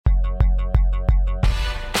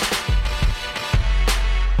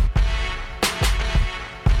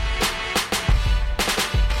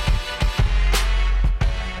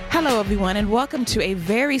everyone, and welcome to a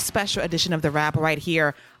very special edition of The Wrap right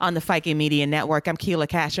here on the Fight Game Media Network. I'm Keila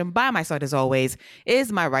Cash, and by my side, as always,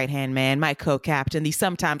 is my right-hand man, my co-captain, the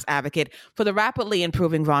sometimes advocate for the rapidly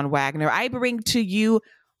improving Von Wagner. I bring to you,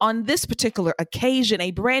 on this particular occasion, a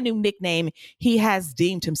brand new nickname he has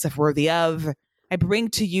deemed himself worthy of. I bring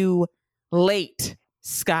to you late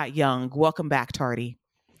Scott Young. Welcome back, Tardy.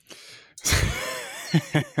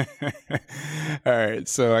 All right,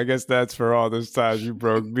 so I guess that's for all those times you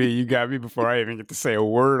broke me. You got me before I even get to say a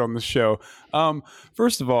word on the show.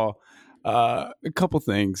 First of all, a couple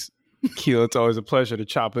things. Keila, it's always a pleasure to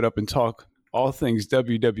chop it up and talk all things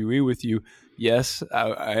WWE with you. Yes,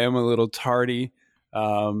 I am a little tardy.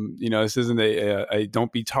 This isn't a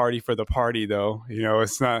don't be tardy for the party, though.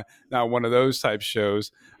 It's not one of those type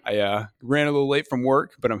shows. I ran a little late from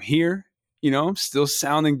work, but I'm here. I'm still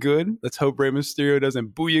sounding good. Let's hope Rey Mysterio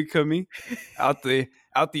doesn't booyaka me out the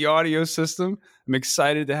audio system. I'm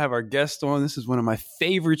excited to have our guest on. This is one of my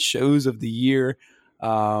favorite shows of the year.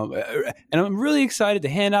 And I'm really excited to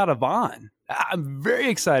hand out a Von. I'm very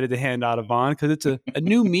excited to hand out a Von because it's a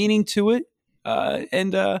new meaning to it. It's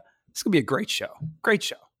going to be a great show. Great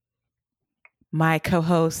show. My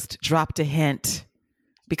co-host dropped a hint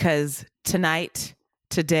because tonight,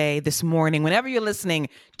 today, this morning, whenever you're listening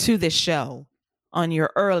to this show on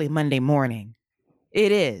your early Monday morning,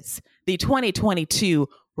 it is the 2022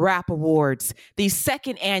 Wrap Awards, the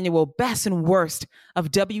second annual Best and Worst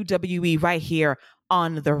of WWE right here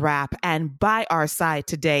on The Wrap. And by our side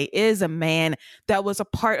today is a man that was a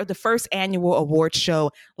part of the first annual award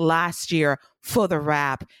show last year for The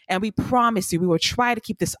Wrap. And we promise you, we will try to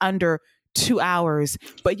keep this under 2 hours,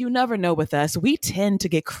 but you never know with us. We tend to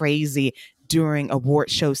get crazy during award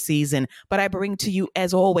show season. But I bring to you,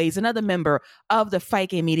 as always, another member of the Fight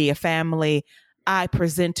Game Media family. I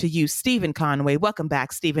present to you Stephen Conway. Welcome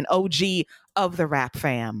back, Stephen, OG of the Wrap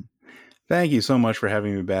fam. Thank you so much for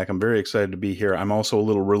having me back. I'm very excited to be here. I'm also a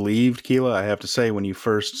little relieved, Keila. I have to say, when you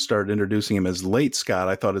first started introducing him as Late Scott,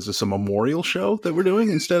 I thought, is this a memorial show that we're doing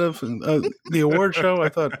instead of the award show? I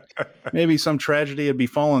thought maybe some tragedy had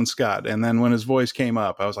befallen Scott. And then when his voice came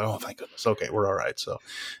up, I was like, oh, thank goodness. Okay, we're all right. So,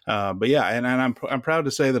 but yeah, and I'm proud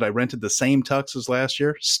to say that I rented the same tux as last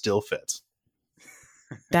year. Still fits.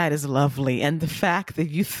 That is lovely. And the fact that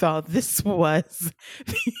you thought this was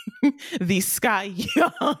the Scott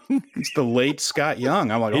Young. It's the late Scott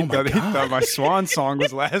Young. I'm like, oh my God. He thought my swan song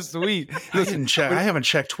was last week. Listen, I haven't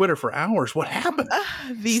checked Twitter for hours. What happened?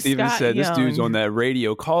 Steven said, this dude's on that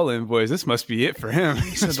radio call-in voice. This must be it for him.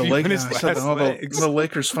 He said the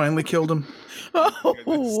Lakers finally killed him. Oh,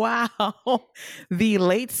 wow. The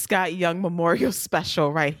late Scott Young Memorial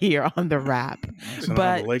Special right here on The Wrap. So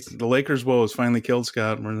but the Lakers woes finally killed Scott.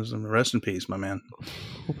 Rest in peace, my man.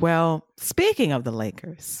 Well, speaking of the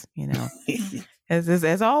Lakers,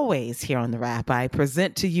 as always here on The Wrap, I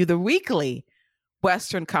present to you the weekly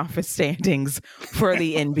Western Conference standings for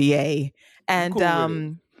the NBA. And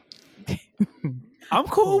I'm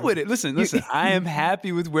cool with it. Listen, I am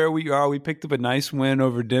happy with where we are. We picked up a nice win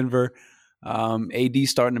over Denver. AD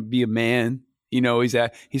starting to be a man.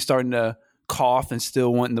 He's starting to cough and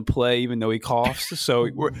still wanting to play even though he coughs. So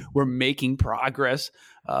we're making progress.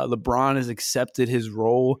 LeBron has accepted his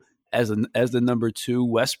role as the number 2.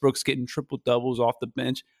 Westbrook's getting triple doubles off the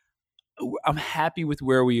bench. I'm happy with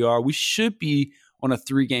where we are. We should be on a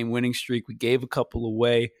 3-game winning streak. We gave a couple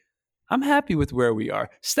away. I'm happy with where we are.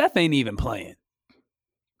 Steph ain't even playing.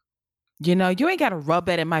 You ain't got to rub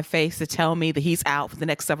that in my face to tell me that he's out for the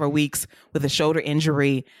next several weeks with a shoulder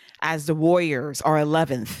injury, as the Warriors are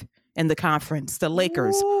 11th in the conference. The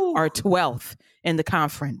Lakers are 12th in the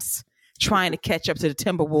conference, trying to catch up to the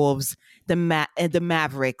Timberwolves, the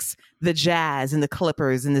Mavericks, the Jazz, and the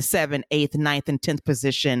Clippers in the 7th, 8th, 9th, and 10th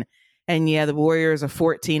position. And yeah, the Warriors are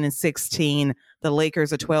 14 and 16. The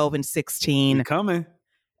Lakers are 12 and 16. You're coming.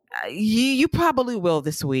 You probably will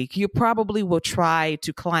this week. You probably will try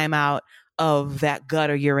to climb out of that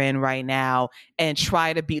gutter you're in right now and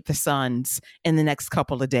try to beat the Suns in the next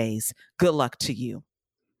couple of days. Good luck to you.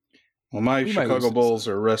 Well, my Chicago Bulls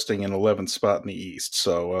are resting in 11th spot in the East,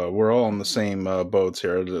 so we're all in the same boats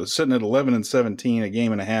here. Sitting at 11 and 17, a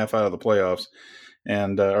game and a half out of the playoffs,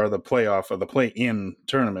 and or the play-in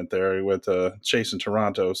tournament there with chasing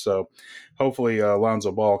Toronto. So hopefully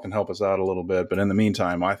Lonzo Ball can help us out a little bit. But in the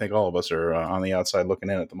meantime, I think all of us are on the outside looking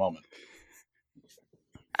in at the moment.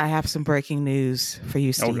 I have some breaking news for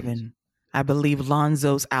you, Stephen. Okay. I believe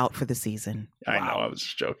Lonzo's out for the season. I know. I was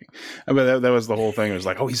just joking. But that was the whole thing. It was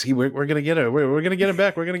like, oh, we're going to get it. We're going to get it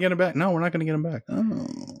back. We're going to get it back. No, we're not going to get him back. Oh.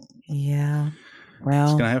 Yeah. Well,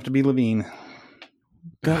 it's going to have to be Levine.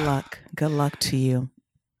 Good luck. Good luck to you.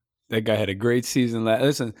 That guy had a great season.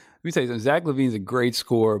 Listen, let me tell you something. Zach LaVine's a great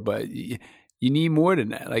scorer, but you need more than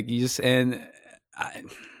that. Like you just I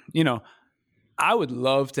would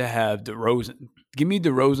love to have DeRozan. Give me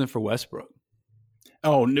DeRozan for Westbrook.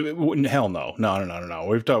 Oh, hell no. No.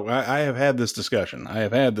 We've talked. I have had this discussion.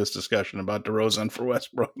 About DeRozan for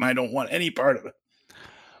Westbrook, and I don't want any part of it.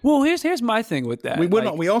 Well, here's my thing with that.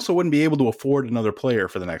 We also wouldn't be able to afford another player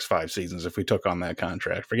for the next 5 seasons if we took on that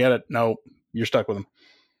contract. Forget it. No, you're stuck with him.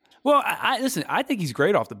 Well, listen, I think he's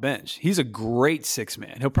great off the bench. He's a great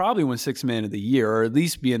 6-man. He'll probably win 6-man of the year, or at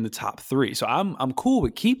least be in the top 3. So I'm cool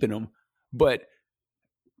with keeping him, but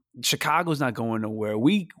Chicago's not going nowhere.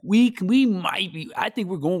 We might be. I think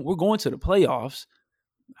we're going to the playoffs.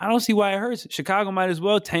 I don't see why it hurts. Chicago might as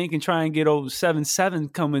well tank and try and get over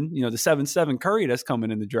 7-7 coming. The 7-7 Curry that's coming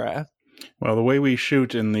in the draft. Well, the way we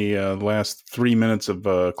shoot in the last 3 minutes of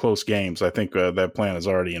close games, I think that plan is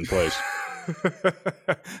already in place.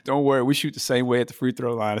 Don't worry, we shoot the same way at the free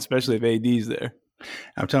throw line, especially if AD's there.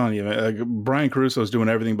 I'm telling you, Brian Caruso is doing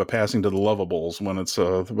everything but passing to the lovables when it's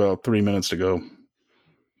about 3 minutes to go.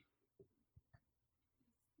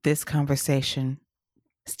 This conversation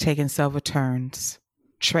is taking several turns.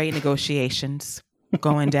 Trade negotiations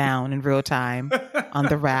going down in real time on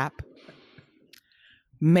the Wrap.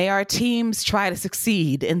 May our teams try to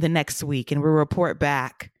succeed in the next week, and we'll report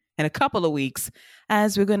back in a couple of weeks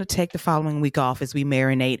as we're going to take the following week off as we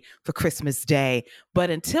marinate for Christmas Day.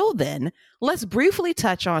 But until then, let's briefly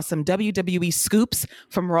touch on some WWE scoops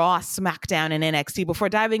from Raw, SmackDown, and NXT before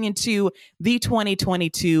diving into the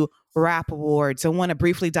 2022 Wrap Awards. I want to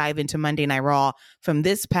briefly dive into Monday Night Raw from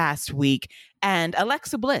this past week. And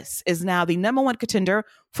Alexa Bliss is now the #1 contender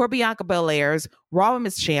for Bianca Belair's Raw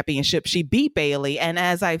Women's Championship. She beat Bayley. And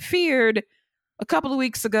as I feared a couple of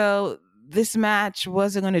weeks ago, this match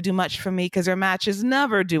wasn't going to do much for me because her matches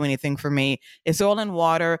never do anything for me. It's all in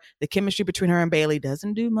water. The chemistry between her and Bayley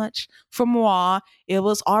doesn't do much for moi. It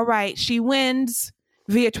was all right. She wins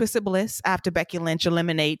via Twisted Bliss after Becky Lynch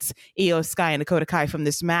eliminates Io Sky and Dakota Kai from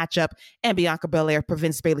this matchup, and Bianca Belair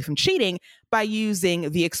prevents Bayley from cheating by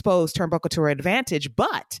using the exposed turnbuckle to her advantage.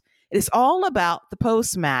 But it is all about the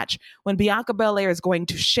post-match when Bianca Belair is going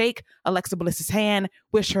to shake Alexa Bliss's hand,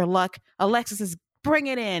 wish her luck. Alexa says, "Bring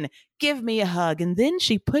it in, give me a hug." And then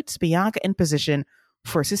she puts Bianca in position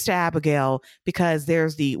for Sister Abigail because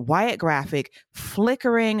there's the Wyatt graphic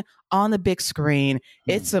flickering on the big screen.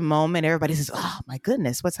 It's a moment everybody says, "Oh my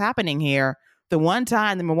goodness, what's happening here?" The one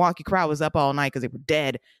time the Milwaukee crowd was up all night because they were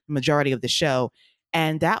dead the majority of the show.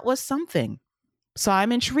 And that was something. So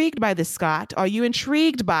I'm intrigued by this, Scott. Are you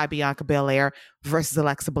intrigued by Bianca Belair versus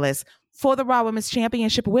Alexa Bliss for the Raw Women's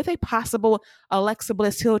Championship with a possible Alexa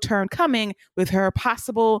Bliss heel turn coming with her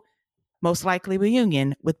possible, most likely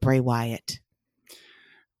reunion with Bray Wyatt?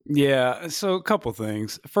 Yeah, so a couple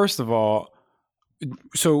things. First of all,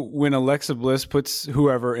 so when Alexa Bliss puts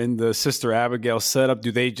whoever in the Sister Abigail setup,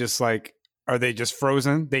 are they just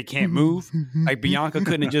frozen? They can't move? Like Bianca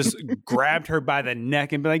couldn't have just grabbed her by the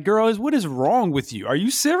neck and be like, "Girl, what is wrong with you? Are you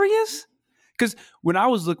serious?" Because when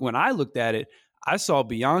I looked at it, I saw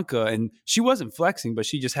Bianca and she wasn't flexing, but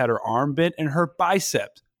she just had her arm bent and her bicep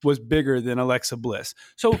was bigger than Alexa Bliss.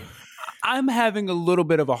 So I'm having a little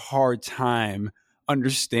bit of a hard time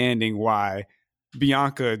understanding why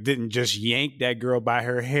Bianca didn't just yank that girl by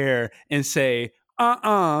her hair and say,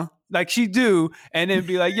 like she do, and then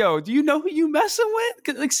be like, "Yo, do you know who you messing with?"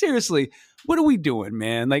 'Cause, like, seriously, what are we doing,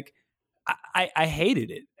 man? Like, I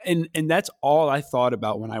hated it. And that's all I thought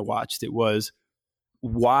about when I watched it was,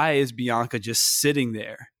 why is Bianca just sitting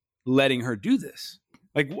there letting her do this?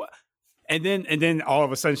 Like, what? And then all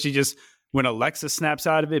of a sudden she just, when Alexa snaps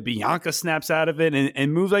out of it, Bianca snaps out of it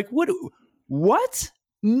and moves like, what?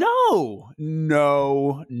 No,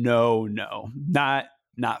 not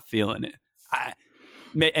feeling it.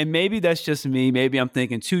 And maybe that's just me. Maybe I'm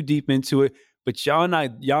thinking too deep into it. But y'all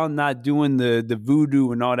not doing the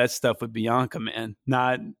voodoo and all that stuff with Bianca, man.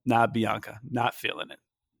 Not Bianca. Not feeling it.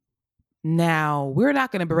 Now, we're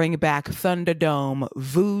not going to bring back Thunderdome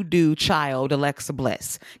voodoo child Alexa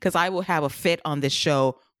Bliss because I will have a fit on this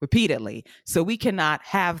show repeatedly. So we cannot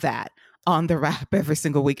have that on the Wrap every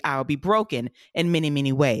single week. I'll be broken in many,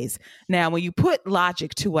 many ways. Now, when you put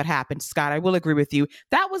logic to what happened, Scott, I will agree with you.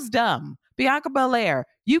 That was dumb. Bianca Belair,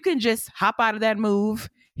 you can just hop out of that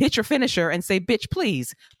move, hit your finisher, and say, "Bitch,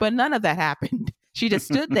 please." But none of that happened. She just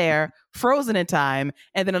stood there, frozen in time,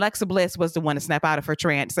 and then Alexa Bliss was the one to snap out of her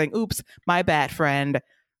trance, saying, "Oops, my bad, friend.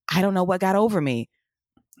 I don't know what got over me."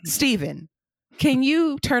 Steven, can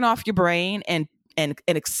you turn off your brain and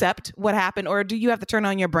accept what happened, or do you have to turn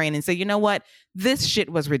on your brain and say, "You know what? This shit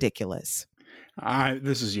was ridiculous"?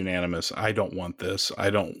 This is unanimous. I don't want this. I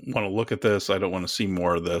don't want to look at this. I don't want to see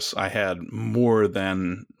more of this. I had more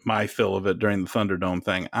than my fill of it during the Thunderdome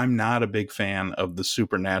thing. I'm not a big fan of the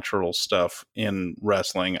supernatural stuff in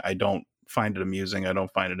wrestling. I don't find it amusing. I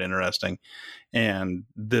don't find it interesting. And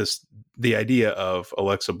the idea of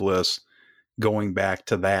Alexa Bliss going back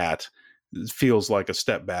to that feels like a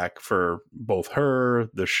step back for both her,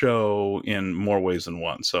 the show, in more ways than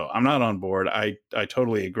one. So I'm not on board. I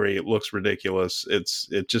totally agree. It looks ridiculous.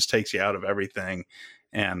 It just takes you out of everything.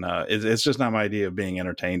 And it's just not my idea of being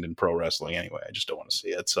entertained in pro wrestling anyway. I just don't want to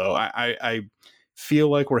see it. So I feel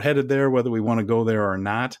like we're headed there, whether we want to go there or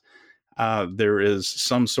not. There is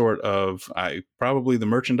some sort of probably the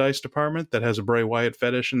merchandise department that has a Bray Wyatt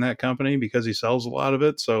fetish in that company because he sells a lot of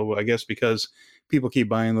it. So I guess because people keep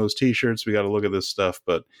buying those T-shirts, we got to look at this stuff.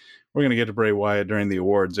 But we're going to get to Bray Wyatt during the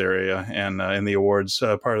awards area and in the awards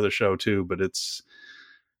part of the show too. But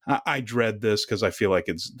I dread this because I feel like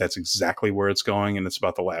that's exactly where it's going, and it's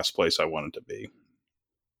about the last place I want it to be.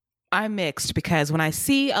 I'm mixed because when I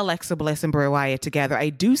see Alexa Bliss and Bray Wyatt together, I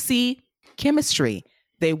do see chemistry.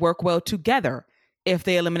 They work well together. If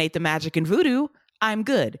they eliminate the magic and voodoo, I'm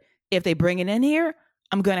good. If they bring it in here,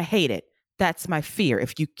 I'm going to hate it. That's my fear.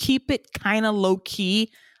 If you keep it kind of low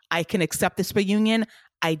key, I can accept this reunion.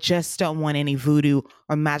 I just don't want any voodoo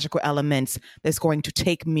or magical elements that's going to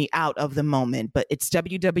take me out of the moment. But it's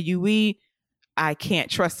WWE. I can't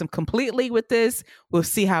trust them completely with this. We'll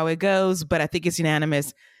see how it goes, but I think it's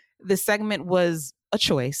unanimous. This segment was a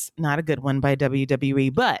choice, not a good one by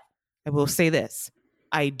WWE, but I will say this.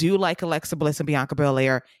 I do like Alexa Bliss and Bianca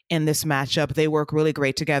Belair in this matchup. They work really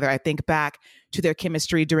great together. I think back to their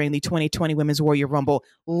chemistry during the 2020 Women's Warrior Rumble.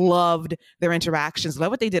 Loved their interactions.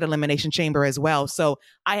 Love what they did at Elimination Chamber as well. So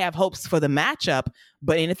I have hopes for the matchup,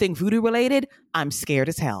 but anything voodoo related, I'm scared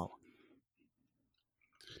as hell.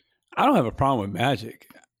 I don't have a problem with magic.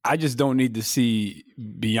 I just don't need to see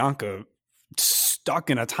Bianca stuck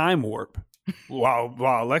in a time warp while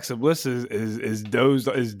Alexa Bliss is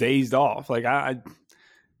dazed off. Like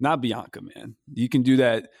not Bianca, man. You can do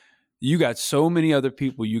that. You got so many other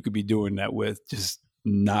people you could be doing that with, just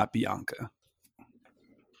not Bianca.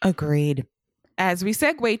 Agreed. As we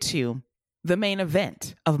segue to the main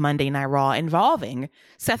event of Monday Night Raw involving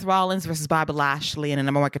Seth Rollins versus Bobby Lashley in a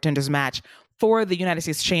number one contenders match for the United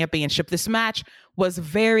States Championship. This match was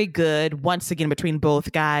very good once again between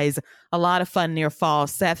both guys. A lot of fun near fall.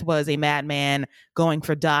 Seth was a madman going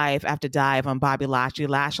for dive after dive on Bobby Lashley.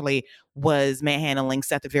 Lashley was manhandling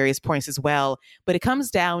Seth at various points as well. But it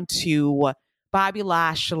comes down to Bobby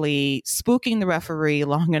Lashley spooking the referee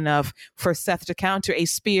long enough for Seth to counter a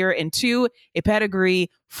spear into a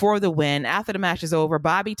pedigree for the win. After the match is over,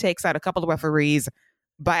 Bobby takes out a couple of referees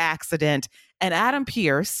by accident, and Adam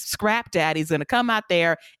Pearce, Scrap Daddy, is going to come out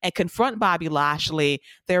there and confront Bobby Lashley.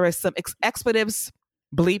 There is some expletives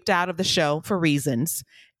bleeped out of the show for reasons,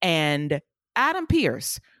 and Adam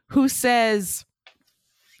Pearce, who says,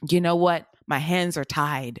 you know what, my hands are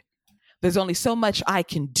tied. There's only so much I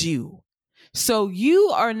can do. So you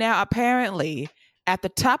are now apparently at the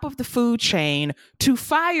top of the food chain to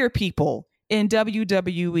fire people in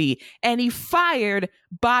WWE, and he fired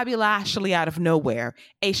Bobby Lashley out of nowhere.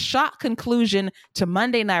 A shock conclusion to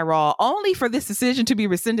Monday Night Raw, only for this decision to be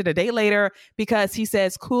rescinded a day later because he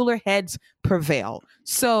says cooler heads prevail.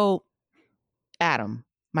 So, Adam,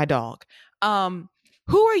 my dog,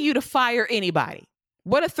 who are you to fire anybody?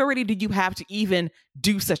 What authority do you have to even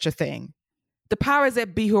do such a thing? The powers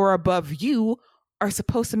that be who are above you are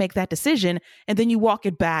supposed to make that decision, and then you walk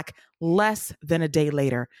it back less than a day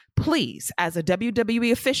later. Please, as a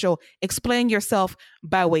WWE official, explain yourself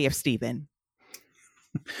by way of Steven.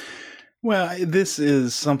 Well, this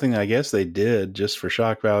is something I guess they did just for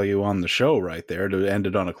shock value on the show right there to end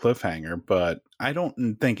it on a cliffhanger, but I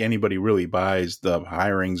don't think anybody really buys the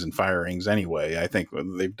hirings and firings anyway. I think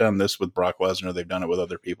they've done this with Brock Lesnar. They've done it with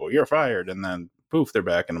other people. You're fired, and then poof, they're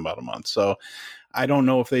back in about a month. So I don't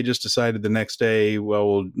know if they just decided the next day,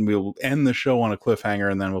 well, we'll end the show on a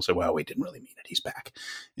cliffhanger, and then we'll say, well, we didn't really mean it. He's back.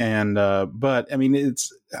 And, but I mean,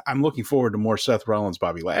 I'm looking forward to more Seth Rollins,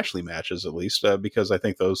 Bobby Lashley matches, at least, because I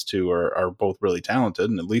think those two are both really talented,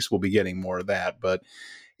 and at least we'll be getting more of that. But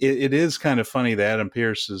it is kind of funny that Adam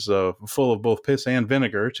Pearce is full of both piss and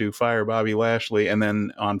vinegar to fire Bobby Lashley. And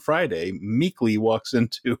then on Friday, meekly walks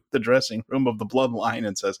into the dressing room of the Bloodline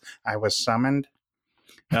and says, I was summoned.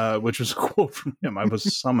 Which was a quote from him. I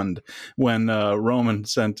was summoned when Roman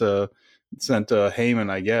sent sent Heyman,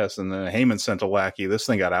 I guess, and then Heyman sent a lackey. This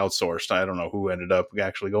thing got outsourced. I don't know who ended up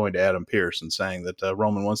actually going to Adam Pearce and saying that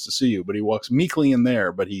Roman wants to see you, but he walks meekly in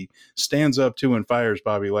there, but he stands up to and fires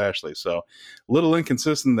Bobby Lashley. So a little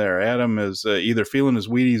inconsistent there. Adam is either feeling his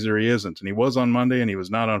Wheaties or he isn't, and he was on Monday and he was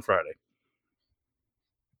not on Friday.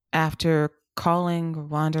 After calling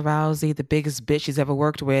Ronda Rousey the biggest bitch he's ever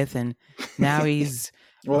worked with, and now he's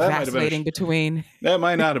vacillating between. That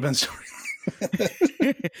might not have been story.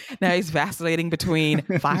 Now he's vacillating between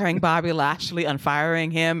firing Bobby Lashley, unfiring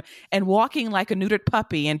him, and walking like a neutered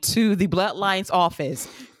puppy into the Bloodlines office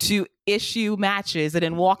to issue matches and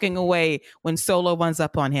then walking away when Solo runs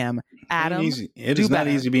up on him. Adam, it is not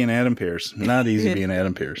easy being Adam Pearce. Not easy being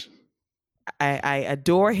Adam Pearce. I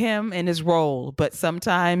adore him in his role, but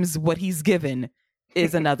sometimes what he's given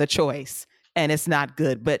is another choice, and it's not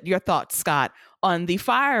good. But your thoughts, Scott, on the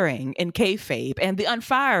firing in kayfabe and the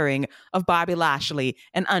unfiring of Bobby Lashley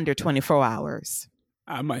in under 24 hours?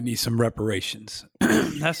 I might need some reparations.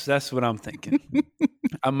 That's what I'm thinking.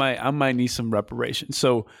 I might need some reparations.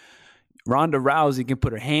 So Ronda Rousey can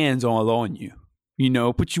put her hands all on you,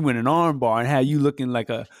 put you in an arm bar and have you looking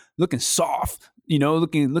soft,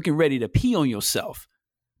 looking ready to pee on yourself.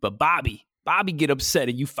 But Bobby get upset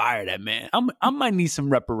and you fire that man. I might need some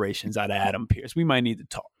reparations out of Adam Pearce. We might need to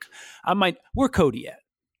talk. Where Cody at?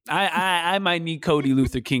 I might need Cody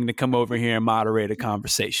Luther King to come over here and moderate a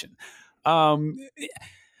conversation.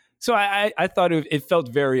 So I thought it felt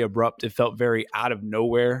very abrupt. It felt very out of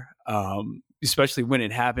nowhere, especially when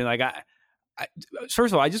it happened. Like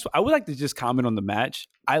first of all, I would like to just comment on the match.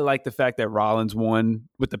 I like the fact that Rollins won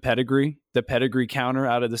with the pedigree counter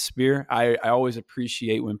out of the spear. I always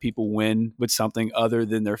appreciate when people win with something other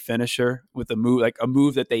than their finisher, with a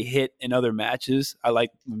move that they hit in other matches. I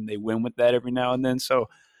like when they win with that every now and then. So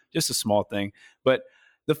just a small thing, but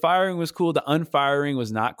the firing was cool. The unfiring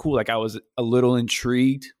was not cool. Like I was a little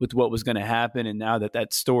intrigued with what was going to happen. And now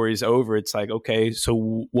that story is over, it's like, okay,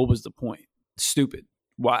 so what was the point? Stupid.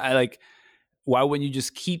 Why wouldn't you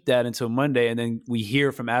just keep that until Monday? And then we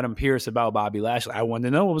hear from Adam Pearce about Bobby Lashley. I wanted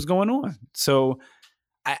to know what was going on. So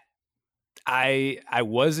I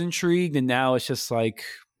was intrigued, and now it's just like,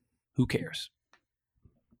 who cares?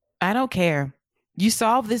 I don't care. You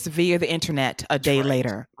solve this via the internet a day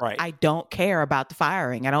later. Right. I don't care about the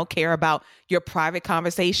firing. I don't care about your private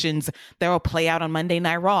conversations that will play out on Monday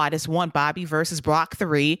Night Raw. I just want Bobby versus Brock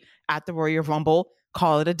 3 at the Royal Rumble.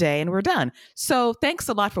 Call it a day and we're done. So thanks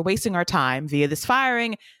a lot for wasting our time via this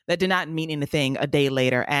firing that did not mean anything a day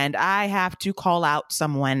later. And I have to call out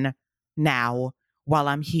someone now while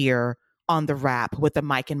I'm here on the wrap with the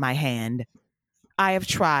mic in my hand. I have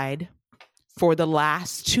tried for the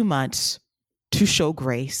last 2 months to show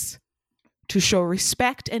grace, to show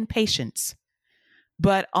respect and patience.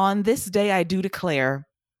 But on this day, I do declare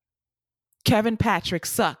Kevin Patrick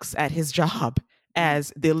sucks at his job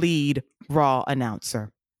as the lead Raw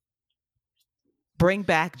announcer. Bring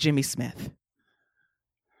back Jimmy Smith.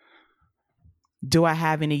 Do I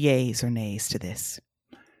have any yays or nays to this?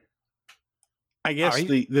 I guess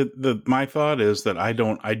my thought is that I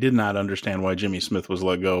did not understand why Jimmy Smith was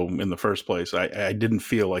let go in the first place. I didn't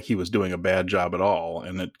feel like he was doing a bad job at all,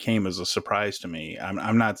 and it came as a surprise to me.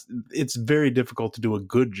 I'm not. It's very difficult to do a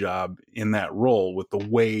good job in that role with the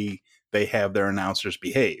way they have their announcers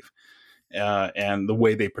behave, and the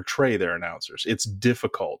way they portray their announcers. It's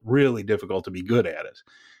difficult, really difficult to be good at it,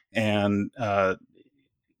 and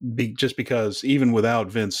just because even without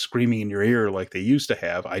Vince screaming in your ear like they used to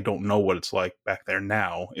have, I don't know what it's like back there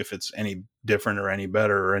now, if it's any different or any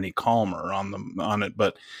better or any calmer on it.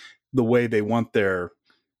 But the way they want their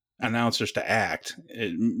announcers to act,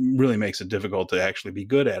 it really makes it difficult to actually be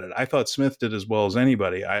good at it. I thought Smith did as well as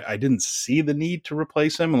anybody. I didn't see the need to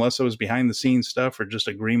replace him unless it was behind the scenes stuff or just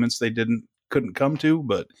agreements they couldn't come to.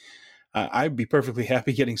 But I'd be perfectly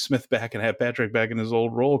happy getting Smith back and have Patrick back in his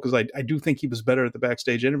old role, because I do think he was better at the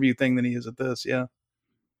backstage interview thing than he is at this. Yeah.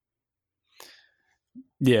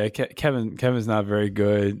 Yeah. Kevin's not very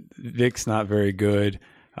good. Vic's not very good.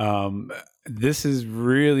 This is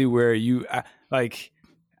really where I'm going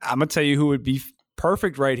to tell you who would be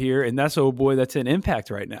perfect right here. And that's old boy that's in Impact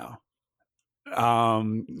right now.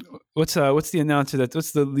 What's the announcer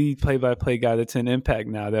what's the lead play-by-play guy that's in Impact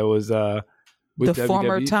now? That was, the WWE.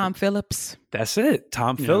 Former Tom Phillips. That's it.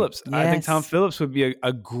 Tom Phillips. Yes. I think Tom Phillips would be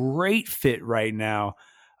a great fit right now.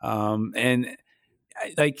 And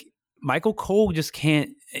like Michael Cole just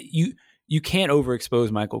can't, you can't overexpose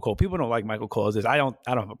Michael Cole. People don't like Michael Cole as this. I don't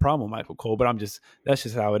have a problem with Michael Cole, but that's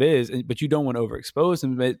just how it is. But you don't want to overexpose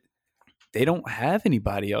him, but they don't have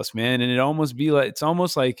anybody else, man. And it's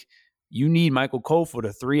almost like you need Michael Cole for the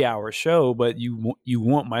 3-hour show, but you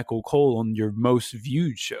want Michael Cole on your most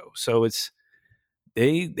viewed show. So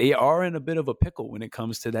they are in a bit of a pickle when it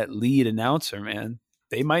comes to that lead announcer, man.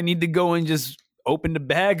 They might need to go and just open the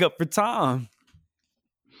bag up for Tom.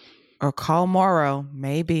 Or call Morrow,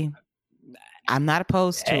 maybe. I'm not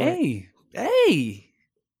opposed to it. Hey,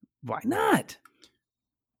 why not?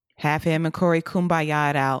 Have him and Corey Kumbaya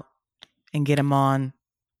it out and get him on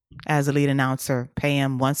as a lead announcer. Pay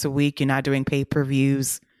him once a week. You're not doing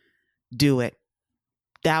pay-per-views. Do it.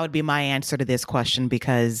 That would be my answer to this question,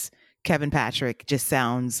 because Kevin Patrick just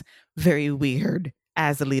sounds very weird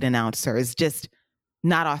as a lead announcer. It's just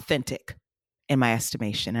not authentic in my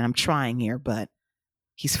estimation. And I'm trying here, but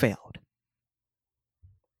he's failed.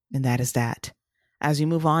 And that is that. As we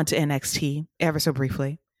move on to NXT, ever so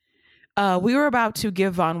briefly, we were about to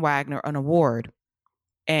give Von Wagner an award,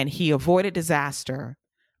 and he avoided disaster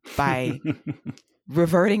by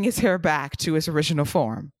reverting his hair back to its original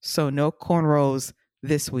form. So no cornrows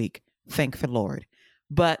this week, thank the Lord.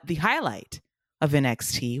 But the highlight of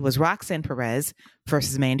NXT was Roxanne Perez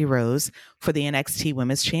versus Mandy Rose for the NXT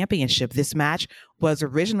Women's Championship. This match was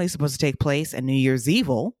originally supposed to take place at New Year's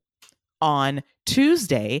Evil on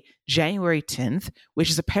Tuesday, January 10th, which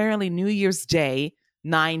is apparently New Year's Day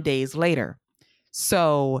 9 days later.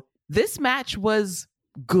 So this match was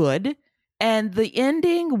good, and the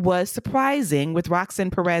ending was surprising, with Roxanne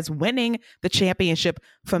Perez winning the championship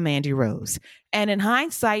for Mandy Rose. And in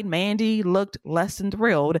hindsight, Mandy looked less than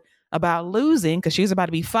thrilled about losing, because she was about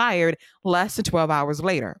to be fired less than 12 hours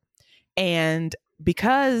later. And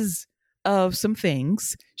because of some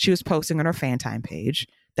things she was posting on her fan time page,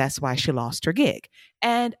 that's why she lost her gig.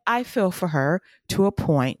 And I feel for her to a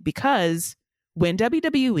point, because when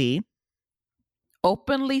WWE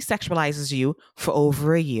openly sexualizes you for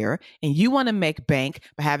over a year and you want to make bank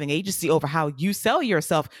by having agency over how you sell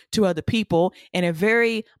yourself to other people in a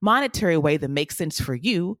very monetary way that makes sense for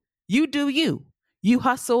you, you do you. You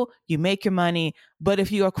hustle, you make your money. But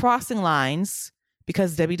if you are crossing lines,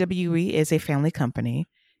 because WWE is a family company,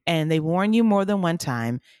 and they warn you more than one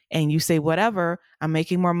time, and you say, whatever, I'm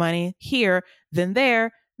making more money here than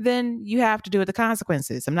there, then you have to deal with the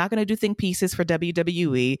consequences. I'm not going to do think pieces for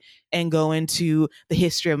WWE and go into the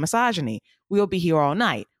history of misogyny. We'll be here all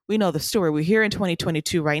night. We know the story. We're here in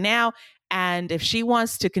 2022 right now. And if she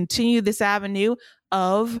wants to continue this avenue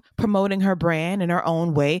of promoting her brand in her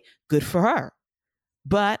own way, good for her.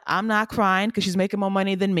 But I'm not crying because she's making more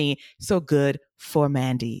money than me. So good for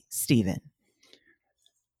Mandy Steven.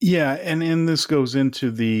 Yeah, and this goes into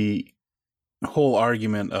the whole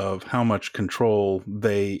argument of how much control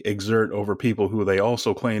they exert over people who they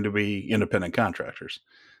also claim to be independent contractors.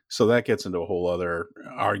 So that gets into a whole other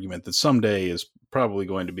argument that someday is probably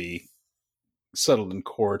going to be settled in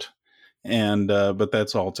court, and but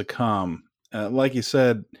that's all to come. Like you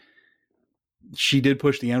said, she did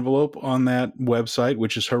push the envelope on that website,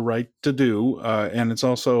 which is her right to do. And it's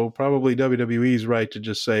also probably WWE's right to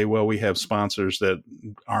just say, well, we have sponsors that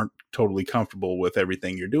aren't totally comfortable with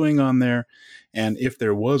everything you're doing on there. And if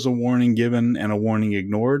there was a warning given and a warning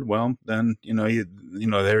ignored, well, then,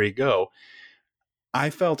 there you go. I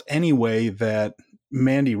felt anyway that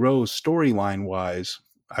Mandy Rose, storyline wise,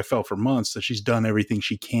 I felt for months that she's done everything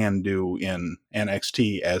she can do in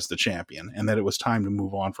NXT as the champion, and that it was time to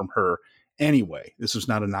move on from her. Anyway, this was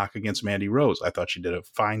not a knock against Mandy Rose. I thought she did a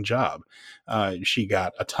fine job. She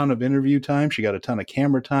got a ton of interview time. She got a ton of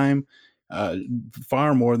camera time,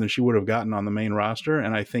 far more than she would have gotten on the main roster.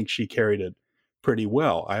 And I think she carried it pretty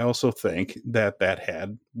well. I also think that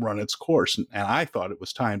had run its course. And I thought it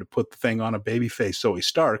was time to put the thing on a babyface Zoe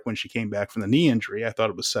Stark when she came back from the knee injury. I thought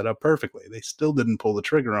it was set up perfectly. They still didn't pull the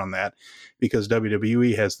trigger on that because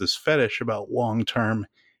WWE has this fetish about long-term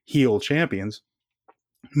heel champions.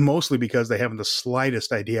 Mostly because they haven't the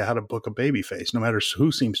slightest idea how to book a babyface, no matter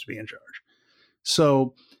who seems to be in charge.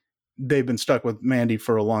 So they've been stuck with Mandy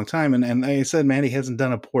for a long time. And I said Mandy hasn't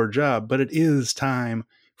done a poor job, but it is time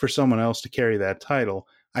for someone else to carry that title.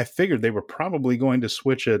 I figured they were probably going to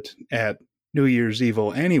switch it at New Year's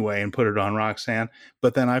Evil anyway and put it on Roxanne.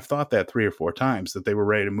 But then I've thought that 3 or 4 times that they were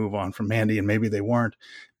ready to move on from Mandy, and maybe they weren't.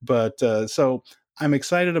 But so I'm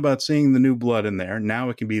excited about seeing the new blood in there. Now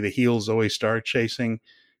it can be the heel Zoe Stark chasing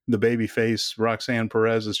the babyface Roxanne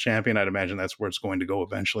Perez as champion. I'd imagine that's where it's going to go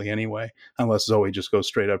eventually anyway, unless Zoe just goes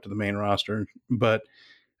straight up to the main roster. But,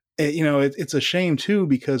 it's a shame too,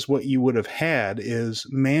 because what you would have had is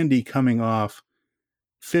Mandy coming off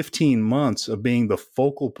 15 months of being the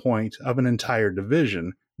focal point of an entire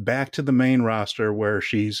division back to the main roster, where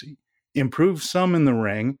she's improved some in the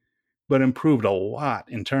ring, but improved a lot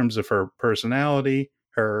in terms of her personality,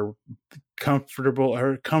 her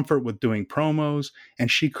comfort with doing promos, and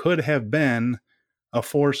she could have been a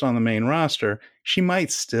force on the main roster. She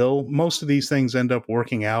might still. Most of these things end up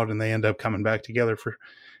working out, and they end up coming back together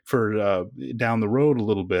for down the road a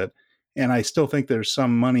little bit. And I still think there's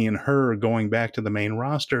some money in her going back to the main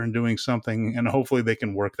roster and doing something, and hopefully they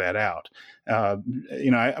can work that out.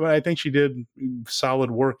 I think she did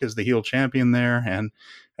solid work as the heel champion there, and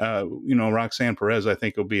Roxanne Perez, I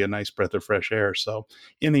think, will be a nice breath of fresh air. So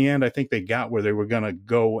in the end, I think they got where they were going to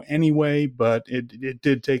go anyway, but it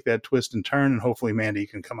did take that twist and turn, and hopefully Mandy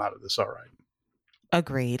can come out of this all right.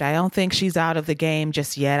 Agreed. I don't think she's out of the game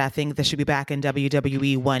just yet. I think that she'll be back in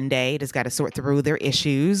WWE one day. Just got to sort through their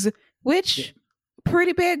issues, which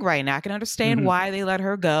pretty big right now. I can understand why they let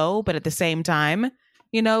her go, but at the same time,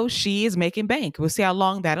 she is making bank. We'll see how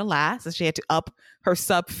long that'll last. She had to up her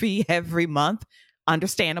sub fee every month.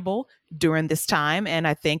 Understandable during this time, and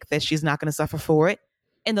I think that she's not going to suffer for it.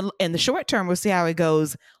 In the short term, we'll see how it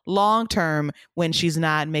goes. Long term, when she's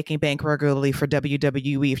not making bank regularly for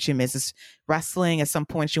WWE, if she misses wrestling at some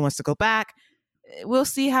point, she wants to go back. We'll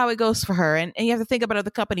see how it goes for her. And you have to think about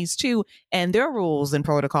other companies too, and their rules and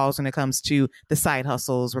protocols when it comes to the side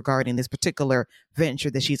hustles regarding this particular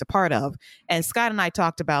venture that she's a part of. And Scott and I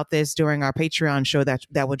talked about this during our Patreon show that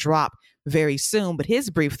will drop very soon, but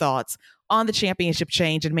his brief thoughts on the championship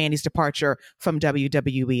change and Mandy's departure from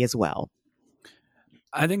WWE as well.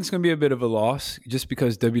 I think it's going to be a bit of a loss just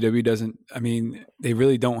because WWE they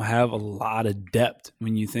really don't have a lot of depth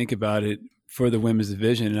when you think about it for the women's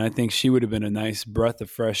division. And I think she would have been a nice breath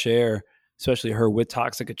of fresh air, especially her with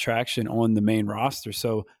Toxic Attraction on the main roster.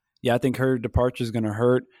 So yeah, I think her departure is going to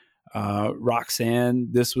hurt. Roxanne,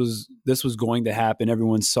 this was going to happen.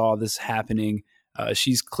 Everyone saw this happening.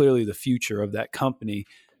 She's clearly the future of that company.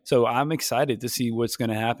 So I'm excited to see what's going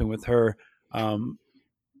to happen with her.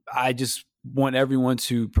 I just want everyone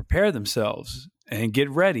to prepare themselves and get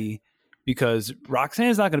ready because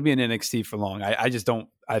Roxanne's not going to be in NXT for long.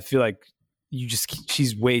 I feel like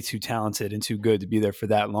she's way too talented and too good to be there for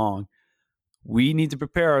that long. We need to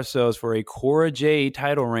prepare ourselves for a Cora Jade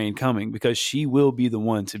title reign coming because she will be the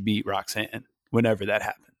one to beat Roxanne whenever that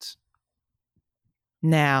happens.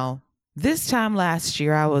 Now, this time last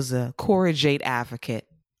year, I was a Cora Jade advocate.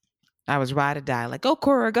 I was ride or die, like, go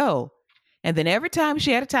Cora, go. And then every time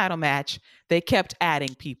she had a title match, they kept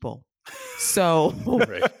adding people. So,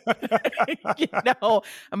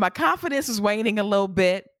 my confidence is waning a little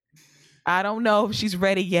bit. I don't know if she's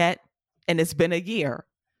ready yet. And it's been a year.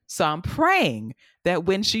 So I'm praying that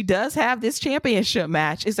when she does have this championship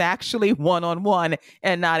match, it's actually one-on-one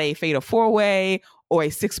and not a fatal four-way or a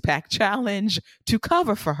six-pack challenge to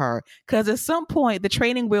cover for her. Because at some point, the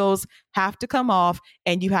training wheels have to come off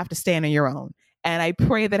and you have to stand on your own. And I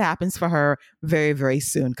pray that happens for her very, very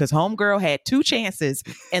soon because Homegirl had 2 chances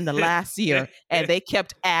in the last year and they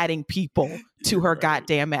kept adding people to her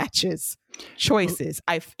goddamn matches. Choices.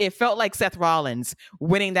 It felt like Seth Rollins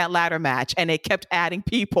winning that ladder match and they kept adding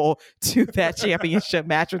people to that championship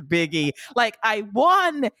match with Big E. Like, I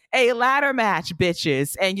won a ladder match,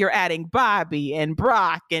 bitches, and you're adding Bobby and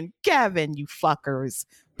Brock and Kevin, you fuckers.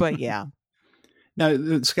 But yeah.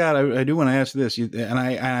 Now, Scott, I do want to ask this, and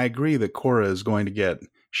I agree that Cora is going to get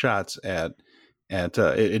shots at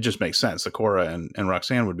it just makes sense. The Cora and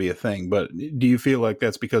Roxanne would be a thing, but do you feel like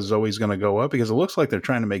that's because Zoe's going to go up? Because it looks like they're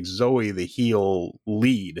trying to make Zoe the heel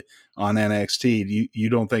lead on NXT. You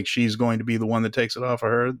don't think she's going to be the one that takes it off of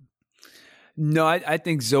her? No, I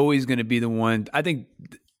think Zoe's going to be the one. I think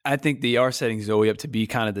they are setting Zoe up to be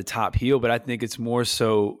kind of the top heel, but I think it's more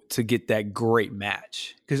so to get that great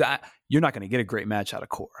match because you're not going to get a great match out of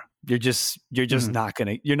Cora. You're just not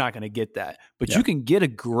going to get that. But you can get a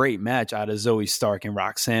great match out of Zoe Stark and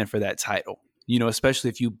Roxanne for that title.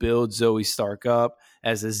 Especially if you build Zoe Stark up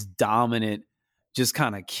as this dominant, just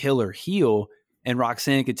kind of killer heel, and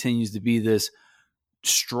Roxanne continues to be this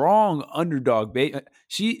strong underdog. I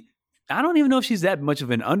don't even know if she's that much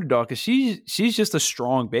of an underdog because she's just a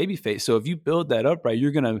strong babyface. So if you build that up right,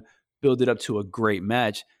 you're going to build it up to a great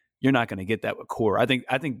match. You're not going to get that with Cora. I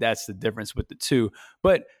think that's the difference with the two.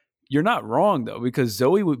 But you're not wrong though, because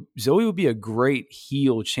Zoe would be a great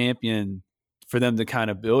heel champion for them to kind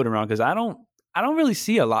of build around. Because I don't really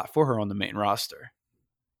see a lot for her on the main roster.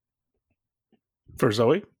 For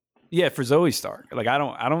Zoe? Yeah, for Zoe Stark. Like I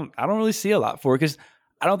don't really see a lot for her because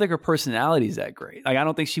I don't think her personality is that great. Like I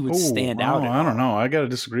don't think she would stand out. I don't know. I got to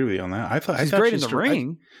disagree with you on that. I thought she's great in the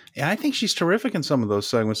ring. I think she's terrific in some of those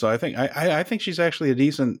segments. So I think she's actually a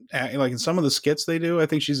decent. Like in some of the skits they do, I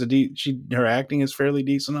think she's her acting is fairly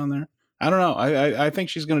decent on there. I don't know. I think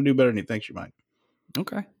she's going to do better than you think she might.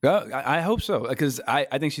 Okay. I hope so, because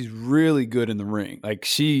I think she's really good in the ring. Like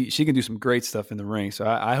she can do some great stuff in the ring. So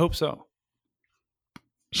I hope so.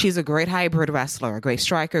 She's a great hybrid wrestler, a great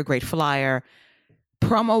striker, great flyer.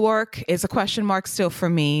 Promo work is a question mark still for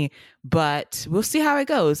me, but we'll see how it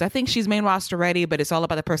goes. I think she's main roster ready, but it's all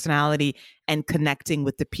about the personality and connecting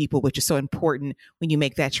with the people, which is so important when you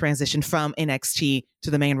make that transition from NXT to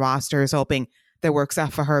the main roster. Is hoping that works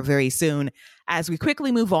out for her very soon. As we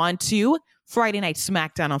quickly move on to Friday Night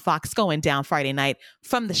SmackDown on Fox, going down Friday night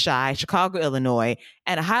from the Chi, Chicago, Illinois.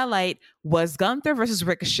 And a highlight was Gunther versus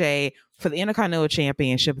Ricochet for the Intercontinental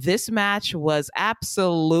Championship. This match was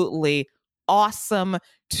absolutely awesome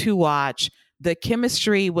to watch. The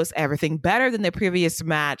chemistry was everything, better than the previous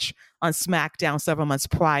match on SmackDown several months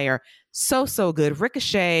prior. So good.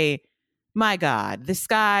 Ricochet, my God, this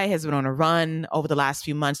guy has been on a run over the last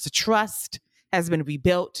few months. The trust has been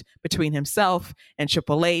rebuilt between himself and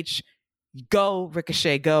Triple H. Go,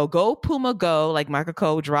 Ricochet, go. Go, Puma, go. Like Michael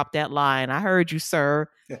Cole dropped that line. I heard you, sir.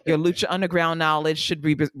 Your Lucha Underground knowledge should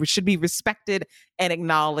be respected and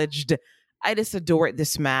acknowledged. I just adored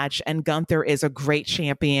this match, and Gunther is a great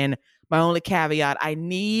champion. My only caveat, I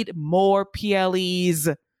need more PLEs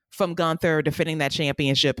from Gunther defending that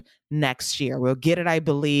championship next year. We'll get it, I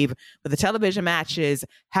believe, but the television matches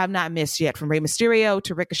have not missed yet, from Rey Mysterio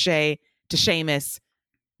to Ricochet to Sheamus.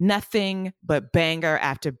 Nothing but banger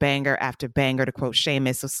after banger after banger, to quote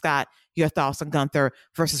Sheamus. So, Scott, your thoughts on Gunther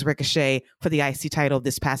versus Ricochet for the IC title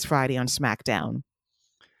this past Friday on SmackDown?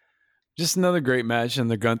 Just another great match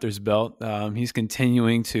under Gunther's belt. He's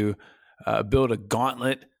continuing to build a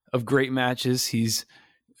gauntlet of great matches. He's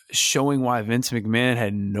showing why Vince McMahon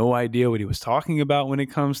had no idea what he was talking about when it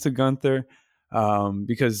comes to Gunther,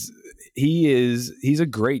 because he's a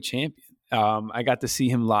great champion. I got to see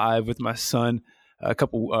him live with my son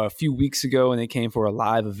a few weeks ago, and they came for a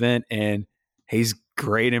live event, and he's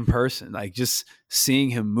great in person. Like, just seeing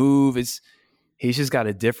him move, he's just got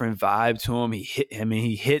a different vibe to him.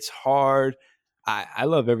 He hits hard. I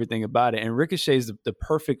love everything about it. And Ricochet is the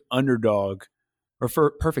perfect underdog, or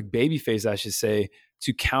perfect babyface, I should say,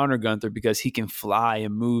 to counter Gunther, because he can fly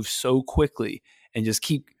and move so quickly and just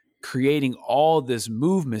keep creating all this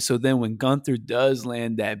movement. So then when Gunther does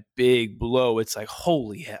land that big blow, it's like,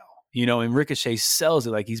 holy hell, and Ricochet sells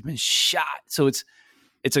it like he's been shot. So it's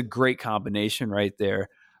a great combination right there.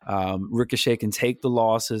 Ricochet can take the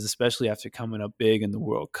losses, especially after coming up big in the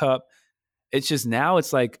World Cup. It's just, now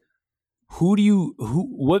it's like, what strong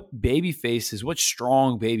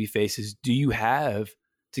baby faces do you have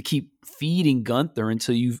to keep feeding Gunther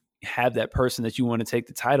until you have that person that you want to take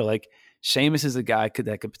the title? Like, Sheamus is a guy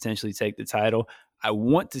that could potentially take the title. I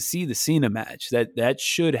want to see the Cena match. That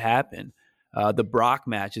should happen. The Brock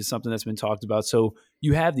match is something that's been talked about. So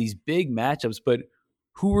you have these big matchups, but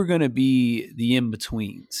who are going to be the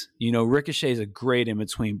in-betweens? Ricochet is a great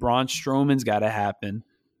in-between. Braun Strowman's got to happen.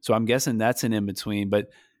 So I'm guessing that's an in-between, but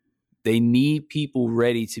they need people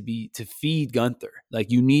ready to feed Gunther.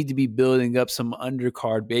 Like, you need to be building up some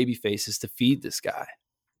undercard baby faces to feed this guy.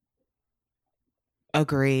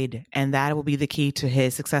 Agreed. And that will be the key to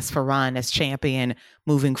his successful run as champion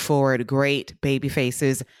moving forward. Great baby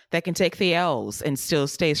faces that can take the L's and still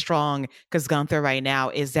stay strong, because Gunther right now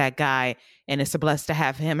is that guy. And it's a blessing to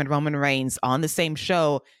have him and Roman Reigns on the same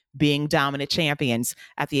show being dominant champions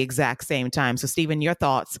at the exact same time. So, Steven, your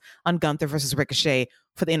thoughts on Gunther versus Ricochet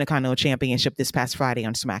for the Intercontinental Championship this past Friday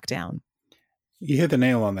on SmackDown? You hit the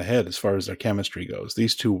nail on the head as far as their chemistry goes.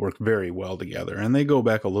 These two work very well together, and they go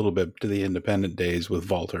back a little bit to the independent days with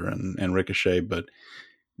Walter and Ricochet, but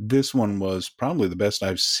this one was probably the best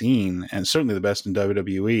I've seen, and certainly the best in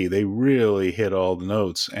WWE. They really hit all the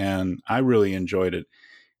notes, and I really enjoyed it.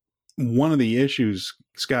 One of the issues,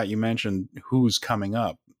 Scott, you mentioned who's coming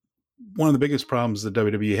up. One of the biggest problems that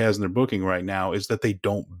WWE has in their booking right now is that they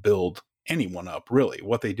don't build anyone up, really.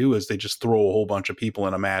 What they do is they just throw a whole bunch of people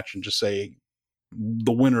in a match and just say,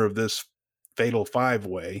 the winner of this fatal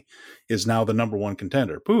 5-way is now the number one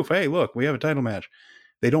contender. Poof, hey, look, we have a title match.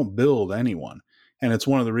 They don't build anyone. And it's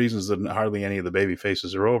one of the reasons that hardly any of the baby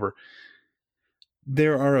faces are over.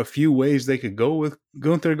 There are a few ways they could go with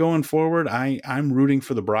Gunther going forward. I'm rooting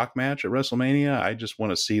for the Brock match at WrestleMania. I just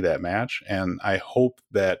want to see that match. And I hope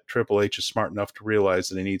that Triple H is smart enough to realize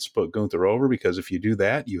that he needs to put Gunther over, because if you do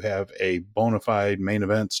that, you have a bona fide main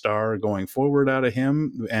event star going forward out of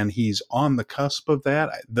him. And he's on the cusp of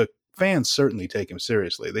that. The fans certainly take him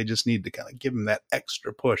seriously. They just need to kind of give him that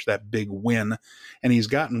extra push, that big win. And he's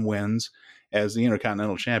gotten wins as the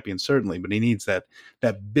Intercontinental Champion, certainly, but he needs that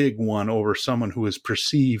big one over someone who is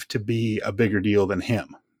perceived to be a bigger deal than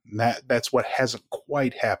him. that's what hasn't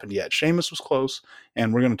quite happened yet. Sheamus was close,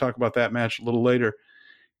 and we're going to talk about that match a little later.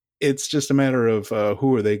 It's just a matter of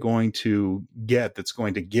who are they going to get that's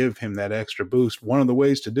going to give him that extra boost. One of the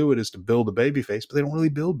ways to do it is to build a babyface, but they don't really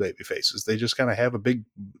build babyfaces. They just kind of have a big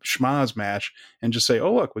schmaz match and just say,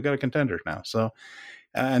 oh, look, we got a contender now. So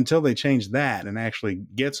until they change that and actually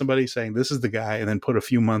get somebody saying this is the guy and then put a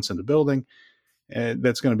few months into building,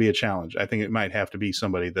 that's going to be a challenge. I think it might have to be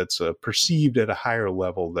somebody that's perceived at a higher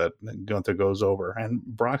level that Gunther goes over. And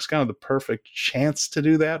Brock's kind of the perfect chance to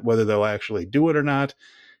do that. Whether they'll actually do it or not,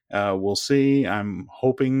 we'll see. I'm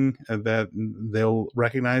hoping that they'll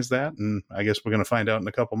recognize that, and I guess we're going to find out in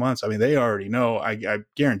a couple months. I mean, they already know. I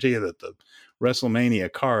guarantee you that the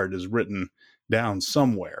WrestleMania card is written down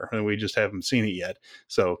somewhere, and we just haven't seen it yet.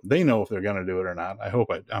 So they know if they're going to do it or not. I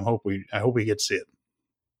hope we get to see it.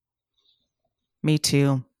 Me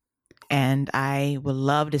too. And I would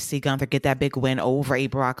love to see Gunther get that big win over a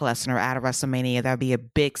Brock Lesnar at a WrestleMania. That would be a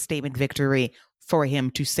big statement victory for him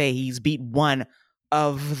to say he's beat one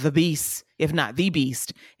of the beasts, if not the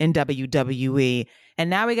beast, in WWE. And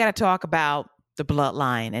now we got to talk about the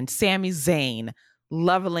Bloodline and Sami Zayn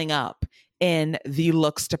leveling up in the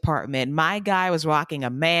looks department. My guy was rocking a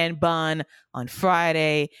man bun on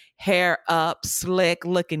Friday, hair up, slick,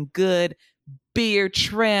 looking good, beard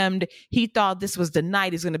trimmed. He thought this was the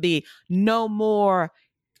night. He's going to be no more,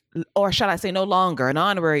 or shall I say no longer, an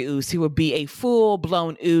honorary Uso. He would be a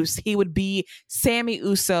full-blown Uso. He would be Sammy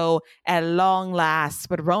Uso at long last.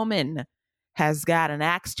 But Roman has got an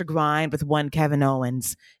axe to grind with one Kevin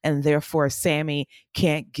Owens, and therefore Sammy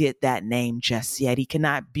can't get that name just yet. He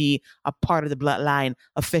cannot be a part of the Bloodline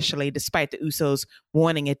officially, despite the Usos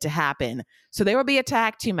wanting it to happen. So there will be a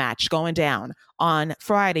tag team match going down on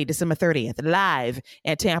Friday, December 30th, live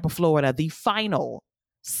in Tampa, Florida, the final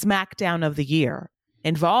SmackDown of the year,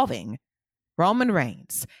 involving Roman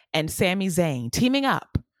Reigns and Sami Zayn teaming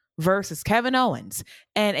up versus Kevin Owens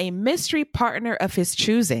and a mystery partner of his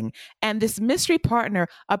choosing. And this mystery partner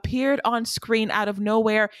appeared on screen out of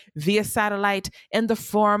nowhere via satellite in the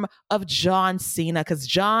form of John Cena, because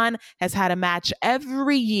John has had a match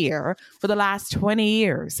every year for the last 20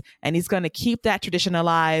 years, and he's going to keep that tradition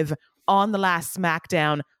alive on the last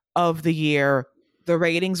SmackDown of the year. The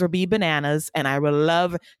ratings will be bananas, and I would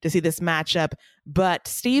love to see this matchup. But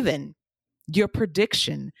Steven, your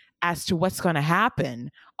prediction as to what's going to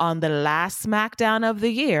happen on the last SmackDown of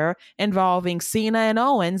the year involving Cena and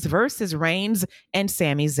Owens versus Reigns and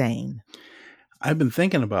Sami Zayn. I've been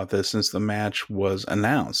thinking about this since the match was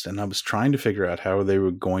announced, and I was trying to figure out how they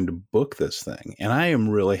were going to book this thing. And I am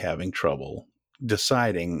really having trouble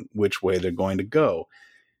deciding which way they're going to go.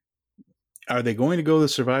 Are they going to go the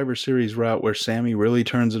Survivor Series route where Sammy really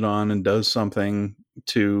turns it on and does something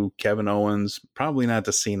to Kevin Owens? Probably not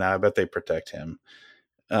to Cena. I bet they protect him.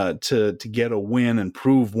 To get a win and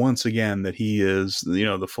prove once again that he is,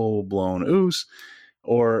 the full-blown Uso?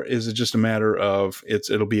 Or is it just a matter of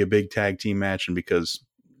it'll be a big tag team match, and because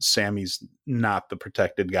Sammy's not the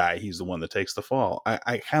protected guy, he's the one that takes the fall?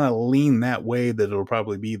 I kind of lean that way, that it'll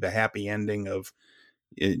probably be the happy ending of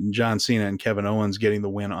John Cena and Kevin Owens getting the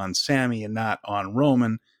win on Sammy and not on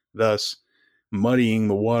Roman, thus muddying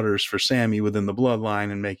the waters for Sammy within the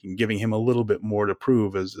Bloodline and giving him a little bit more to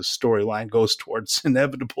prove as the storyline goes towards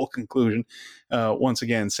inevitable conclusion. Once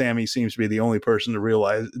again, Sammy seems to be the only person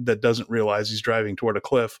that doesn't realize he's driving toward a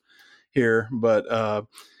cliff here. But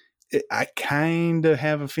I kind of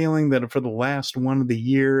have a feeling that for the last one of the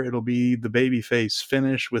year, it'll be the babyface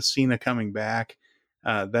finish with Cena coming back.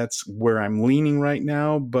 That's where I'm leaning right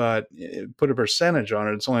now, but put a percentage on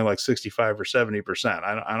it, it's only like 65 or 70%.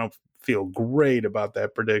 I don't feel great about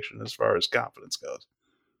that prediction as far as confidence goes.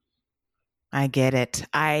 I get it.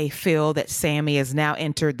 I feel that Sammy has now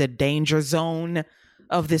entered the danger zone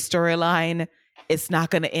of this storyline. It's not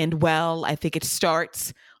going to end well. I think it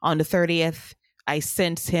starts on the 30th. I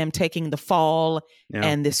sense him taking the fall,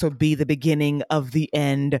 and this will be the beginning of the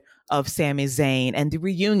end of Sami Zayn. And the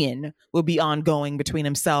reunion will be ongoing between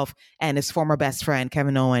himself and his former best friend,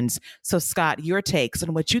 Kevin Owens. So, Scott, your takes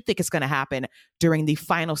on what you think is going to happen during the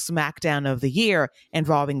final SmackDown of the year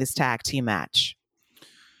involving this tag team match?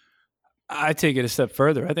 I take it a step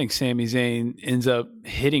further. I think Sami Zayn ends up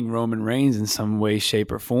hitting Roman Reigns in some way,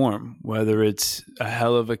 shape, or form, whether it's a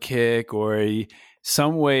hell of a kick or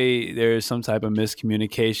some way there's some type of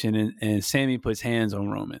miscommunication, and Sammy puts hands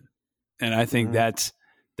on Roman. And I think that's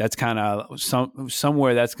kind of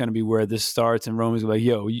somewhere that's going to be where this starts, and Roman's like,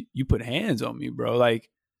 yo, you put hands on me, bro.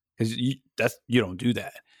 Like, because you don't do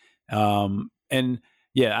that.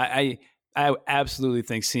 I absolutely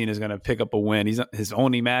think Cena's going to pick up a win. He's his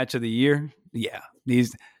only match of the year. Yeah,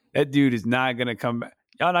 that dude is not going to come back.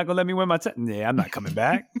 Y'all not gonna let me win my Yeah, I'm not coming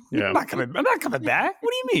back. Yeah. I'm not coming back.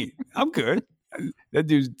 What do you mean? I'm good. That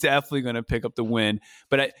dude's definitely gonna pick up the win.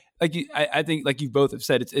 But I think like you both have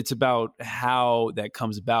said, it's about how that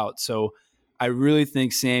comes about. So I really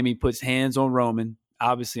think Sami puts hands on Roman,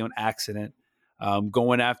 obviously on accident,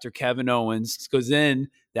 going after Kevin Owens, because then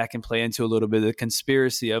that can play into a little bit of the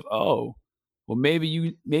conspiracy of, oh, well, maybe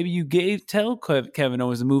you tell Kevin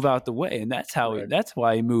Owens to move out the way, and that's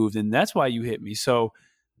why he moved, and that's why you hit me. So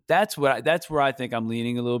that's where I think I'm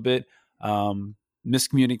leaning a little bit.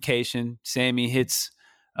 Miscommunication. Sami hits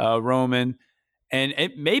Roman, and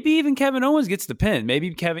maybe even Kevin Owens gets the pin.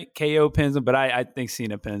 Maybe KO pins him, but I think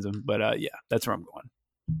Cena pins him. But yeah, that's where I'm going.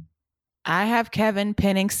 I have Kevin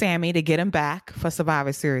pinning Sami to get him back for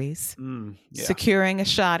Survivor Series, securing a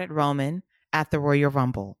shot at Roman at the Royal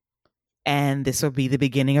Rumble. And this will be the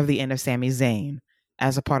beginning of the end of Sami Zayn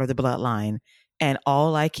as a part of the bloodline. And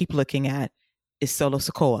all I keep looking at is Solo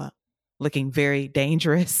Sikoa looking very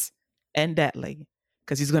dangerous and deadly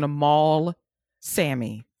because he's going to maul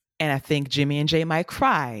Sami. And I think Jimmy and Jay might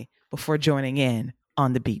cry before joining in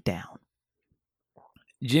on the beatdown.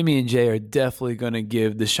 Jimmy and Jay are definitely going to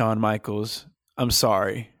give the Shawn Michaels, I'm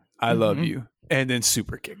sorry, I love you, and then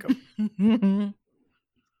super kick him.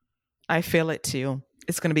 I feel it too.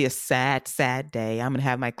 It's going to be a sad, sad day. I'm going to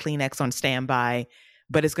have my Kleenex on standby,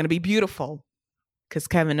 but it's going to be beautiful because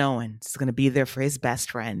Kevin Owens is going to be there for his best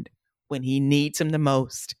friend when he needs him the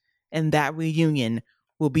most. And that reunion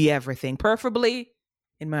will be everything, preferably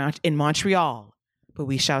in Montreal, but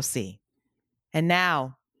we shall see. And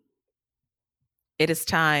now it is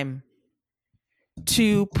time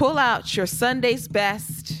to pull out your Sunday's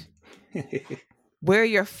best, wear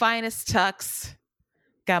your finest tux.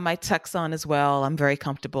 Got my tux on as well. I'm very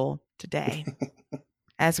comfortable today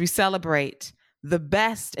as we celebrate the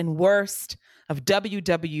best and worst of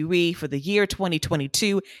WWE for the year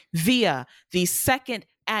 2022 via the second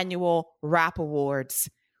annual Rap Awards.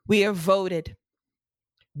 We have voted.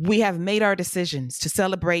 We have made our decisions to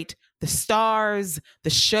celebrate the stars,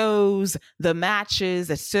 the shows, the matches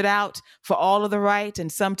that stood out for all of the right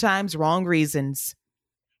and sometimes wrong reasons.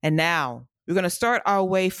 And now we're going to start our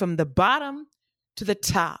way from the bottom to the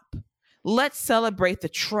top. Let's celebrate the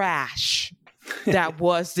trash that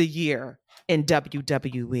was the year in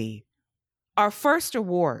WWE. Our first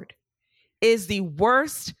award is the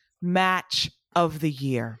worst match of the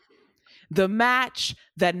year. The match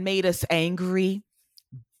that made us angry,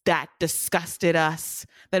 that disgusted us,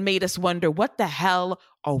 that made us wonder, what the hell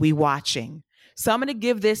are we watching? So I'm going to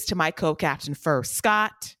give this to my co-captain first.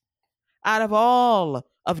 Scott, out of all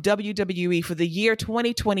of WWE for the year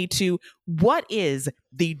 2022, what is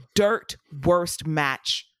the dirt worst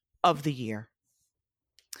match of the year?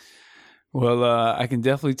 Well, I can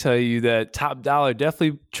definitely tell you that Top Dollar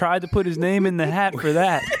definitely tried to put his name in the hat for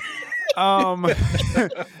that. I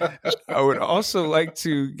would also like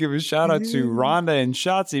to give a shout out to Ronda and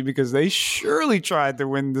Shotzi because they surely tried to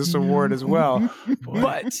win this award as well.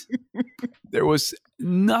 But there was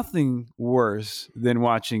nothing worse than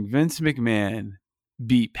watching Vince McMahon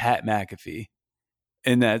beat Pat McAfee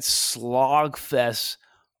in that slogfest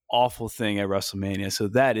awful thing at WrestleMania. So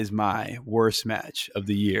that is my worst match of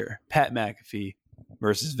the year. Pat McAfee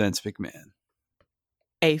versus Vince McMahon.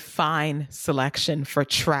 A fine selection for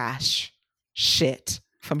trash shit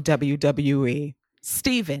from WWE.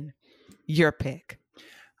 Steven, your pick.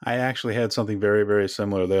 I actually had something very, very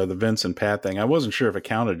similar there. The Vince and Pat thing. I wasn't sure if it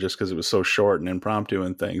counted just because it was so short and impromptu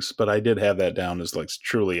and things, but I did have that down as like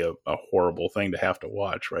truly a horrible thing to have to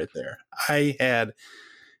watch right there. I had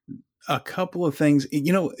a couple of things,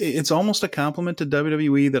 it's almost a compliment to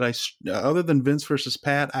WWE that other than Vince versus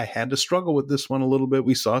Pat, I had to struggle with this one a little bit.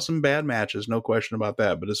 We saw some bad matches, no question about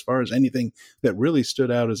that. But as far as anything that really stood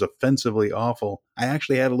out as offensively awful, I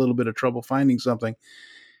actually had a little bit of trouble finding something.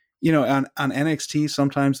 On NXT,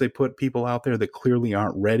 sometimes they put people out there that clearly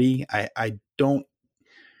aren't ready. I don't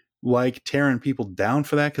like tearing people down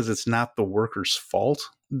for that because it's not the worker's fault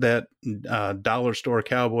that dollar store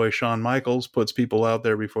cowboy Shawn Michaels puts people out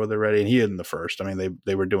there before they're ready. And he isn't the first. I mean,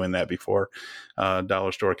 they were doing that before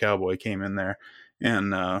dollar store cowboy came in there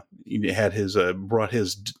and he had brought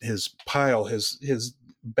his pile, his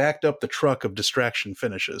backed up the truck of distraction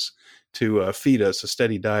finishes to feed us a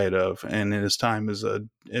steady diet of, and in his time as a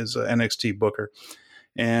NXT booker.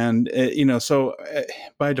 And, so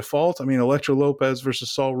by default, I mean, Elektra Lopez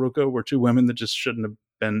versus Sol Ruca were two women that just shouldn't have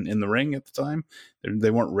been in the ring at the time.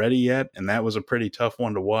 They weren't ready yet. And that was a pretty tough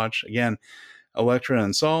one to watch. Again, Elektra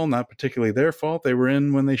and Sol, not particularly their fault. They were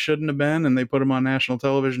in when they shouldn't have been, and they put them on national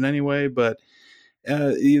television anyway. But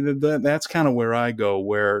that's kind of where I go,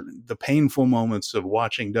 where the painful moments of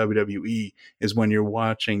watching WWE is when you're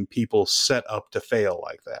watching people set up to fail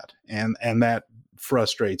like that. And that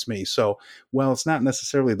frustrates me. So while it's not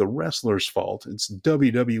necessarily the wrestler's fault, it's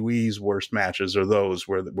WWE's worst matches are those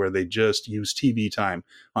where they just use TV time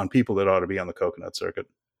on people that ought to be on the coconut circuit.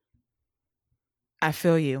 I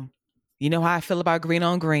feel you. You know how I feel about green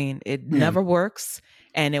on green. It never works.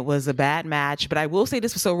 And it was a bad match. But I will say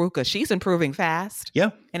this for Soruka. She's improving fast.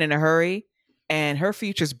 Yeah. And in a hurry. And her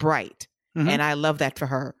future's bright. Mm-hmm. And I love that for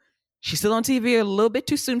her. She's still on TV a little bit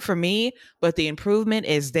too soon for me. But the improvement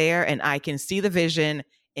is there. And I can see the vision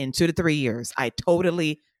in 2 to 3 years. I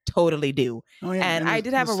totally do. Oh, yeah. And I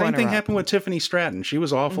did have a same thing happened with Tiffany Stratton. She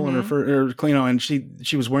was awful in her and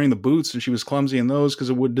she was wearing the boots and she was clumsy in those because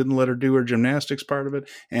it didn't let her do her gymnastics part of it.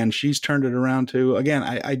 And she's turned it around too. Again,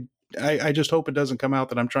 I just hope it doesn't come out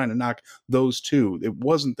that I'm trying to knock those two. It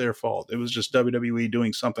wasn't their fault. It was just WWE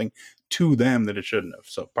doing something to them that it shouldn't have.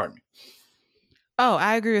 So pardon me. Oh,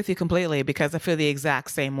 I agree with you completely because I feel the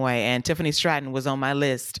exact same way. And Tiffany Stratton was on my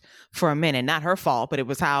list for a minute. Not her fault, but it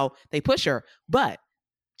was how they push her. But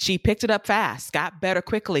she picked it up fast, got better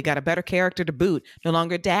quickly, got a better character to boot, no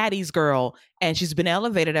longer daddy's girl. And she's been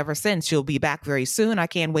elevated ever since. She'll be back very soon. I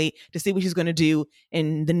can't wait to see what she's going to do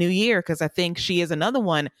in the new year because I think she is another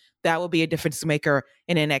one that will be a difference maker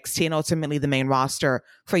in NXT and ultimately the main roster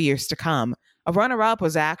for years to come. A runner-up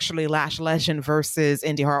was actually Lash Legend versus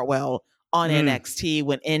Indy Hartwell on NXT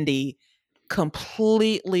when Indy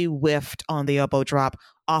completely whiffed on the elbow drop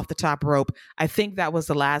off the top rope. I think that was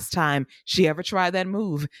the last time she ever tried that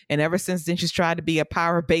move. And ever since then, she's tried to be a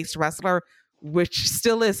power-based wrestler, which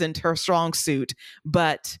still isn't her strong suit.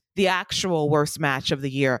 But the actual worst match of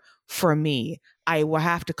the year for me, I will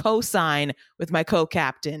have to co-sign with my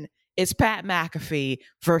co-captain. It's Pat McAfee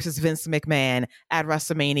versus Vince McMahon at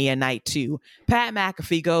WrestleMania Night 2. Pat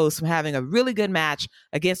McAfee goes from having a really good match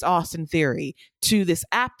against Austin Theory to this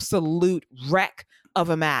absolute wreck of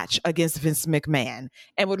a match against Vince McMahon.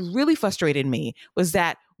 And what really frustrated me was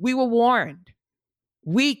that we were warned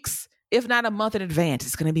weeks, if not a month in advance,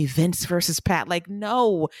 it's going to be Vince versus Pat. Like,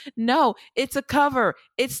 no, it's a cover.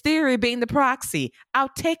 It's Theory being the proxy. I'll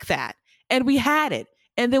take that. And we had it.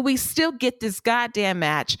 And then we still get this goddamn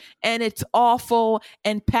match and it's awful.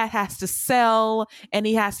 And Pat has to sell and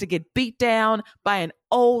he has to get beat down by an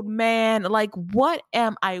old man. Like, what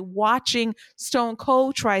am I watching? Stone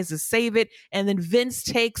Cold tries to save it. And then Vince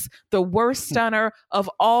takes the worst stunner of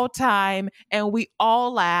all time. And we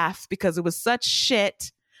all laugh because it was such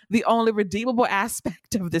shit. The only redeemable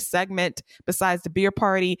aspect of this segment, besides the beer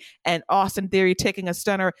party and Austin Theory taking a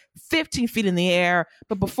stunner 15 feet in the air.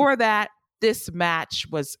 But before that, this match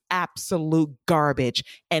was absolute garbage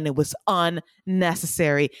and it was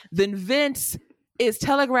unnecessary. Then Vince is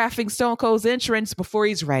telegraphing Stone Cold's entrance before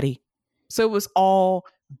he's ready. So it was all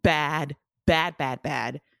bad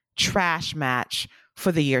trash match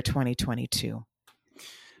for the year 2022.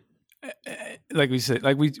 Like we said,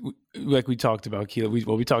 like we talked about,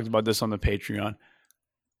 Keila. We talked about this on the Patreon.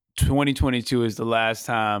 2022 is the last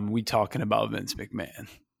time we talking about Vince McMahon.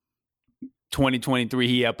 2023,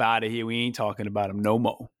 he up out of here. We ain't talking about him no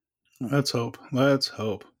more. Let's hope.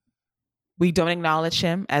 We don't acknowledge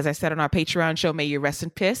him. As I said on our Patreon show, may you rest in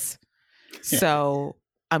piss. Yeah. So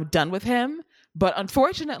I'm done with him. But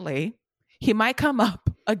unfortunately, he might come up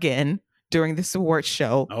again during this awards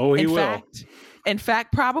show. Oh, he will. In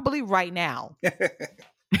fact, probably right now.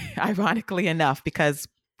 Ironically enough, because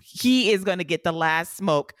he is going to get the last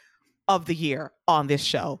smoke of the year on this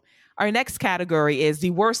show. Our next category is the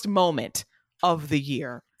worst moment of the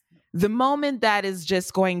year. The moment that is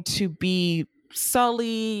just going to be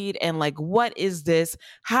sullied and like, what is this?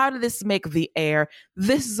 How did this make the air?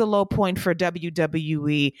 This is a low point for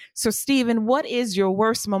WWE. So, Steven, what is your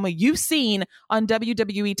worst moment you've seen on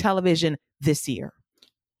WWE television this year?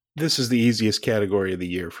 This is the easiest category of the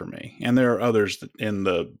year for me. And there are others in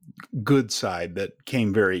the good side that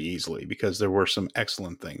came very easily because there were some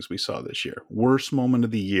excellent things we saw this year. Worst moment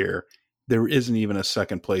of the year, there isn't even a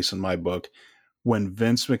second place in my book. When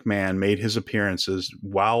Vince McMahon made his appearances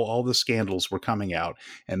while all the scandals were coming out,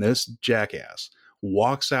 and this jackass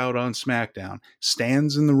walks out on SmackDown,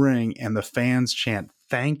 stands in the ring, and the fans chant,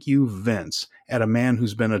 "Thank you, Vince," at a man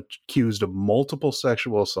who's been accused of multiple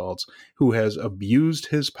sexual assaults, who has abused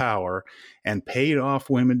his power and paid off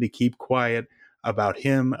women to keep quiet about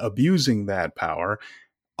him abusing that power,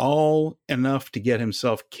 all enough to get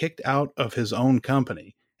himself kicked out of his own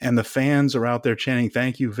company. And the fans are out there chanting,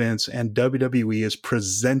 "Thank you, Vince." And WWE is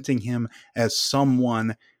presenting him as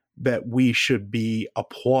someone that we should be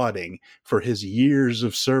applauding for his years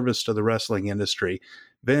of service to the wrestling industry.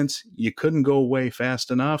 Vince, you couldn't go away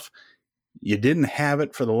fast enough. You didn't have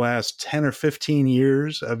it for the last 10 or 15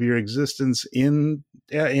 years of your existence in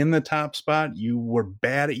the top spot. You were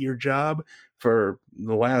bad at your job for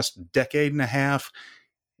the last decade and a half.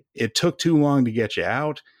 It took too long to get you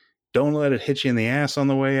out. Don't let it hit you in the ass on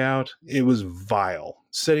the way out. It was vile.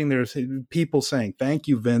 Sitting there, people saying, thank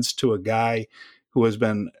you, Vince, to a guy who has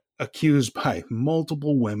been accused by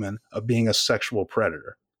multiple women of being a sexual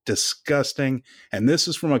predator. Disgusting. And this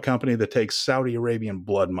is from a company that takes Saudi Arabian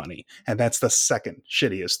blood money. And that's the second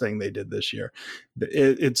shittiest thing they did this year.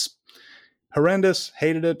 It's horrendous.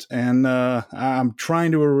 Hated it. And I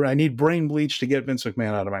need brain bleach to get Vince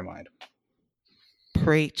McMahon out of my mind.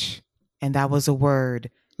 Preach. And that was a word,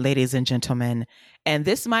 ladies and gentlemen. And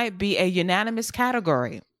this might be a unanimous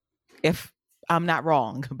category, if I'm not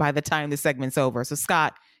wrong, by the time the segment's over. So,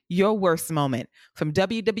 Scott, your worst moment from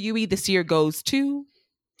WWE this year goes to...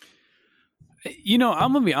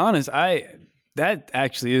 I'm gonna be honest. That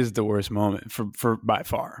actually is the worst moment for by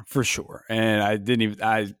far, for sure. And I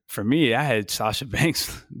had Sasha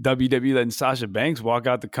Banks, WWE letting Sasha Banks walk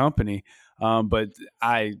out the company.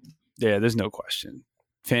 There's no question.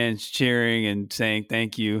 Fans cheering and saying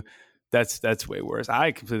thank you. That's way worse.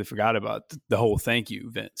 I completely forgot about the whole thank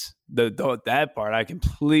you, Vince. That part I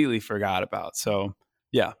completely forgot about. So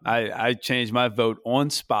yeah, I changed my vote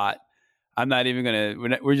on spot. I'm not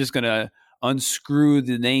even we're just gonna unscrew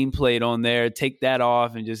the nameplate on there, take that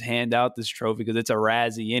off, and just hand out this trophy because it's a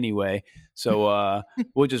Razzie anyway. So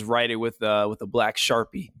we'll just write it with a black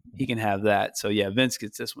Sharpie. He can have that. So yeah, Vince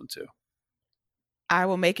gets this one too. I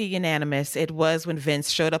will make it unanimous. It was when Vince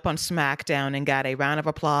showed up on SmackDown and got a round of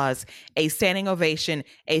applause, a standing ovation,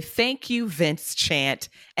 a thank you, Vince chant,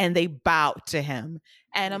 and they bowed to him.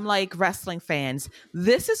 And I'm like, wrestling fans,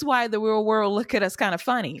 this is why the real world look at us kind of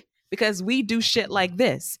funny. Because we do shit like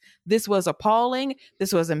this. This was appalling.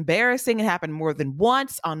 This was embarrassing. It happened more than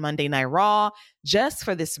once on Monday Night Raw, just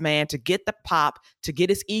for this man to get the pop, to get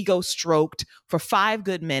his ego stroked for 5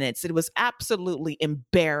 good minutes. It was absolutely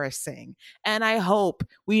embarrassing. And I hope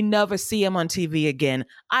we never see him on TV again.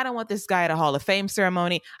 I don't want this guy at a Hall of Fame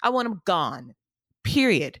ceremony. I want him gone.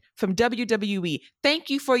 Period. From WWE. Thank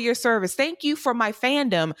you for your service. Thank you for my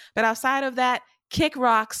fandom. But outside of that, kick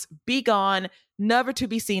rocks, be gone, never to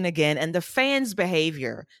be seen again. And the fans'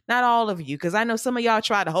 behavior, not all of you, because I know some of y'all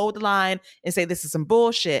try to hold the line and say this is some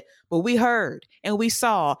bullshit, but we heard and we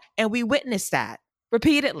saw and we witnessed that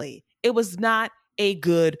repeatedly. It was not a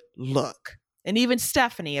good look. And even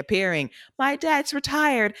Stephanie appearing, my dad's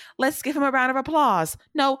retired, let's give him a round of applause.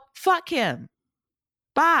 No, fuck him.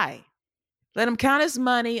 Bye. Let him count his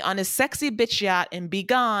money on his sexy bitch yacht and be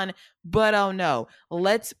gone. But oh no,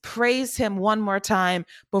 let's praise him one more time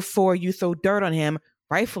before you throw dirt on him,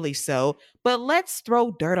 rightfully so. But let's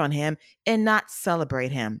throw dirt on him and not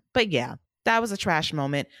celebrate him. But yeah, that was a trash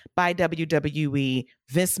moment by WWE.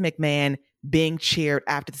 Vince McMahon being cheered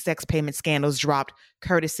after the sex payment scandals dropped,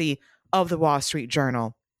 courtesy of the Wall Street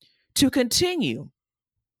Journal. To continue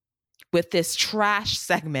with this trash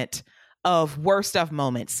segment of worst of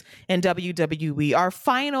moments in WWE, our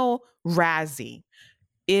final Razzie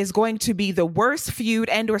is going to be the worst feud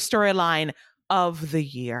and or storyline of the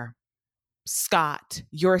year. Scott,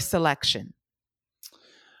 your selection.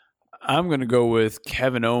 I'm going to go with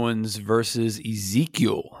Kevin Owens versus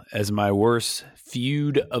Ezekiel as my worst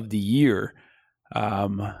feud of the year.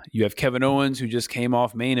 You have Kevin Owens, who just came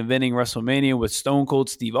off main eventing WrestleMania with Stone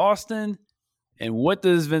Cold Steve Austin. And what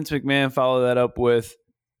does Vince McMahon follow that up with?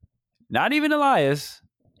 Not even Elias,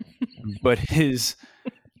 but his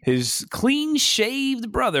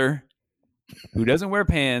clean-shaved brother who doesn't wear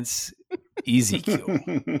pants, Ezekiel.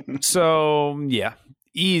 So, yeah,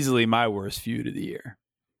 easily my worst feud of the year.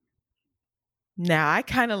 Now, I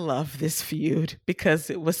kind of love this feud because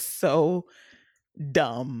it was so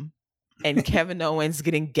dumb. And Kevin Owens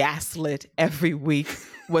getting gaslit every week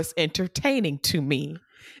was entertaining to me.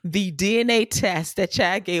 The DNA test that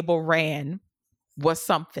Chad Gable ran was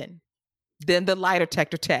something. Then the lie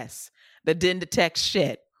detector test that didn't detect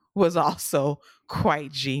shit was also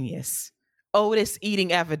quite genius. Otis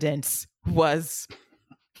eating evidence was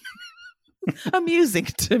amusing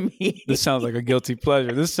to me. This sounds like a guilty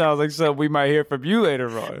pleasure. This sounds like something we might hear from you later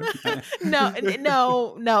on.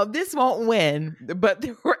 No, this won't win. But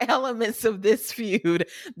there were elements of this feud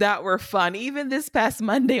that were fun. Even this past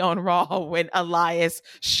Monday on Raw when Elias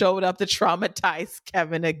showed up to traumatize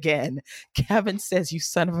Kevin again. Kevin says, you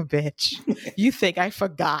son of a bitch. You think I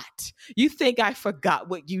forgot. You think I forgot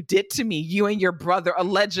what you did to me. You and your brother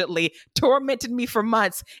allegedly tormented me for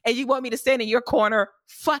months. And you want me to stand in your corner?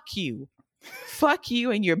 Fuck you. Fuck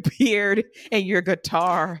you and your beard and your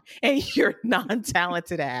guitar and your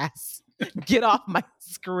non-talented ass. Get off my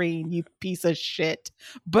screen, you piece of shit.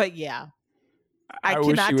 But yeah. I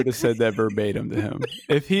wish he would have said that verbatim to him.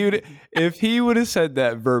 If he would have said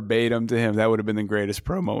that verbatim to him, that would have been the greatest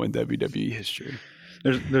promo in WWE history.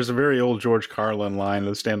 There's a very old George Carlin line of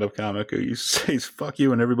the stand-up comic who says "fuck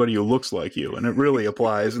you" and everybody who looks like you, and it really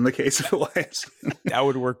applies in the case of Elias. That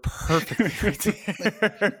would work perfectly.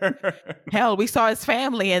 Hell, we saw his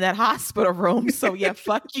family in that hospital room, so yeah,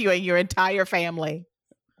 fuck you and your entire family.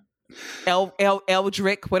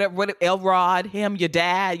 Eldrick, whatever, Elrod, him, your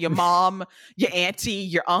dad, your mom, your auntie,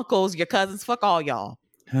 your uncles, your cousins, fuck all y'all.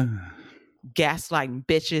 Gaslighting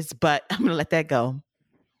bitches, but I'm gonna let that go.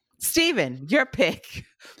 Steven, your pick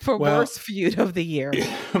for worst feud of the year.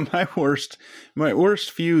 My worst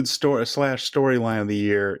feud storyline of the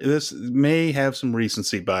year. This may have some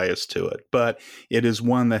recency bias to it, but it is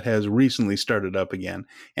one that has recently started up again.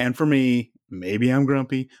 And for me, maybe I'm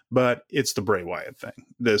grumpy, but it's the Bray Wyatt thing.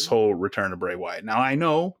 This whole return of Bray Wyatt. Now, I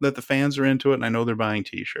know that the fans are into it, and I know they're buying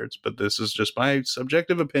t-shirts, but this is just my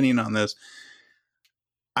subjective opinion on this.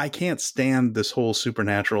 I can't stand this whole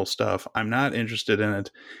supernatural stuff. I'm not interested in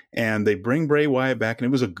it. And they bring Bray Wyatt back, and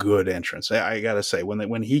it was a good entrance. I gotta say,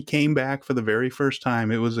 when he came back for the very first time,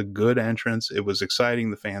 it was a good entrance. It was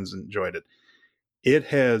exciting. The fans enjoyed it. It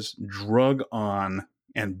has drug on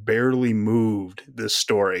and barely moved this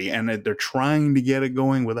story. And they're trying to get it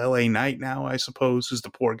going with LA Knight now, I suppose, who's the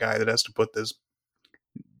poor guy that has to put this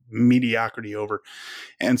mediocrity over.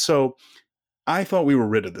 And so I thought we were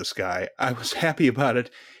rid of this guy. I was happy about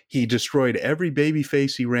it. He destroyed every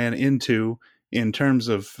babyface he ran into in terms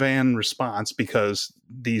of fan response, because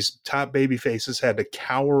these top babyfaces had to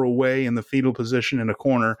cower away in the fetal position in a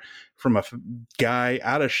corner from a guy,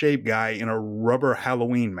 out of shape guy in a rubber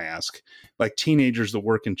Halloween mask, like teenagers that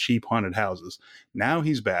work in cheap haunted houses. Now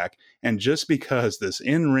he's back. And just because this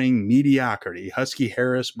in-ring mediocrity, Husky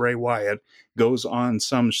Harris, Bray Wyatt, goes on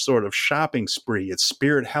some sort of shopping spree at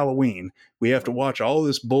Spirit Halloween, we have to watch all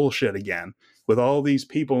this bullshit again with all these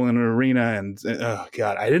people in an arena. And oh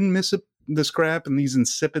God, I didn't miss it. This crap and these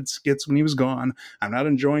insipid skits when he was gone. I'm not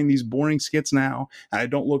enjoying these boring skits now. I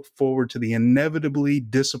don't look forward to the inevitably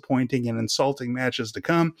disappointing and insulting matches to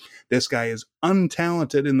come. This guy is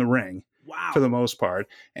untalented in the ring. Wow. For the most part.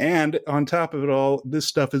 And on top of it all, this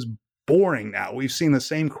stuff is boring now. We've seen the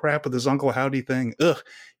same crap with this Uncle Howdy thing. Ugh,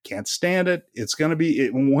 can't stand it. It's going to be,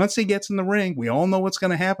 once he gets in the ring, we all know what's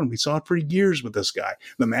going to happen. We saw it for years with this guy.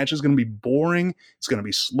 The match is going to be boring. It's going to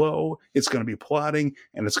be slow. It's going to be plotting,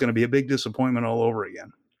 and it's going to be a big disappointment all over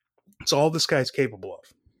again. It's all this guy's capable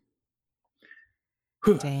of.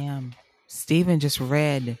 Whew. Damn. Steven just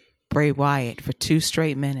read Bray Wyatt for 2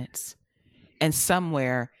 straight minutes. And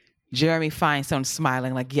somewhere, Jeremy Feinstein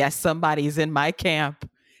smiling like, yes, somebody's in my camp.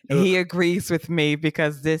 He agrees with me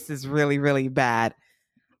because this is really, really bad.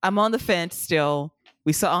 I'm on the fence still.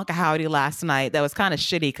 We saw Uncle Howdy last night. That was kind of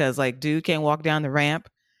shitty because, like, dude can't walk down the ramp.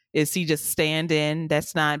 Is he just stand-in?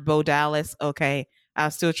 That's not Bo Dallas. Okay,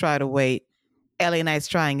 I'll still try to wait. LA Knight's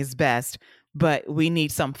trying his best, but we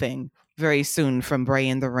need something very soon from Bray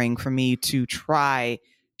in the ring for me to try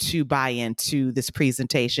to buy into this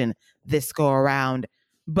presentation this go around.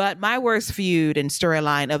 But my worst feud and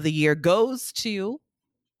storyline of the year goes to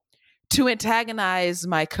antagonize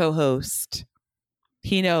my co-host.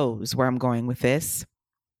 He knows where I'm going with this.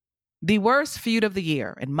 The worst feud of the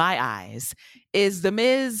year, in my eyes, is The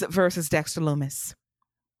Miz versus Dexter Lumis.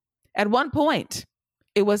 At one point,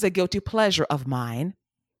 it was a guilty pleasure of mine.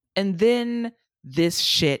 And then this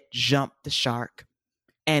shit jumped the shark.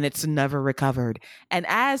 And it's never recovered. And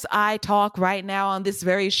as I talk right now on this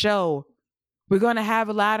very show, we're going to have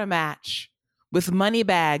a ladder match with money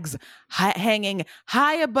bags hanging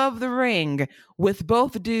high above the ring with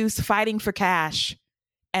both dudes fighting for cash.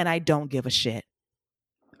 And I don't give a shit.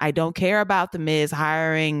 I don't care about The Miz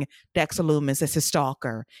hiring Dexter Lumis as his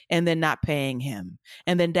stalker and then not paying him.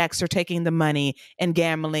 And then Dexter taking the money and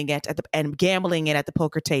gambling it at the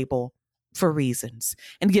poker table for reasons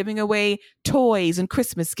and giving away toys and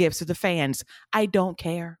Christmas gifts to the fans. I don't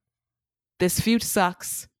care. This feud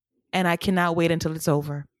sucks and I cannot wait until it's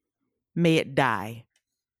over. May it die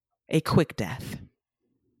a quick death.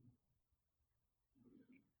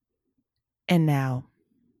 And now,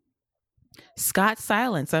 Scott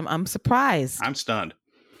silence. I'm surprised. I'm stunned.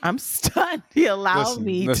 I'm stunned. He allowed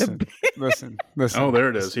me to. Listen. Oh, there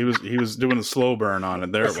it is. He was doing a slow burn on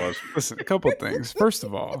it. There it was. Listen, a couple things. First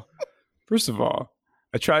of all,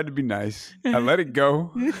 I tried to be nice. I let it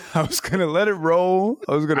go. I was going to let it roll.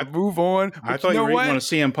 I was going to move on. I thought you were eating one of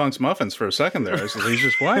CM Punk's muffins for a second there. He's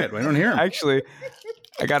just quiet. We don't hear him. Actually,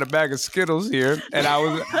 I got a bag of Skittles here, and I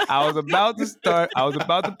was about to start. I was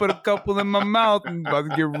about to put a couple in my mouth, and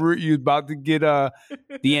about to get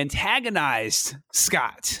the antagonized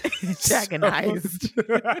Scott. Antagonized.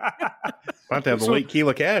 About to have the late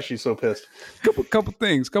Keela Cash. She's so pissed. Couple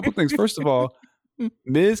things. First of all,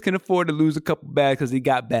 Miz can afford to lose a couple bags because he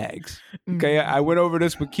got bags. Okay, I went over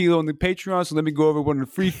this with Keela on the Patreon, so let me go over one on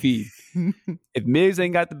the free feed. If Miz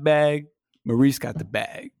ain't got the bag, Maurice got the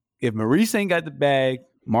bag. If Maurice ain't got the bag,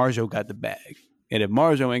 Marjo got the bag. And if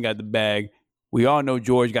Marjo ain't got the bag, we all know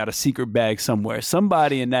George got a secret bag somewhere.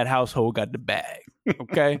 Somebody in that household got the bag.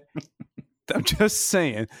 Okay? I'm just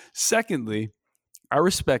saying. Secondly, I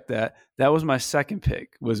respect that. That was my second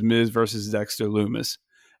pick, was Miz versus Dexter Lumis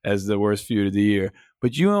as the worst feud of the year.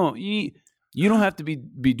 But you don't have to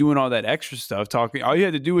be doing all that extra stuff. Talking, all you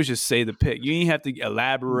had to do was just say the pick. You didn't have to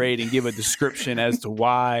elaborate and give a description as to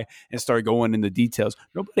why and start going into details.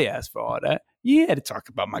 Nobody asked for all that. You had to talk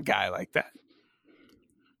about my guy like that.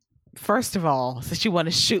 First of all, since you want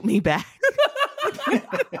to shoot me back,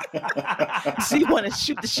 so you want to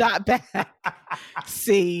shoot the shot back.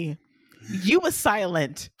 See, you were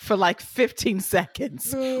silent for like 15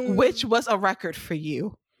 seconds, which was a record for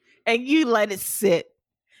you, and you let it sit.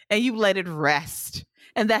 And you let it rest.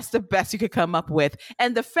 And that's the best you could come up with.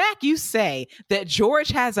 And the fact you say that George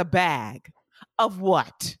has a bag of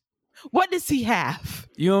what? What does he have?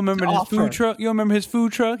 You don't remember his food truck? You don't remember his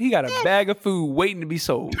food truck? He got a bag of food waiting to be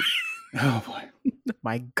sold. Oh, boy.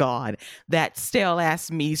 My God. That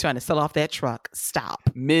stale-ass me trying to sell off that truck. Stop.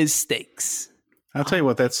 Ms. Steaks. I'll tell you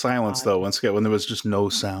what, that silence, though, once again, when there was just no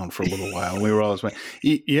sound for a little while, and we were always,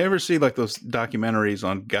 you ever see like those documentaries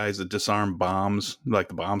on guys that disarm bombs, like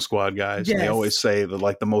the bomb squad guys? Yes. They always say that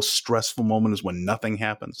like the most stressful moment is when nothing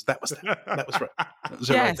happens. That was right. That was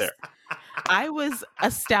it right there. I was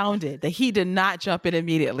astounded that he did not jump in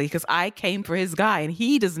immediately because I came for his guy, and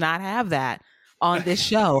he does not have that on this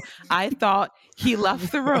show. I thought he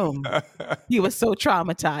left the room. He was so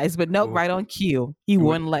traumatized, but nope, right on cue. He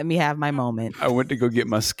wouldn't let me have my moment. I went to go get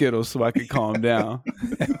my Skittles so I could calm down.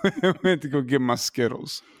 I went to go get my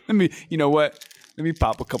Skittles. You know what? Let me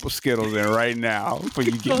pop a couple Skittles in right now before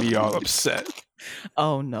you get me all upset.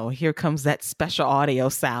 Oh no, here comes that special audio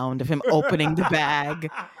sound of him opening the bag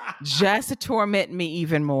just to torment me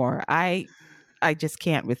even more. I just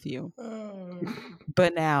can't with you.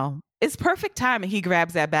 But now, it's perfect timing he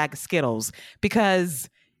grabs that bag of Skittles because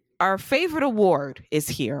our favorite award is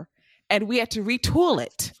here and we had to retool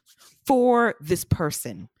it for this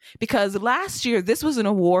person because last year this was an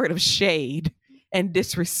award of shade and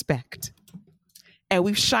disrespect and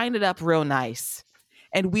we've shined it up real nice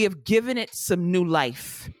and we have given it some new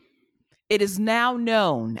life. It is now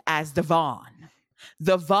known as the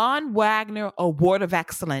Von Wagner Award of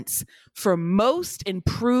Excellence for Most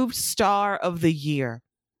Improved Star of the Year.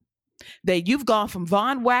 That you've gone from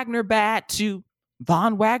Von Wagner bad to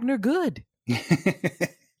Von Wagner good.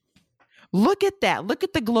 Look at that. Look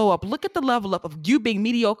at the glow up. Look at the level up of you being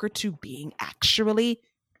mediocre to being actually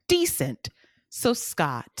decent. So,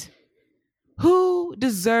 Scott, who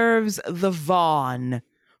deserves the Von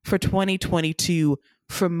for 2022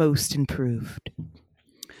 for Most Improved?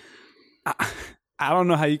 I don't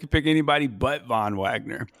know how you can pick anybody but Von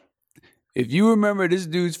Wagner. If you remember this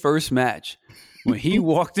dude's first match, when he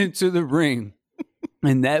walked into the ring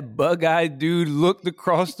and that bug-eyed dude looked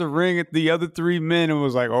across the ring at the other three men and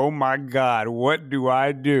was like, oh my God, what do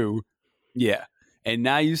I do? Yeah. And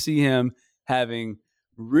now you see him having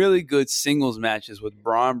really good singles matches with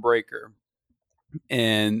Braun Breaker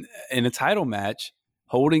and in a title match,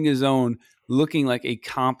 holding his own, looking like a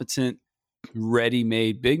competent,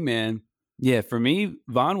 ready-made big man. Yeah, for me,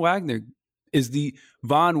 Von Wagner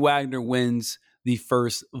wins the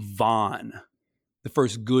first Von. The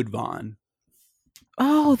first good Von.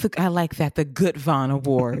 Oh, I like that. The Good Von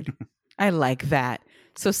Award. I like that.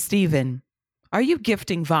 So, Steven, are you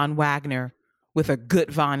gifting Von Wagner with a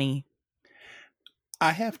good Vonnie?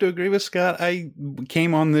 I have to agree with Scott. I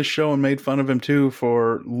came on this show and made fun of him, too,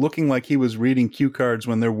 for looking like he was reading cue cards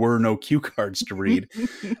when there were no cue cards to read.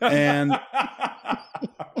 And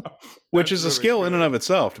which is a skill in and of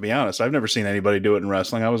itself, to be honest. I've never seen anybody do it in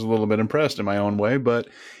wrestling. I was a little bit impressed in my own way, but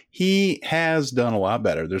he has done a lot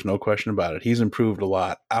better. There's no question about it. He's improved a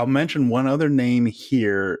lot. I'll mention one other name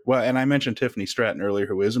here. Well, and I mentioned Tiffany Stratton earlier,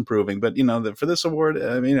 who is improving. But, for this award,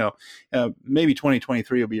 maybe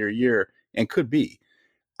 2023 will be your year and could be.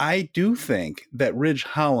 I do think that Ridge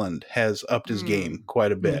Holland has upped his game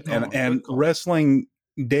quite a bit. And wrestling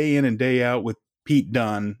day in and day out with Pete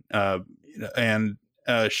Dunne and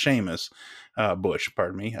Sheamus, Bush,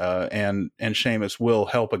 pardon me, and Sheamus will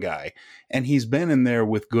help a guy, and he's been in there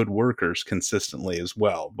with good workers consistently as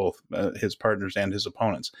well, both his partners and his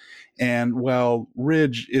opponents. And while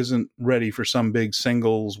Ridge isn't ready for some big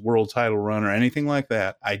singles world title run or anything like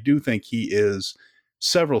that, I do think he is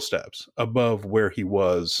several steps above where he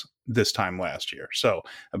was this time last year. So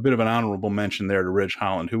a bit of an honorable mention there to Ridge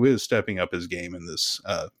Holland, who is stepping up his game in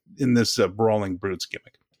this Brawling Brutes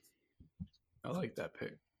gimmick. I like that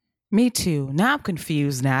pick. Me too. Now I'm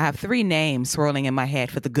confused now. I have 3 names swirling in my head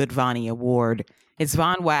for the Good Vonnie Award. It's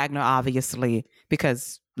Von Wagner, obviously,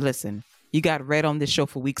 because, listen, you got red on this show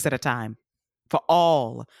for weeks at a time for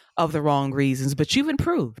all of the wrong reasons, but you've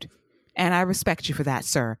improved, and I respect you for that,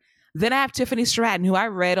 sir. Then I have Tiffany Stratton, who I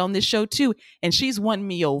read on this show too, and she's won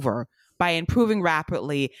me over by improving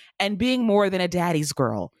rapidly and being more than a daddy's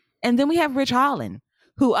girl. And then we have Ridge Holland,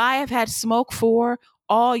 who I have had smoke for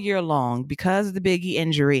all year long because of the Biggie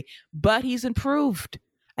injury, but he's improved.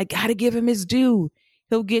 I got to give him his due.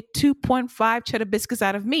 He'll get 2.5 cheddar biscuits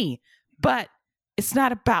out of me, but it's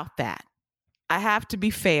not about that. I have to be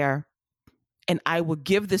fair, and I will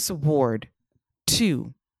give this award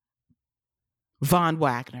to Von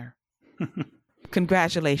Wagner.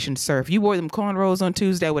 Congratulations, sir. If you wore them cornrows on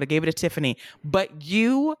Tuesday, I would have gave it to Tiffany. But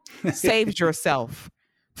you saved yourself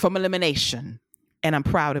from elimination. And I'm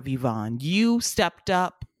proud of you, Von. You stepped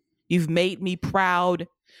up. You've made me proud.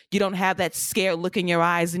 You don't have that scared look in your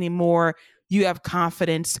eyes anymore. You have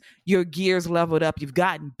confidence. Your gears leveled up. You've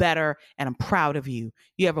gotten better. And I'm proud of you.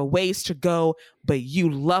 You have a ways to go, but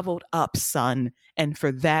you leveled up, son. And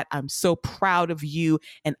for that, I'm so proud of you.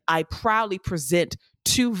 And I proudly present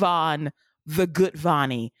to Von the Good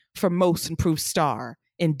Vonnie for Most Improved Star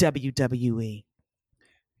in WWE.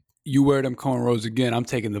 You wear them cornrows again, I'm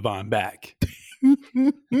taking the Von back.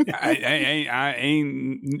 I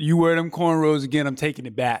ain't. You wear them cornrows again, I'm taking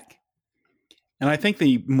it back. And I think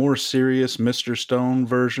the more serious Mr. Stone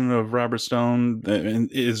version of Robert Stone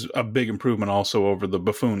is a big improvement also over the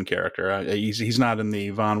buffoon character. He's not in the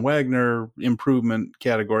Von Wagner improvement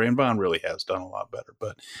category, and Von really has done a lot better.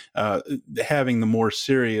 But having the more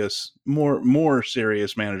serious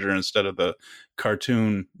manager instead of the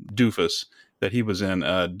cartoon doofus that he was in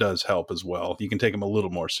does help as well. You can take him a little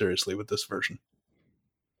more seriously with this version.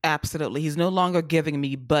 Absolutely. He's no longer giving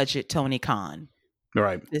me budget Tony Khan.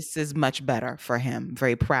 Right. This is much better for him.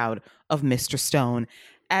 Very proud of Mr. Stone.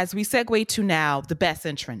 As we segue to now, the best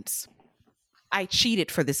entrance. I cheated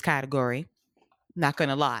for this category. Not going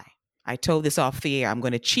to lie. I told this off the air. I'm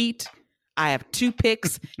going to cheat. I have 2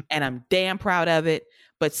 picks, and I'm damn proud of it.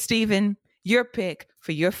 But Steven, your pick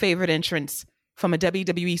for your favorite entrance from a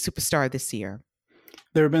WWE superstar this year.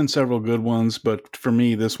 There have been several good ones, but for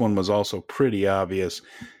me, this one was also pretty obvious.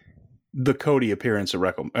 The Cody appearance at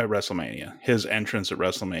WrestleMania, his entrance at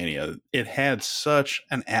WrestleMania, it had such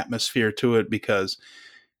an atmosphere to it because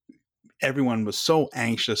everyone was so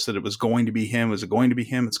anxious that it was going to be him. Is it going to be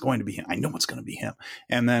him? It's going to be him. I know it's going to be him.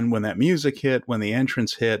 And then when that music hit, when the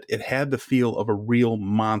entrance hit, it had the feel of a real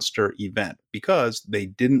monster event because they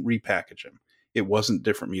didn't repackage him. It wasn't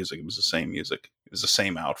different music. It was the same music. It was the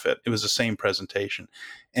same outfit. It was the same presentation.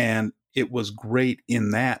 And it was great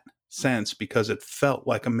in that sense because it felt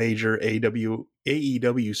like a major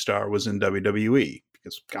AEW star was in WWE,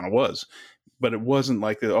 because it kind of was. But it wasn't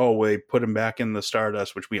like, we put him back in the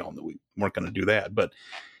Stardust, which we all knew we weren't going to do that. But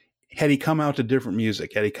had he come out to different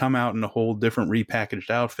music, had he come out in a whole different repackaged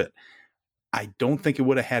outfit, I don't think it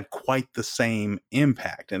would have had quite the same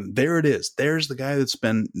impact. And there it is. There's the guy that's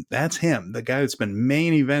him, the guy that's been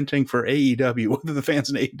main eventing for AEW, whether the fans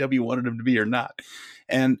in AEW wanted him to be or not.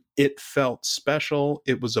 And it felt special.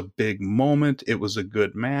 It was a big moment. It was a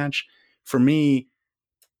good match. For me,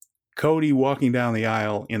 Cody walking down the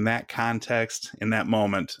aisle in that context, in that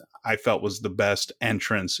moment, I felt was the best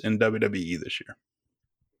entrance in WWE this year.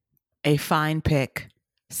 A fine pick.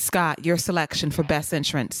 Scott, your selection for best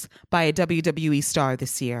entrance by a WWE star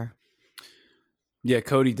this year. Yeah,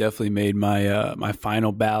 Cody definitely made my my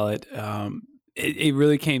final ballot. It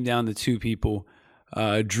really came down to 2 people.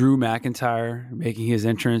 Drew McIntyre making his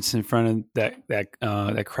entrance in front of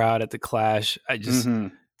that crowd at the Clash.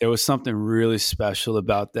 There was something really special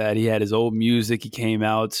about that. He had his old music he came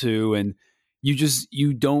out to, and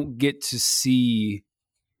you don't get to see,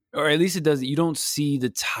 or at least it doesn't, you don't see the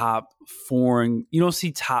top foreign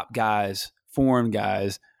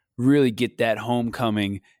guys really get that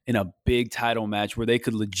homecoming in a big title match where they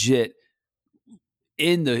could legit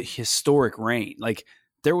in the historic reign. Like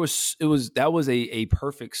that was a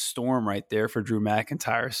perfect storm right there for Drew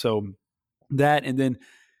McIntyre. So that, and then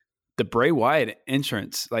the Bray Wyatt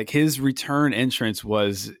entrance, like his return entrance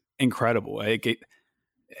was incredible.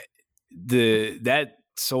 that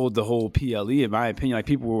sold the whole PLE, in my opinion. Like,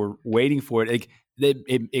 people were waiting for it. Like,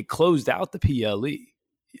 it closed out the PLE.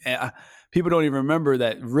 People don't even remember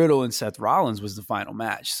that Riddle and Seth Rollins was the final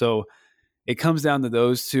match. So it comes down to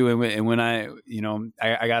those two. And when I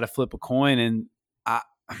got to flip a coin, and I'm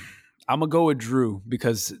going to go with Drew,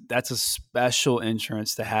 because that's a special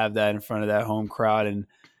entrance to have that in front of that home crowd. And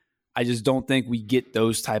I just don't think we get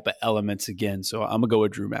those type of elements again. So I'm going to go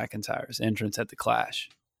with Drew McIntyre's entrance at the Clash.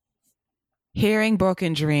 Hearing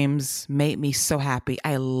Broken Dreams made me so happy.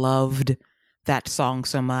 I loved that song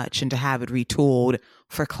so much, and to have it retooled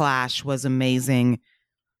for Clash was amazing.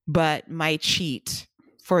 But my cheat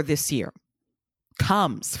for this year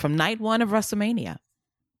comes from night one of WrestleMania.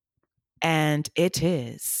 And it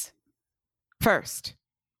is, first,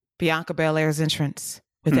 Bianca Belair's entrance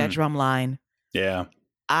with that drum line. Yeah.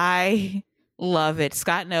 I love it.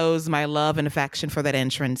 Scott knows my love and affection for that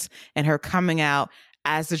entrance, and her coming out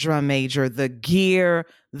as the drum major, the gear,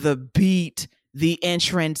 the beat, the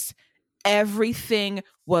entrance, everything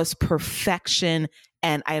was perfection,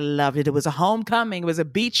 and I loved it. It was a homecoming. It was a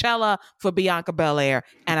Beachella for Bianca Belair,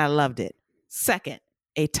 and I loved it. Second,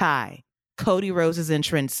 a tie. Cody Rhodes'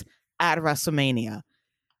 entrance at WrestleMania.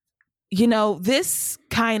 You know, this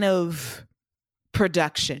kind of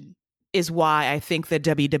production is why I think that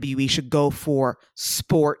WWE should go for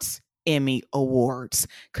Sports Emmy Awards,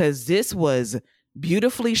 because this was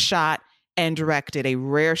beautifully shot and directed. A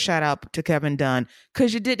rare shout out to Kevin Dunn,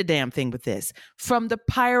 because you did the damn thing with this. From the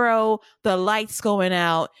pyro, the lights going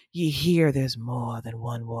out, you hear there's more than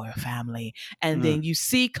one royal family. And then you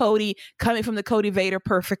see Cody coming from the Cody Vader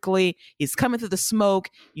perfectly. He's coming through the smoke.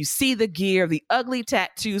 You see the gear, the ugly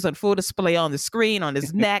tattoos on full display on the screen, on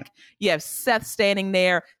his neck. You have Seth standing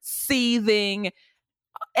there, seething.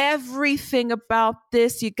 Everything about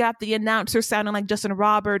this. You got the announcer sounding like Justin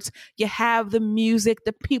Roberts. You have the music.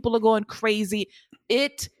 The people are going crazy.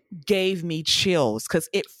 It gave me chills because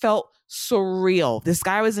it felt surreal. This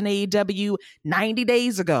guy was in AEW 90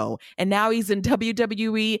 days ago, and now he's in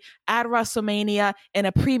WWE at WrestleMania in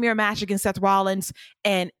a premiere match against Seth Rollins,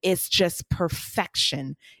 and it's just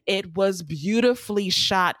perfection. It was beautifully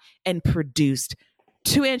shot and produced.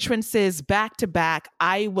 2 entrances back to back.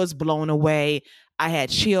 I was blown away. I had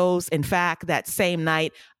chills. In fact, that same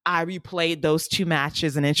night, I replayed those 2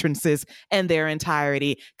 matches and entrances in their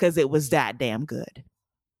entirety because it was that damn good.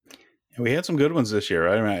 We had some good ones this year.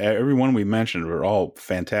 I mean, every one we mentioned were all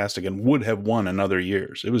fantastic and would have won in other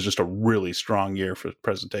years. It was just a really strong year for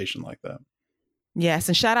presentation like that. Yes,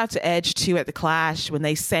 and shout out to Edge, too, at the Clash when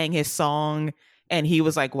they sang his song, and he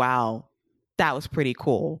was like, wow, that was pretty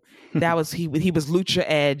cool. That was he was Lucha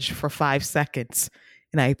Edge for 5 seconds.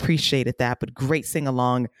 And I appreciated that, but great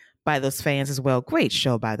sing-along by those fans as well. Great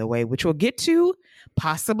show, by the way, which we'll get to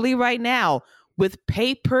possibly right now with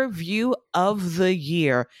pay-per-view of the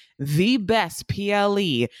year, the best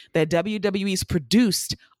PLE that WWE's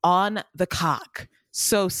produced on the cock.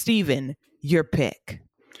 So, Steven, your pick.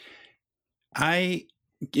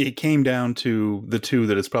 It came down to the 2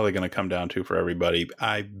 that it's probably going to come down to for everybody.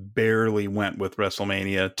 I barely went with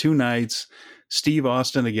WrestleMania. 2 nights. Steve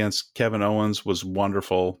Austin against Kevin Owens was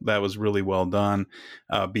wonderful. That was really well done.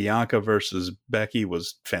 Bianca versus Becky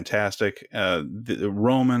was fantastic. The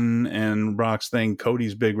Roman and Brock's thing,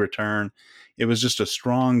 Cody's big return. It was just a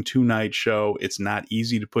strong 2-night show. It's not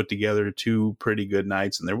easy to put together 2 pretty good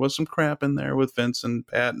nights, and there was some crap in there with Vince and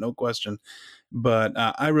Pat, no question. But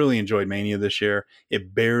I really enjoyed Mania this year.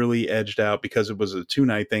 It barely edged out because it was a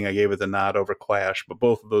 2-night thing. I gave it the nod over Clash, but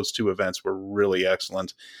both of those 2 events were really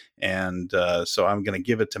excellent. And so I'm going to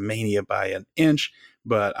give it to Mania by an inch,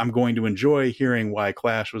 but I'm going to enjoy hearing why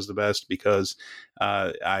Clash was the best because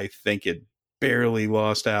I think it barely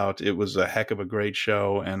lost out. It was a heck of a great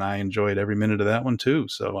show, and I enjoyed every minute of that one too.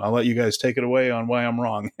 So I'll let you guys take it away on why I'm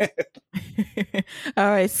wrong. All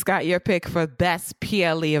right, Scott, your pick for best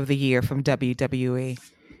PLE of the year from WWE.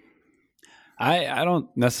 I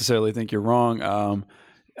don't necessarily think you're wrong.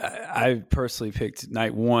 I personally picked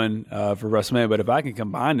night 1 for WrestleMania, but if I can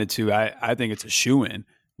combine the 2, I think it's a shoo-in.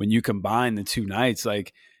 When you combine the 2 nights,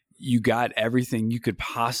 like, you got everything you could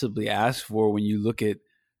possibly ask for when you look at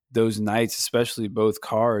those nights, especially both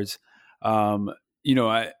cards. I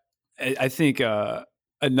think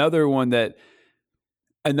another one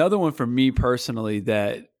for me personally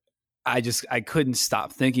that I couldn't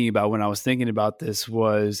stop thinking about when I was thinking about this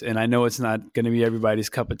was, and I know it's not going to be everybody's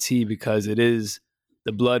cup of tea because it is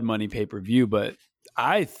the Blood Money pay-per-view, but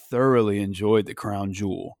I thoroughly enjoyed the Crown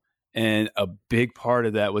Jewel. And a big part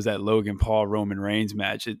of that was that Logan Paul Roman Reigns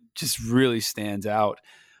match. It just really stands out.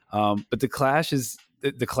 But the Clash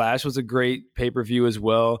was a great pay-per-view as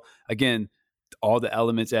well. Again, all the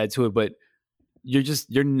elements add to it, but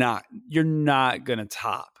you're not gonna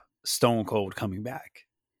top Stone Cold coming back.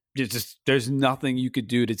 There's nothing you could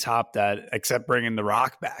do to top that except bringing The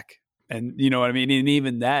Rock back. And you know what I mean? And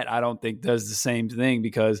even that, I don't think does the same thing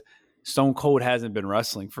because Stone Cold hasn't been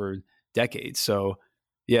wrestling for decades. So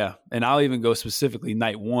yeah. And I'll even go specifically,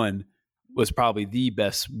 night one was probably the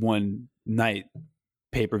best one night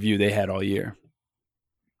pay-per-view they had all year.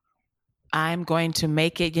 I'm going to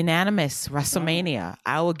make it unanimous. WrestleMania.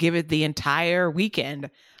 I will give it the entire weekend.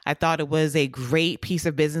 I thought it was a great piece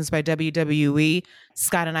of business by WWE.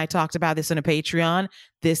 Scott and I talked about this on a Patreon.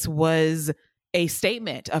 This was a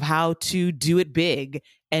statement of how to do it big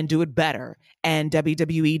and do it better. And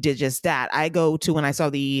WWE did just that. I go to when I saw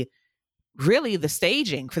the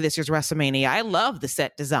staging for this year's WrestleMania. I love the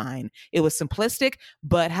set design. It was simplistic,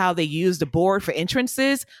 but how they used the board for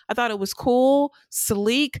entrances, I thought it was cool,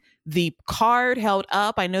 sleek. The card held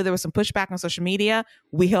up. I know there was some pushback on social media.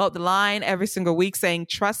 We held the line every single week saying,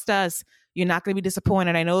 trust us, you're not going to be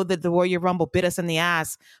disappointed. I know that the Royal Rumble bit us in the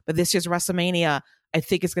ass, but this year's WrestleMania, I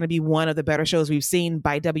think it's going to be one of the better shows we've seen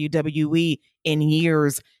by WWE in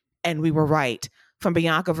years. And we were right. From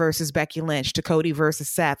Bianca versus Becky Lynch to Cody versus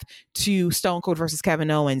Seth to Stone Cold versus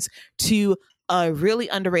Kevin Owens to a really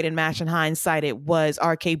underrated match in hindsight. It was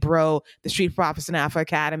RK Bro, the Street Profits and Alpha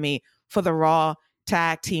Academy for the Raw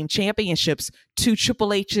Tag Team Championships to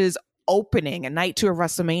Triple H's opening, a night two of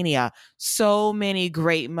WrestleMania. So many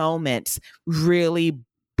great moments really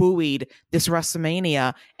buoyed this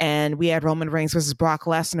WrestleMania. And we had Roman Reigns versus Brock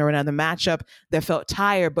Lesnar, another matchup that felt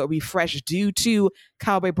tired but refreshed due to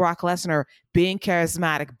Cowboy Brock Lesnar being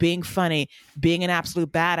charismatic, being funny, being an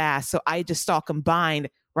absolute badass. So I just thought combined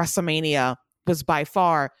WrestleMania was by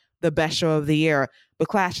far the best show of the year. But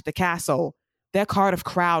Clash at the Castle, that Cardiff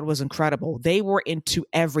crowd was incredible. They were into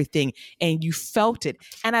everything and you felt it.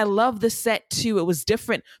 And I love the set too. It was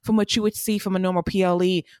different from what you would see from a normal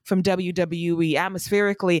PLE from WWE.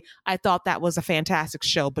 Atmospherically, I thought that was a fantastic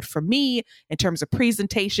show. But for me, in terms of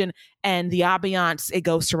presentation and the ambiance, it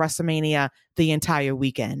goes to WrestleMania the entire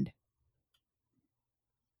weekend.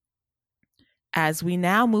 As we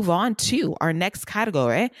now move on to our next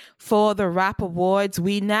category for the Rap Awards,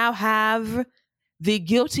 we now have the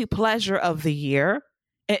guilty pleasure of the year.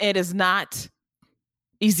 It is not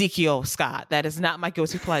Ezekiel Scott. That is not my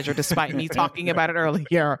guilty pleasure, despite me talking about it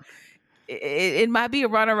earlier. It might be a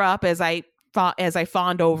runner-up as I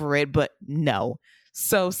fawned over it, but no.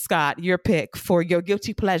 So, Scott, your pick for your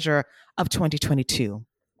guilty pleasure of 2022.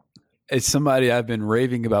 It's somebody I've been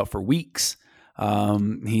raving about for weeks.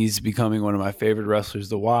 He's becoming one of my favorite wrestlers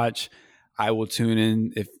to watch. I will tune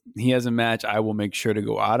in. If he has a match, I will make sure to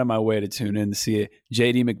go out of my way to tune in to see it.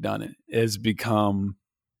 JD McDonough has become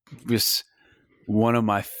just one of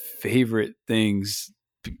my favorite things,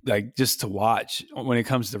 like just to watch when it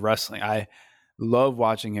comes to wrestling. I love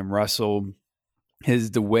watching him wrestle.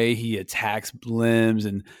 The way he attacks limbs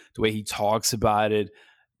and the way he talks about it,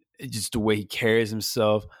 just the way he carries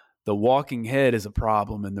himself. The walking head is a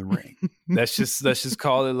problem in the ring. let's just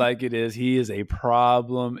call it like it is. He is a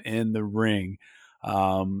problem in the ring.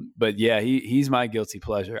 But yeah, he's my guilty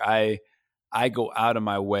pleasure. I go out of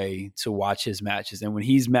my way to watch his matches. And when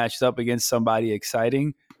he's matched up against somebody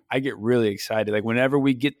exciting, I get really excited. Like whenever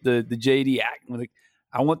we get the JD act, like,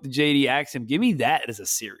 I want the JD action. Give me that as a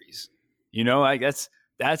series. You know, like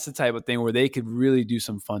that's the type of thing where they could really do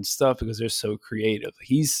some fun stuff because they're so creative.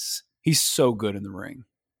 He's so good in the ring.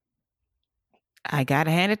 I got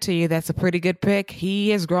to hand it to you. That's a pretty good pick. He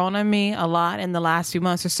has grown on me a lot in the last few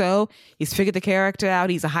months or so. He's figured the character out.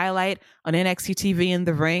 He's a highlight on NXT TV in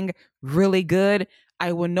the ring. Really good.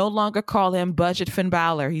 I will no longer call him Budget Finn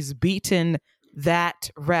Balor. He's beaten that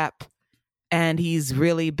rep, and he's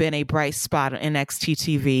really been a bright spot on NXT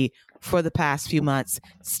TV for the past few months.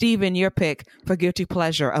 Steven, your pick for guilty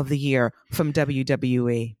pleasure of the year from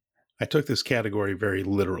WWE. I took this category very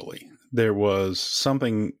literally. There was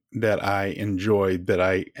something that I enjoyed that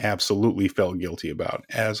I absolutely felt guilty about.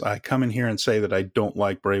 As I come in here and say that I don't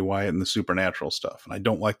like Bray Wyatt and the supernatural stuff, and I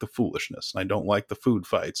don't like the foolishness, and I don't like the food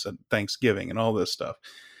fights and Thanksgiving and all this stuff.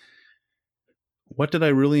 What did I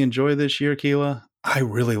really enjoy this year, Keila? I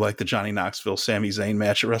really liked the Johnny Knoxville Sami Zayn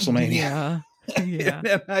match at WrestleMania. Yeah.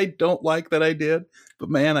 And I don't like that I did, but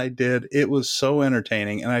man, I did. It was so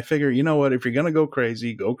entertaining. And I figure, you know what? If you're going to go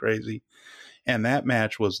crazy, go crazy. And that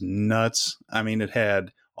match was nuts. I mean, it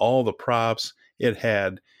had all the props. It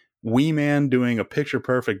had Wee Man doing a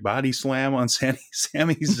picture-perfect body slam on Sami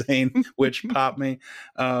Zayn, which popped me.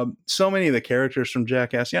 So many of the characters from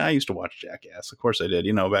Jackass. Yeah, I used to watch Jackass. Of course I did,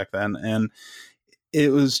 back then. And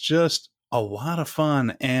it was just a lot of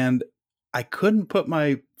fun. And I couldn't put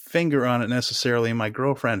my finger on it necessarily, and my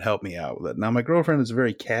girlfriend helped me out with it. Now, my girlfriend is a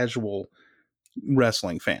very casual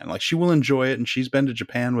wrestling fan. Like, she will enjoy it, and she's been to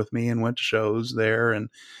Japan with me and went to shows there, and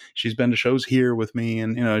she's been to shows here with me,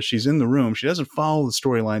 and she's in the room. She doesn't follow the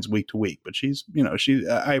storylines week to week, but she's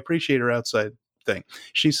I appreciate her outside thing.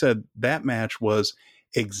 She said that match was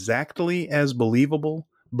exactly as believable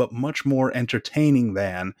but much more entertaining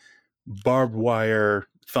than barbed wire,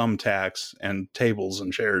 thumbtacks, and tables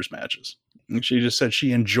and chairs matches. And she just said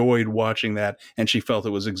she enjoyed watching that, and she felt it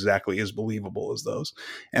was exactly as believable as those.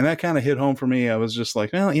 And that kind of hit home for me. I was just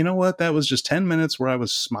like, well, you know what? That was just 10 minutes where I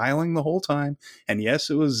was smiling the whole time. And yes,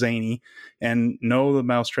 it was zany. And no, the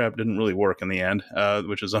mousetrap didn't really work in the end,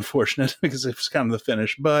 which is unfortunate because it was kind of the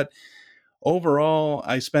finish. But overall,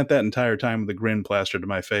 I spent that entire time with a grin plastered to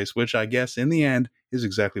my face, which I guess in the end is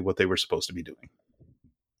exactly what they were supposed to be doing.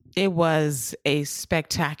 It was a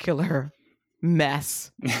spectacular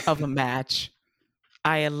mess of a match.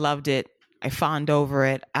 I loved it. I fawned over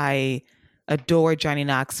it. I adore Johnny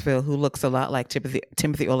Knoxville, who looks a lot like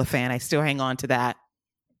Timothy Olyphant. I still hang on to that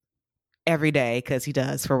every day because he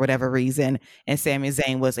does for whatever reason. And Sami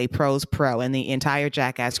Zayn was a pro's pro, and the entire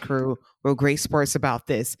Jackass crew were great sports about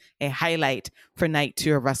this. A highlight for night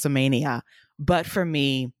 2 of WrestleMania. But for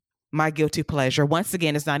me, my guilty pleasure, once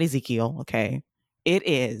again, it's not Ezekiel, okay? It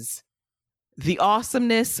is the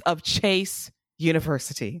awesomeness of Chase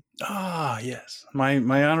University. Ah, yes. My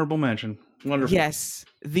honorable mention. Wonderful. Yes.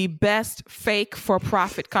 The best fake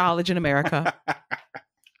for-profit college in America.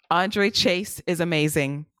 Andre Chase is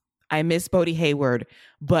amazing. I miss Bodie Hayward.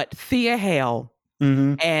 But Thea Hale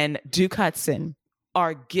and Duke Hudson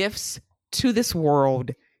are gifts to this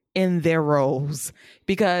world in their roles,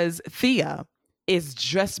 because Thea is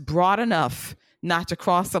just broad enough not to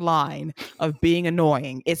cross the line of being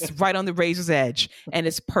annoying. It's right on the razor's edge, and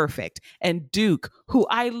it's perfect. And Duke, who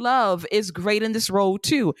I love, is great in this role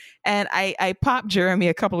too. And I popped Jeremy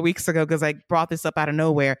a couple of weeks ago because I brought this up out of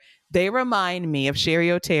nowhere. They remind me of Sherry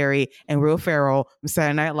O'Terry and Will Ferrell from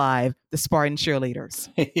Saturday Night Live, the Spartan Cheerleaders.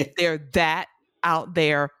 They're that out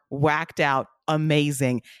there, whacked out,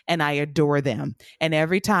 amazing, and I adore them. And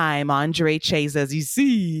every time Andre Chase says, "You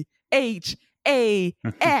see, HASEU,"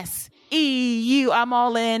 I'm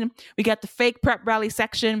all in. We got the fake prep rally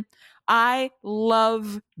section. I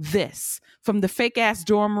love this. From the fake ass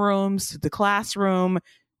dorm rooms to the classroom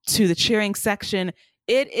to the cheering section,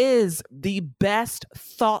 it is the best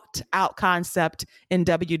thought out concept in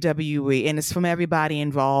WWE, and it's from everybody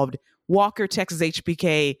involved. Walker, Texas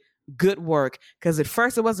HBK, good work. Because at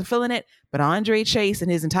first I wasn't feeling it, but Andre Chase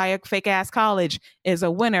and his entire fake ass college is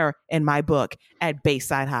a winner in my book at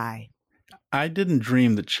Bayside High. I didn't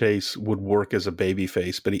dream that Chase would work as a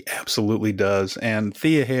babyface, but he absolutely does. And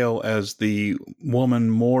Thea Hale as the woman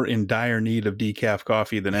more in dire need of decaf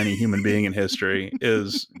coffee than any human being in history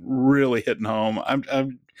is really hitting home.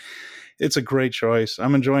 It's a great choice.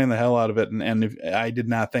 I'm enjoying the hell out of it. And I did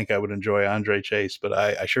not think I would enjoy Andre Chase, but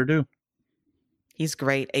I sure do. He's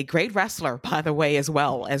great. A great wrestler, by the way, as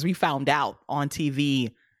well, as we found out on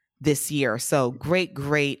TV this year. So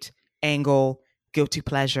great angle, guilty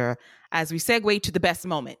pleasure. As we segue to the best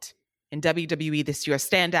moment in WWE this year, a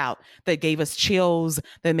standout that gave us chills,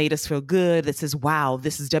 that made us feel good, that says, wow,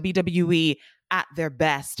 this is WWE at their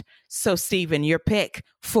best. So, Steven, your pick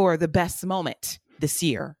for the best moment this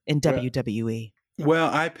year in WWE.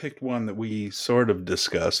 Well, I picked one that we sort of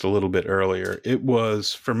discussed a little bit earlier. It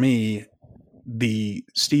was, for me, the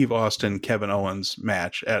Steve Austin, Kevin Owens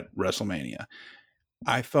match at WrestleMania.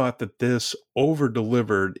 I thought that this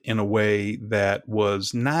over-delivered in a way that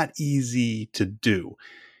was not easy to do.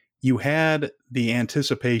 You had the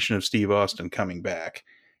anticipation of Steve Austin coming back.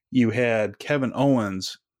 You had Kevin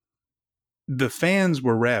Owens. The fans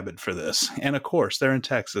were rabid for this. And of course, they're in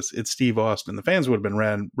Texas. It's Steve Austin. The fans would have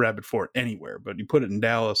been rabid for it anywhere, but you put it in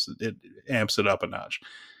Dallas, it amps it up a notch.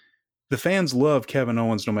 The fans love Kevin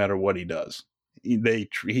Owens no matter what he does. He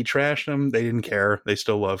trashed them. They didn't care. They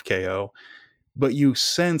still love KO. But you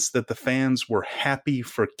sense that the fans were happy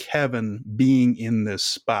for Kevin being in this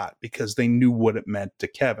spot because they knew what it meant to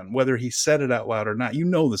Kevin. Whether he said it out loud or not,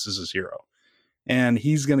 this is his hero. And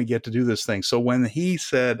he's going to get to do this thing. So when he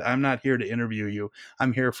said, "I'm not here to interview you,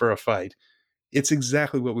 I'm here for a fight," it's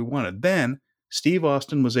exactly what we wanted. Then Steve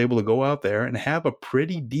Austin was able to go out there and have a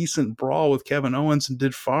pretty decent brawl with Kevin Owens and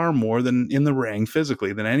did far more than in the ring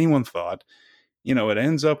physically than anyone thought. It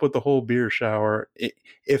ends up with the whole beer shower.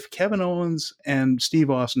 If Kevin Owens and Steve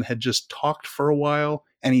Austin had just talked for a while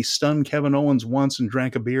and he stunned Kevin Owens once and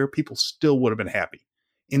drank a beer, people still would have been happy.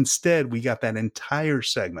 Instead, we got that entire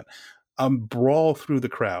segment, a brawl through the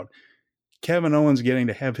crowd. Kevin Owens getting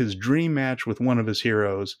to have his dream match with one of his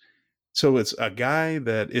heroes, So it's a guy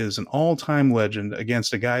that is an all-time legend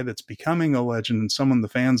against a guy that's becoming a legend and someone the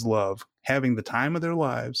fans love, having the time of their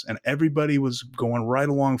lives, and everybody was going right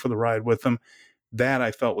along for the ride with them. That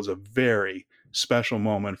I felt was a very special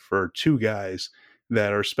moment for two guys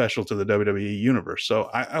that are special to the WWE universe. So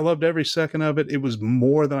I loved every second of it. It was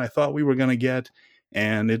more than I thought we were going to get,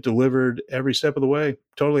 and it delivered every step of the way.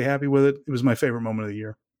 Totally happy with it. It was my favorite moment of the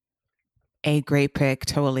year. A great pick.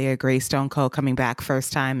 Totally agree. Stone Cold coming back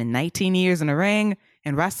first time in 19 years in a ring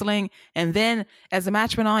and wrestling. And then as the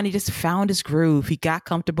match went on, he just found his groove. He got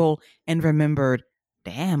comfortable and remembered,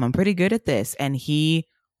 damn, I'm pretty good at this. And he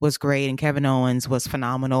was great. And Kevin Owens was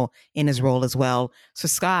phenomenal in his role as well. So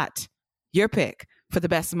Scott, your pick for the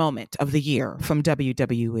best moment of the year from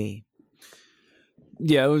WWE.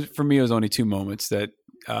 Yeah, for me, it was only two moments that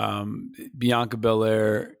Bianca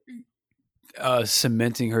Belair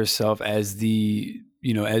cementing herself as the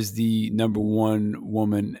number one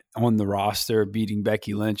woman on the roster, beating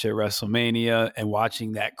Becky Lynch at WrestleMania, and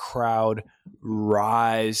watching that crowd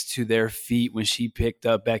rise to their feet when she picked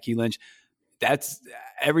up Becky Lynch. That's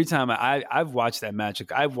every time I've watched that match.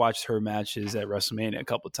 I've watched her matches at WrestleMania a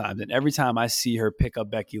couple of times, and every time I see her pick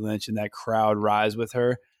up Becky Lynch and that crowd rise with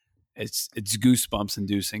her, it's goosebumps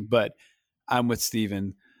inducing. But I'm with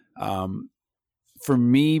Steven. For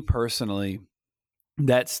me personally,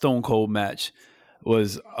 that Stone Cold match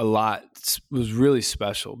was really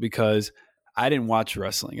special because I didn't watch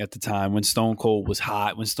wrestling at the time when Stone Cold was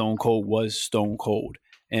hot, when Stone Cold was Stone Cold.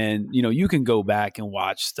 And, you can go back and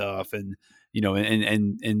watch stuff and,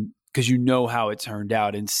 and because how it turned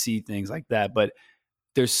out and see things like that. But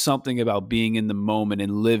there's something about being in the moment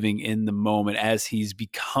and living in the moment as he's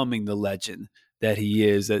becoming the legend that he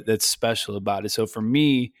is that's special about it. So for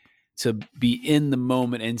me, to be in the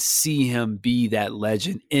moment and see him be that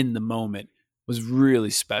legend in the moment was really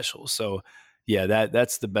special. So yeah,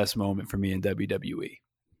 that's the best moment for me in WWE.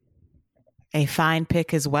 A fine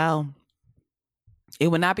pick as well. It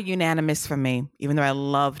would not be unanimous for me, even though I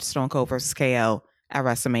loved Stone Cold vs. KO at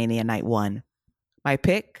WrestleMania Night 1. My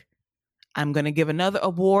pick, I'm going to give another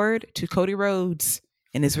award to Cody Rhodes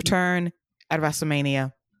in his return at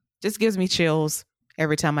WrestleMania. Just gives me chills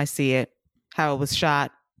every time I see it. How it was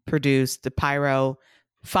shot, produced, the pyro.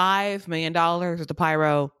 $5 million of the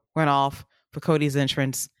pyro went off for Cody's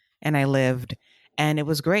entrance, and I lived. And it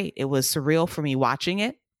was great. It was surreal for me watching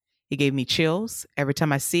it. It gave me chills. Every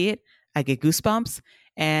time I see it, I get goosebumps.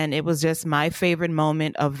 And it was just my favorite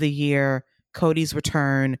moment of the year, Cody's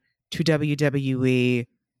return to WWE.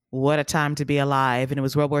 What a time to be alive. And it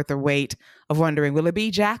was well worth the wait of wondering, will it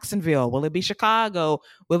be Jacksonville? Will it be Chicago?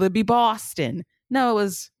 Will it be Boston? No, it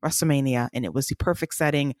was WrestleMania, and it was the perfect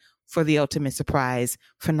setting for the ultimate surprise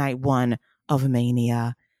for night 1 of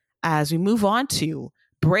Mania. As we move on to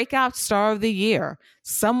breakout star of the year,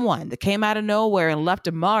 someone that came out of nowhere and left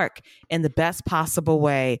a mark in the best possible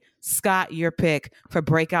way. Scott, your pick for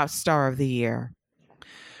breakout star of the year.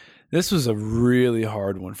 This was a really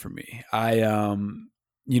hard one for me. I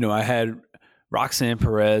had Roxanne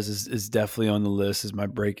Perez is definitely on the list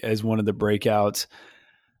as one of the breakouts.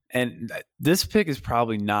 And this pick is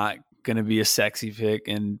probably not going to be a sexy pick,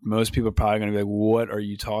 and most people are probably going to be like, what are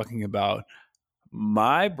you talking about?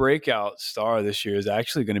 My breakout star this year is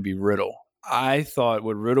actually going to be Riddle. I thought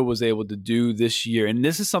what Riddle was able to do this year, and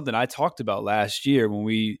this is something I talked about last year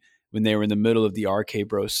when they were in the middle of the RK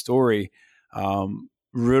Bros story,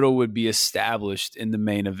 Riddle would be established in the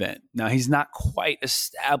main event. Now, he's not quite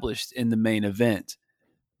established in the main event,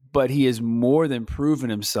 but he has more than proven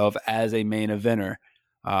himself as a main eventer.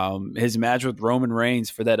 His match with Roman Reigns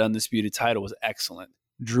for that undisputed title was excellent.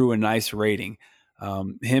 Drew a nice rating.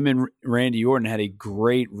 Him and Randy Orton had a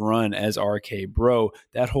great run as RK Bro.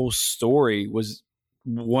 That whole story was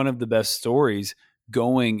one of the best stories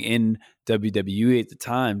going in WWE at the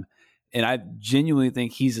time. And I genuinely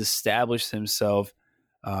think he's established himself,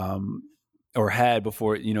 or had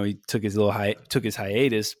before, he took his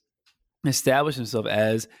hiatus, established himself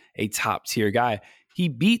as a top tier guy. He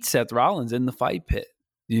beat Seth Rollins in the fight pit.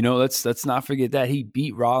 Let's not forget that he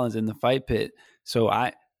beat Rollins in the fight pit. So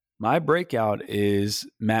my breakout is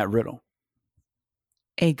Matt Riddle.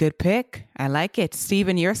 A good pick. I like it.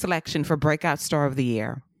 Steven, your selection for breakout star of the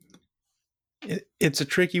year. It's a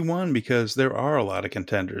tricky one because there are a lot of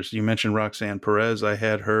contenders. You mentioned Roxanne Perez. I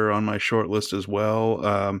had her on my short list as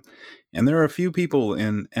well. And there are a few people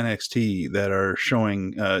in NXT that are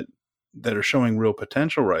showing real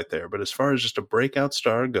potential right there. But as far as just a breakout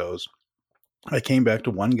star goes, I came back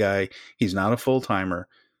to one guy. He's not a full-timer,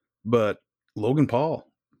 but Logan Paul.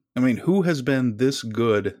 I mean, who has been this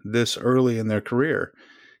good this early in their career?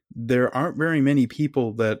 There aren't very many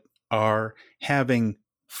people that are having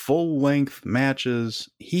full-length matches.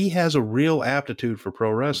 He has a real aptitude for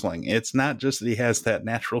pro wrestling. It's not just that he has that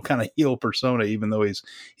natural kind of heel persona, even though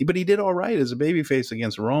but he did all right as a babyface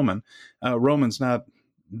against Roman. Roman's not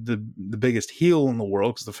the biggest heel in the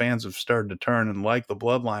world because the fans have started to turn and like the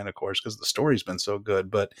bloodline, of course, because the story's been so good.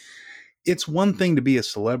 But it's one thing to be a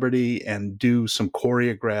celebrity and do some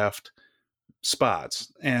choreographed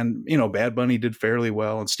spots. And, Bad Bunny did fairly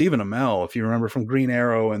well. And Stephen Amell, if you remember from Green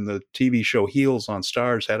Arrow and the TV show Heels on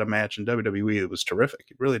Stars, had a match in WWE that was terrific.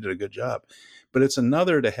 He really did a good job. But it's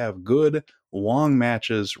another to have good, long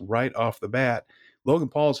matches right off the bat. Logan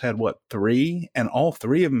Paul's had, 3? And all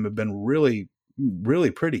 3 of them have been really,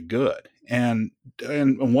 really pretty good. And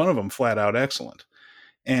one of them flat out excellent.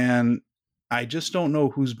 And I just don't know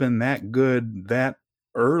who's been that good that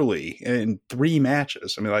early in 3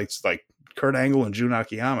 matches. I mean, it's like Kurt Angle and Jun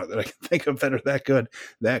Akiyama that I can think of that are that good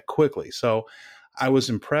that quickly. So I was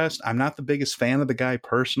impressed. I'm not the biggest fan of the guy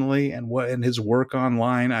personally, and his work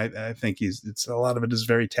online. I think it's a lot of it is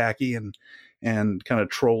very tacky and kind of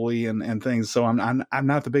trolly and things. So I'm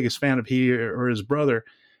not the biggest fan of he or his brother.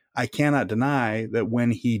 I cannot deny that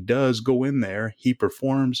when he does go in there, he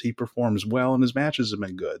performs well, and his matches have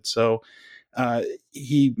been good. So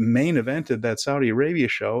he main evented that Saudi Arabia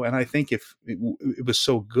show, and I think if it was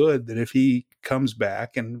so good that if he comes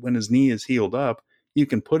back and when his knee is healed up, you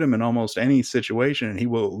can put him in almost any situation and he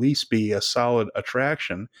will at least be a solid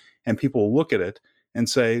attraction, and people will look at it and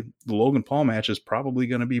say the Logan Paul match is probably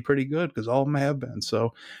going to be pretty good because all of them have been.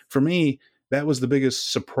 So for me, that was the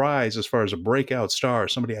biggest surprise as far as a breakout star,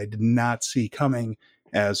 somebody I did not see coming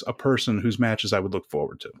as a person whose matches I would look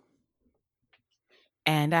forward to.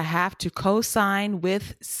 And I have to co-sign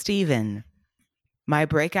with Steven. My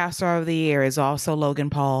breakout star of the year is also Logan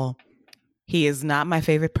Paul. He is not my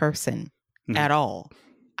favorite person at all.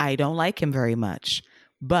 I don't like him very much.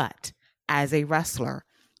 But as a wrestler,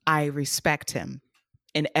 I respect him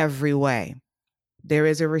in every way. There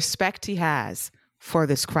is a respect he has for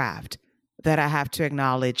this craft that I have to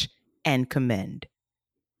acknowledge and commend.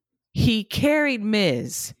 He carried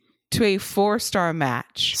Miz to a 4-star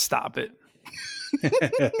match. Stop it.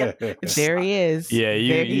 There he is. Yeah,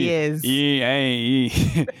 there he is.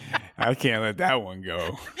 I can't let that one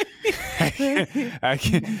go. I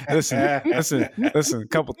can't. Listen. A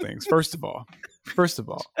couple things. First of all,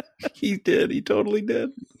 he did. He totally did.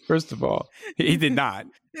 First of all, he did not.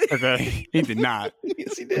 Okay, he did not.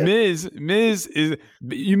 Yes, he did. Miz is.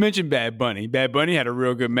 You mentioned Bad Bunny. Bad Bunny had a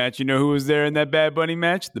real good match. You know who was there in that Bad Bunny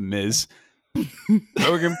match? The Miz.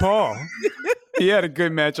 Logan Paul. He had a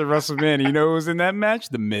good match at WrestleMania. You know who was in that match?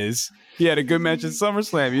 The Miz. He had a good match at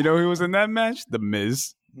SummerSlam. You know who was in that match? The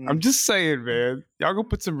Miz. I'm just saying, man. Y'all go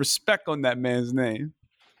put some respect on that man's name.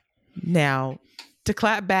 Now, to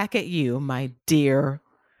clap back at you, my dear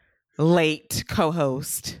late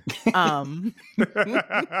co-host.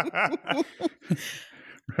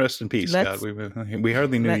 Rest in peace, Scott. We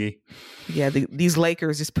hardly knew you. Yeah, these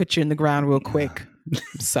Lakers just put you in the ground real quick.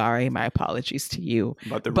 I'm sorry, my apologies to you.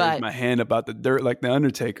 I'm about to raise my hand about the dirt like the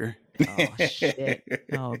Undertaker. Oh, shit.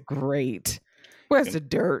 Oh, great. Where's the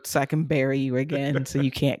dirt so I can bury you again so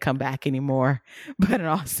you can't come back anymore? But in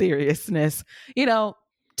all seriousness,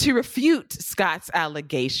 to refute Scott's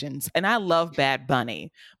allegations, and I love Bad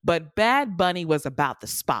Bunny, but Bad Bunny was about the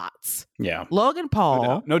spots. Yeah. Logan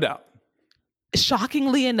Paul, no doubt.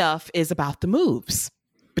 Shockingly enough, is about the moves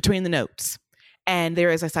between the notes. And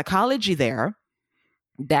there is a psychology there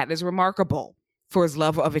that is remarkable for his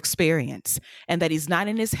level of experience, and that he's not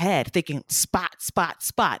in his head thinking spot, spot,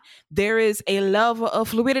 spot. There is a level of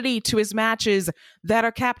fluidity to his matches that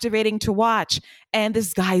are captivating to watch. And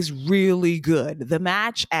this guy's really good. The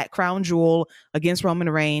match at Crown Jewel against Roman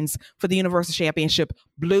Reigns for the Universal Championship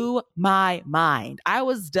blew my mind. I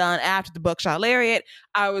was done after the Buckshot Lariat.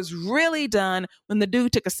 I was really done when the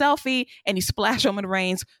dude took a selfie and he splashed Roman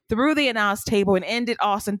Reigns through the announce table and ended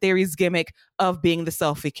Austin Theory's gimmick of being the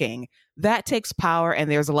selfie king. That takes power,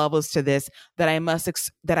 and there's levels to this that I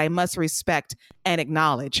must respect and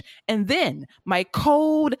acknowledge. And then my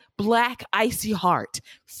cold, black, icy heart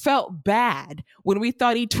felt bad when we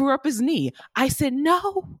thought he tore up his knee. I said,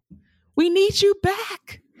 no, we need you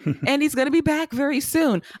back. And he's going to be back very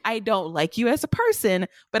soon. I don't like you as a person,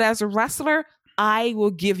 but as a wrestler, I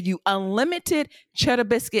will give you unlimited cheddar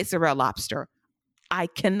biscuits and Red Lobster. I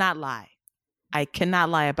cannot lie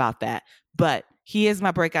about that. But he is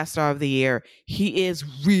my breakout star of the year. He is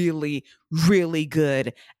really, really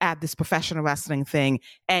good at this professional wrestling thing.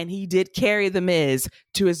 And he did carry The Miz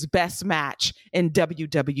to his best match in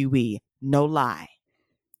WWE. No lie.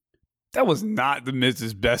 That was not The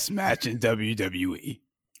Miz's best match in WWE.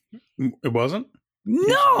 It wasn't?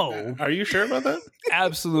 No, Are you sure about that?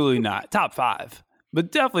 absolutely not. Top 5,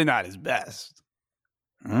 but definitely not his best.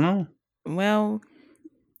 I don't know. Well,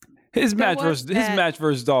 His There match was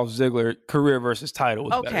versus Dolph Ziggler, career versus title,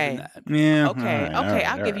 was better than that. Yeah. okay,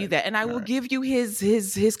 I'll give you that, and I will give you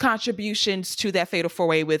his contributions to that fatal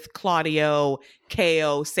 4-way with Claudio,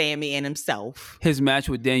 KO, Sammy, and himself. His match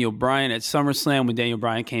with Daniel Bryan at SummerSlam when Daniel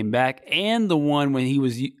Bryan came back, and the one when he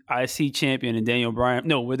was IC champion and Daniel Bryan,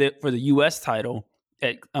 for the US title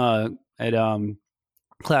at Clash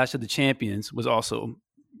of the Champions, was also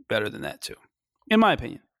better than that too, in my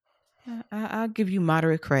opinion. I'll give you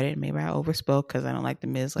moderate credit. Maybe I overspoke because I don't like the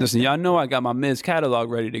Miz. Like Listen, that. y'all know I got my Miz catalog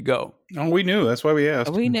ready to go. Oh, we knew. That's why we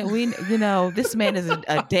asked. We know this man is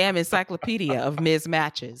a damn encyclopedia of Miz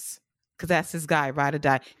matches. Because that's his guy, ride or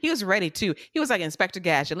die. He was ready too. He was like Inspector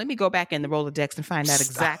Gadget. Let me go back in the Rolodex and find out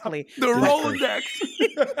exactly. The Rolodex.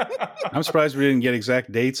 I'm surprised we didn't get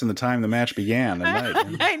exact dates and the time the match began. At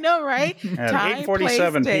night. I know, right? At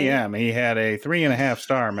 8:47 p.m., he had a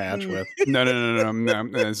 3.5-star match with. No.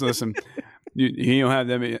 So listen, you don't have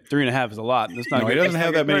that many. 3.5 is a lot. That's not. No, he doesn't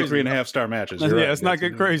have that many 3.5-star matches. You're right. Let's not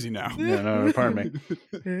get crazy now. Yeah, no, pardon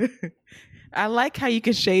me. I like how you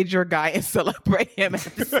can shade your guy and celebrate him at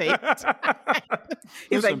the same time.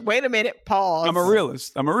 He's Listen, like, wait a minute, pause. I'm a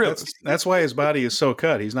realist. That's why his body is so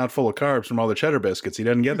cut. He's not full of carbs from all the cheddar biscuits. He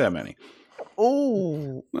doesn't get that many.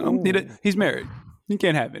 Ooh. He's married. He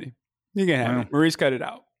can't have any. He can't have it. Maurice cut it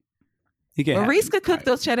out. He can't. Maurice could cook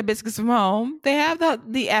those cheddar biscuits from home. They have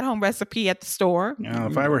the at-home recipe at the store. Yeah,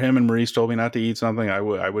 if I were him and Maurice told me not to eat something, I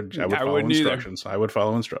would follow instructions. I would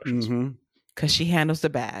follow instructions. Mm-hmm. Because she handles the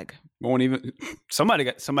bag. Won't even. Somebody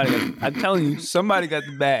got. I'm telling you, somebody got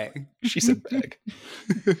the bag. She said bag.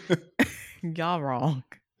 Y'all wrong,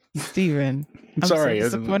 Steven. I'm sorry, so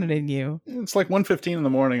disappointed in you. It's like 1:15 in the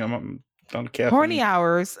morning. I'm on caffeine. Horny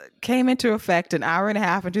hours came into effect an hour and a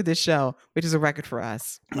half into this show, which is a record for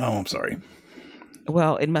us. Oh, I'm sorry.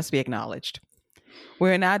 Well, it must be acknowledged.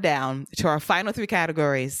 We're now down to our final 3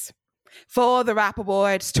 categories for the Rap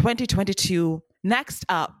Awards 2022. Next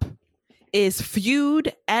up is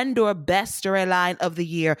feud and or best storyline of the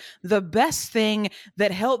year. The best thing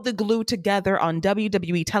that held the glue together on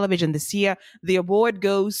WWE television this year. The award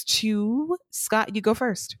goes to Scott. You go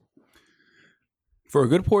first. For a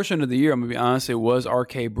good portion of the year, I'm going to be honest, it was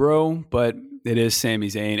RK Bro, but it is Sami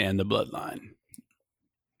Zayn and the Bloodline.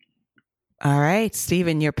 All right,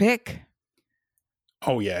 Steven, your pick.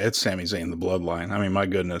 Oh, yeah, it's Sami Zayn, the Bloodline. I mean, my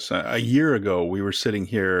goodness. A year ago, we were sitting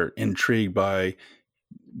here intrigued by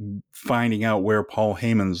finding out where Paul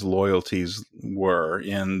Heyman's loyalties were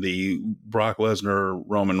in the Brock Lesnar,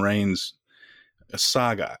 Roman Reigns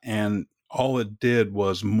saga. And all it did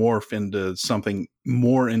was morph into something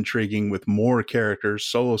more intriguing with more characters.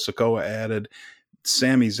 Solo Sikoa added,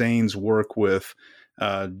 Sami Zayn's work with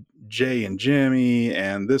Jay and Jimmy,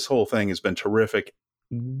 and this whole thing has been terrific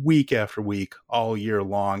week after week, all year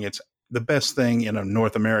long. It's the best thing in a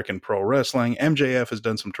North American pro wrestling. MJF has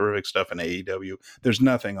done some terrific stuff in AEW. There's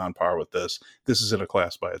nothing on par with this. This is in a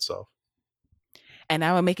class by itself. And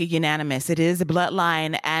I will make it unanimous. It is the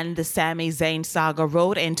Bloodline and the Sami Zayn saga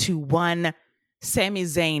rolled into one. Sami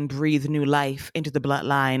Zayn breathed new life into the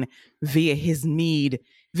Bloodline via his need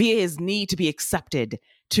to be accepted,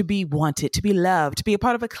 to be wanted, to be loved, to be a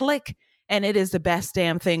part of a clique. And it is the best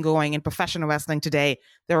damn thing going in professional wrestling today.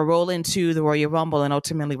 They'll roll into the Royal Rumble and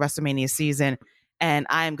ultimately WrestleMania season. And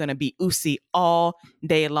I am going to be Usi all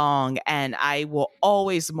day long. And I will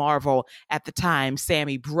always marvel at the time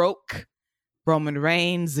Sammy broke Roman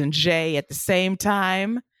Reigns and Jay at the same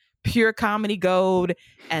time. Pure comedy gold.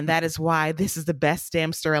 And that is why this is the best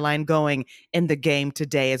damn storyline going in the game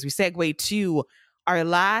today. As we segue to our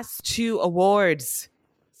last 2 awards.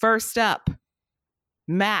 First up,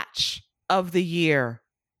 match of the year.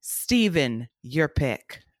 Steven, your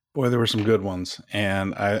pick. Boy, there were some good ones.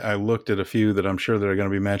 And I looked at a few that I'm sure that are going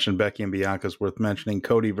to be mentioned. Becky and Bianca's worth mentioning.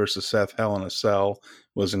 Cody versus Seth, Hell in a Cell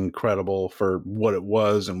was incredible for what it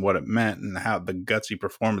was and what it meant and how the gutsy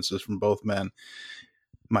performances from both men.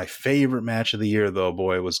 My favorite match of the year, though,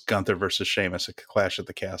 boy, was Gunther versus Sheamus at Clash at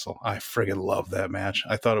the Castle. I friggin' loved that match.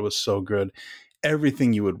 I thought it was so good.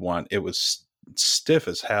 Everything you would want. It was stiff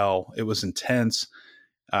as hell. It was intense.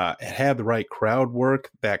 It had the right crowd work.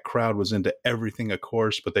 That crowd was into everything, of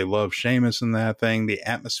course, but they loved Sheamus in that thing. The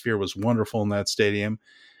atmosphere was wonderful in that stadium.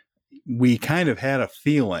 We kind of had a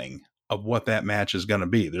feeling of what that match is going to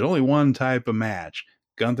be. There's only one type of match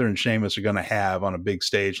Gunther and Sheamus are going to have on a big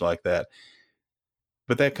stage like that.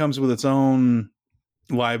 But that comes with its own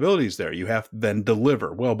liabilities there. You have to then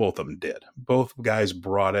deliver. Well, both of them did. Both guys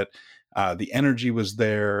brought it. The energy was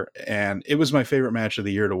there, and it was my favorite match of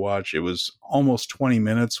the year to watch. It was almost 20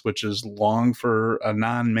 minutes, which is long for a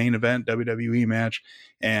non-main event WWE match,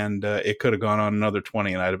 and it could have gone on another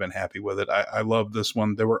 20, and I'd have been happy with it. I love this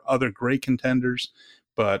one. There were other great contenders,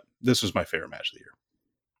 but this was my favorite match of the year.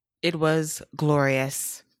 It was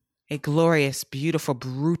glorious. A glorious, beautiful,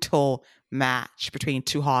 brutal match between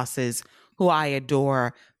two horses who I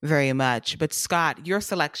adore very much. But Scott, your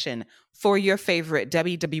selection for your favorite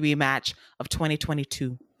WWE match of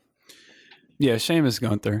 2022. Yeah, Sheamus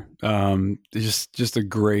Gunther. Just a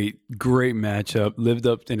great matchup. Lived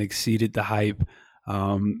up and exceeded the hype.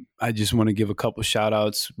 I just want to give a couple shout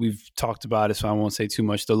outs. We've talked about it, so I won't say too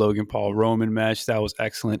much. The Logan Paul Roman match, that was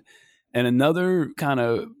excellent. And another kind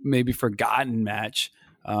of maybe forgotten match.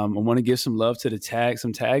 I want to give some love to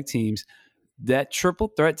some tag teams. That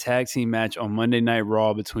triple threat tag team match on Monday Night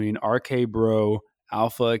Raw between RK Bro,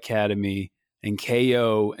 Alpha Academy, and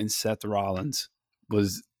KO and Seth Rollins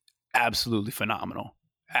was absolutely phenomenal.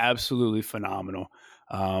 Absolutely phenomenal.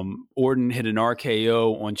 Orton hit an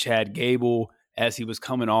RKO on Chad Gable as he was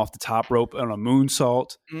coming off the top rope on a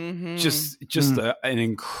moonsault. Mm-hmm. Just an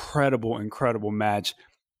incredible match.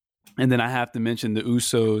 And then I have to mention the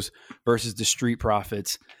Usos versus the Street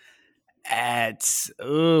Profits at,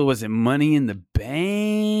 was it Money in the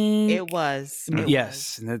Bank? It was.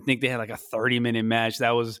 Yes. And I think they had like a 30-minute match.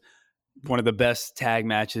 That was one of the best tag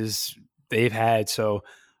matches they've had. So,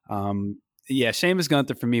 Sheamus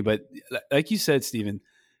Gunther for me. But like you said, Steven,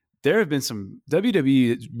 there have been some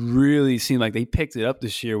WWE really seemed like they picked it up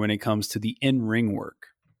this year when it comes to the in-ring work.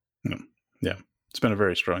 Yeah. It's been a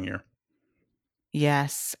very strong year.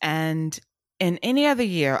 Yes. And in any other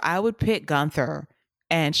year, I would pick Gunther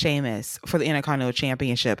and Sheamus for the Intercontinental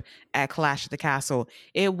Championship at Clash of the Castle.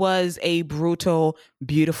 It was a brutal,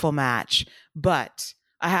 beautiful match. But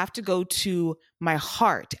I have to go to my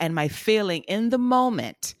heart and my feeling in the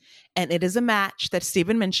moment. And it is a match that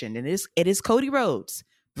Steven mentioned. And it is Cody Rhodes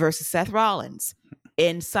versus Seth Rollins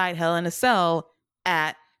inside Hell in a Cell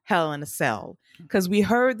at Hell in a Cell. Because we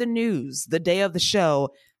heard the news the day of the show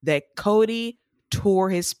that Cody tore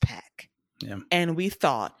his pec. Yeah. And we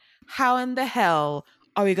thought, how in the hell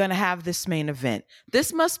are we going to have this main event?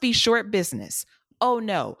 This must be short business. Oh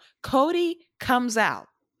no. Cody comes out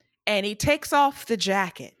and he takes off the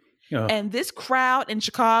jacket. Yeah. And this crowd in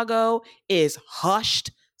Chicago is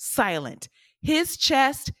hushed, silent. His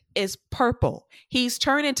chest is purple. He's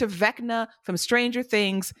turned into Vecna from Stranger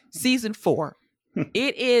Things season 4.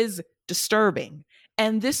 It is disturbing.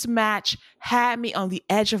 And this match had me on the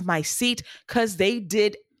edge of my seat because they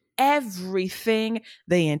did everything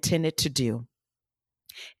they intended to do.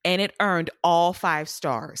 And it earned all 5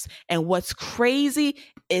 stars. And what's crazy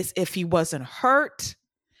is if he wasn't hurt,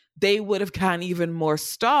 they would have gotten even more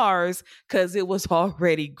stars because it was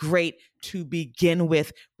already great to begin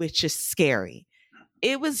with, which is scary.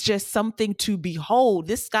 It was just something to behold.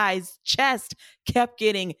 This guy's chest kept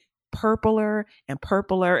getting purpler and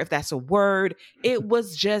purpler, if that's a word. It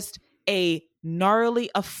was just a gnarly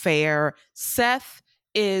affair. Seth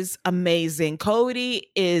is amazing. Cody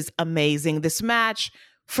is amazing. This match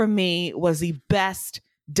for me was the best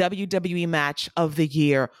WWE match of the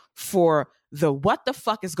year for the what the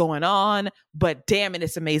fuck is going on, but damn it,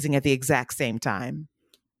 it's amazing at the exact same time.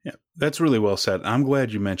 Yeah, that's really well said. I'm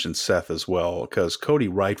glad you mentioned Seth as well, because Cody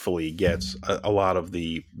rightfully gets a lot of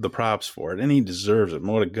the props for it, and he deserves it.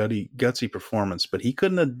 What a gutsy performance, but he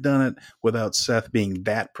couldn't have done it without Seth being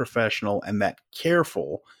that professional and that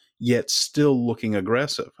careful, yet still looking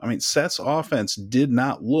aggressive. I mean, Seth's offense did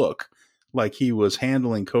not look like he was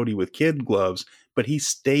handling Cody with kid gloves, but he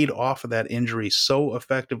stayed off of that injury so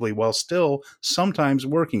effectively while still sometimes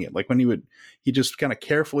working it. Like when he just kind of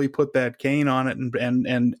carefully put that cane on it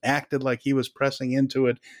and acted like he was pressing into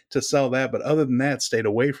it to sell that. But other than that, stayed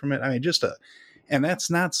away from it. I mean, and that's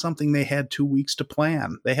not something they had 2 weeks to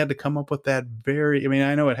plan. They had to come up with that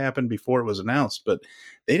I know it happened before it was announced, but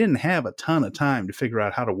they didn't have a ton of time to figure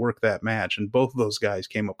out how to work that match. And both of those guys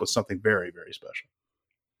came up with something very, very special.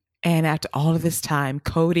 And after all of this time,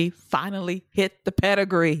 Cody finally hit the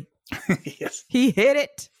pedigree. Yes. He hit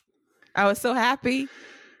it. I was so happy.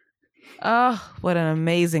 Oh, what an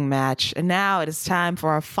amazing match. And now it is time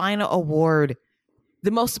for our final award,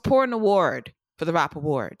 the most important award for the Rap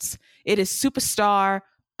Awards. It is Superstar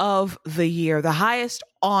of the Year, the highest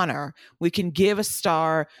honor we can give a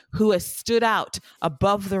star who has stood out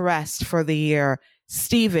above the rest for the year.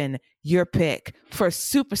 Steven, your pick for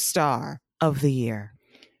Superstar of the Year.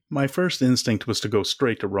 My first instinct was to go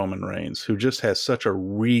straight to Roman Reigns, who just has such a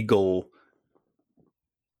regal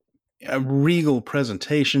a regal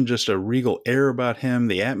presentation, just a regal air about him.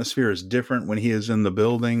 The atmosphere is different when he is in the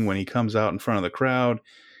building, when he comes out in front of the crowd.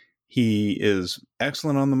 He is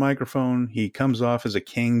excellent on the microphone. He comes off as a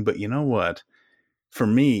king, but you know what? For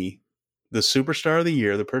me, the superstar of the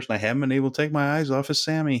year, the person I haven't been able to take my eyes off is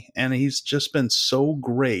Sammy. And he's just been so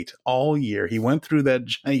great all year. He went through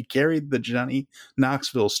he carried the Johnny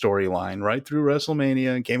Knoxville storyline right through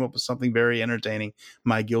WrestleMania and came up with something very entertaining,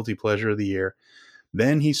 my guilty pleasure of the year.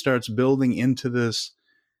 Then he starts building into this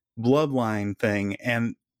bloodline thing,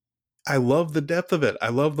 and I love the depth of it. I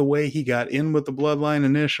love the way he got in with the bloodline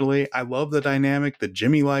initially. I love the dynamic that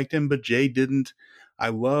Jimmy liked him, but Jay didn't. I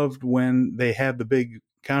loved when they had the big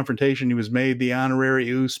confrontation. He was made the honorary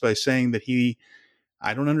Uce by saying that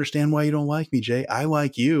I don't understand why you don't like me, Jay. I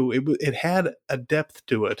like you. It had a depth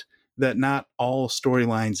to it that not all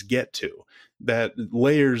storylines get to, that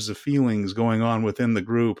layers of feelings going on within the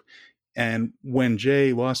group. And when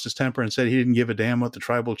Jay lost his temper and said he didn't give a damn what the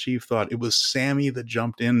tribal chief thought, it was Sammy that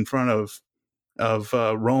jumped in front of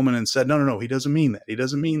Roman and said, no, he doesn't mean that. He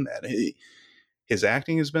doesn't mean that. His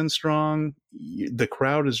acting has been strong. The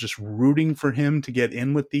crowd is just rooting for him to get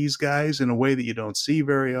in with these guys in a way that you don't see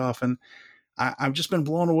very often. I've just been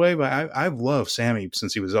blown away by. I've loved Sammy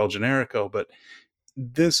since he was El Generico, but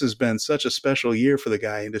this has been such a special year for the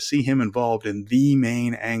guy, and to see him involved in the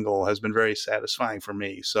main angle has been very satisfying for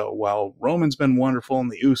me. So while Roman's been wonderful and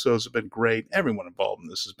the Usos have been great, everyone involved in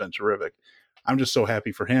this has been terrific. I'm just so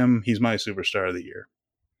happy for him. He's my superstar of the year.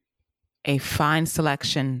 A fine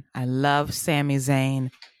selection. I love Sami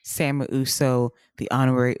Zayn, Samoa Uso, the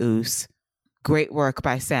honorary Uce. Great work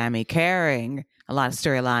by Sammy, carrying a lot of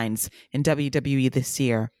storylines in WWE this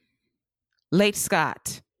year. Late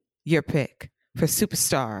Scott, your pick for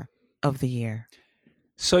superstar of the year.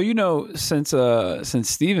 So, since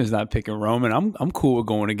Steven's not picking Roman, I'm cool with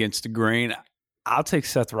going against the grain. I'll take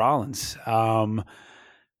Seth Rollins.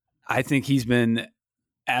 I think he's been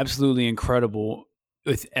absolutely incredible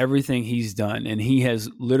with everything he's done, and he has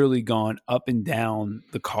literally gone up and down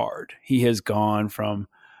the card. He has gone from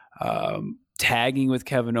tagging with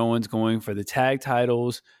Kevin Owens, going for the tag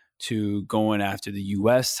titles, to going after the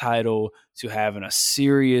U.S. title, to having a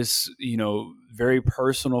serious, very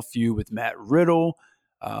personal feud with Matt Riddle,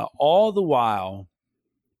 all the while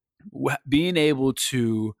being able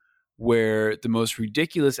to wear the most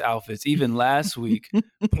ridiculous outfits. Even last week,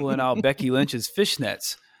 pulling out Becky Lynch's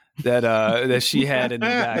fishnets that she had in the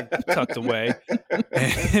bag tucked away,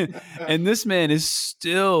 and this man is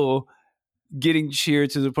still getting cheered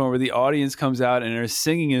to the point where the audience comes out and are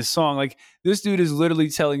singing his song. Like, this dude is literally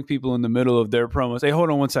telling people in the middle of their promos, hey, hold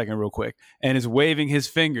on one second real quick, and is waving his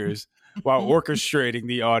fingers while orchestrating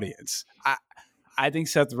the audience. I think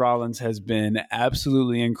Seth Rollins has been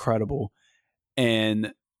absolutely incredible.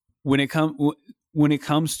 And when it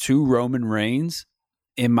comes to Roman Reigns,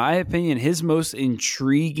 in my opinion, his most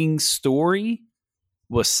intriguing story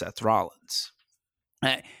was Seth Rollins.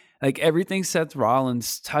 Like, everything Seth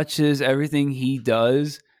Rollins touches, everything he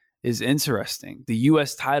does is interesting. The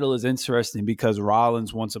U.S. title is interesting because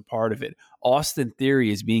Rollins wants a part of it. Austin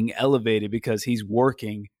Theory is being elevated because he's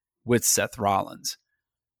working with Seth Rollins.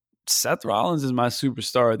 Seth Rollins is my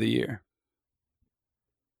superstar of the year.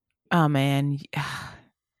 Oh, man.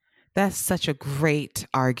 That's such a great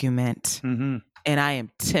argument. Mm-hmm. And I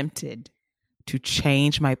am tempted to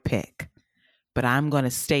change my pick, but I'm going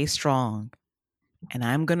to stay strong. And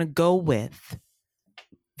I'm going to go with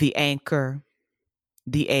the anchor,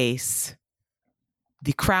 the ace,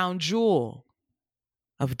 the crown jewel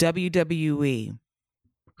of WWE,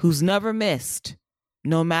 who's never missed,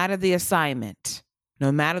 no matter the assignment,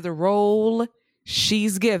 no matter the role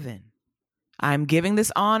she's given. I'm giving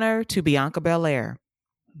this honor to Bianca Belair.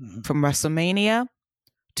 From WrestleMania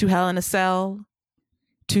to Hell in a Cell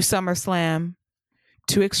to SummerSlam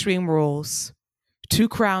to Extreme Rules to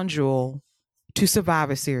Crown Jewel to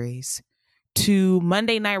Survivor Series to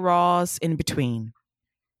Monday Night Raws in between.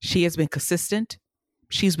 She has been consistent,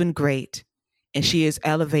 she's been great, and she has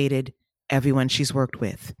elevated everyone she's worked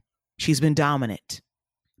with. She's been dominant,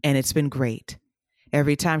 and it's been great.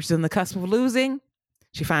 Every time she's on the cusp of losing,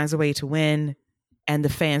 she finds a way to win, and the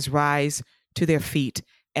fans rise to their feet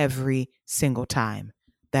every single time.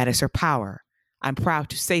 That is her power. I'm proud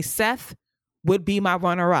to say Seth would be my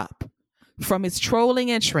runner-up. From his trolling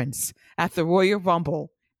entrance at the Royal Rumble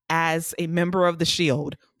as a member of the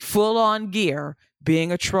Shield, full-on gear,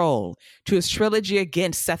 being a troll, to his trilogy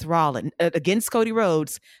against Seth Rollins, against Cody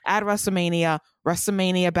Rhodes at WrestleMania,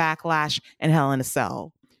 WrestleMania Backlash, and Hell in a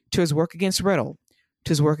Cell, to his work against Riddle, to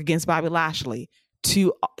his work against Bobby Lashley,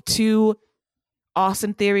 to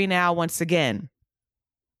Austin Theory now once again.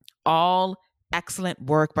 All excellent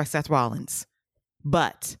work by Seth Rollins.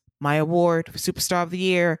 But my award for Superstar of the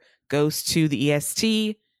Year goes to the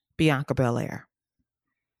EST, Bianca Belair.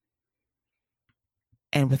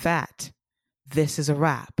 And with that, this is a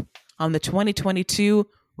wrap on the 2022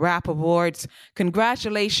 Rap Awards.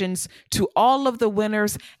 Congratulations to all of the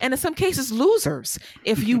winners, and in some cases, losers,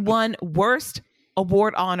 if you won Worst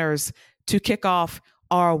Award Honors to kick off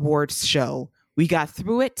our awards show. We got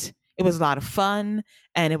through it. It was a lot of fun,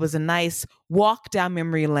 and it was a nice walk down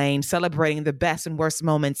memory lane celebrating the best and worst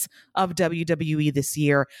moments of WWE this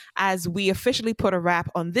year as we officially put a wrap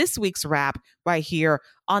on this week's wrap right here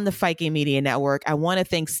on the Fight Game Media Network. I want to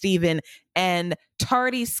thank Steven and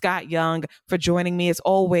Tardy Scott Young for joining me as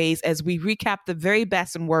always as we recap the very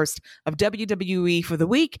best and worst of WWE for the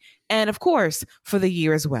week and, of course, for the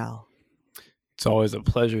year as well. It's always a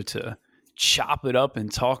pleasure to chop it up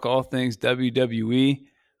and talk all things WWE.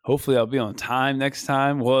 Hopefully I'll be on time next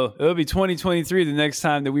time. Well, it'll be 2023 the next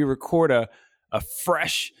time that we record a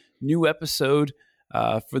fresh new episode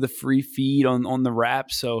for the free feed on the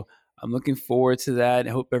wrap. So I'm looking forward to that. I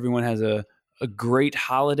hope everyone has a great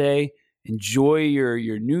holiday. Enjoy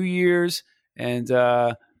your New Year's. And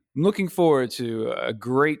I'm looking forward to a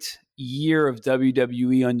great year of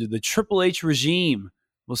WWE under the Triple H regime.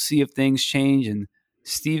 We'll see if things change. And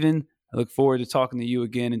Steven, I look forward to talking to you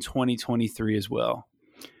again in 2023 as well.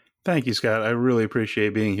 Thank you, Scott. I really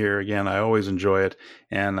appreciate being here again. I always enjoy it.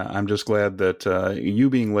 And I'm just glad that you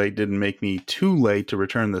being late didn't make me too late to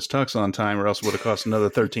return this tux on time, or else it would have cost another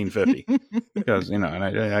 $13.50 because, and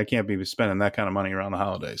I can't be spending that kind of money around the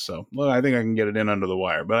holidays. So I think I can get it in under the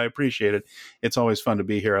wire, but I appreciate it. It's always fun to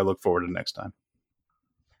be here. I look forward to next time.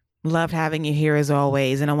 Loved having you here as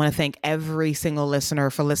always. And I want to thank every single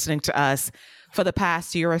listener for listening to us for the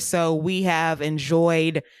past year or so. We have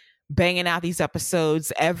enjoyed banging out these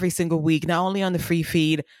episodes every single week, not only on the free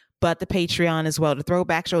feed, but the Patreon as well. The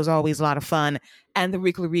throwback show is always a lot of fun. And the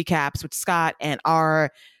weekly recaps with Scott and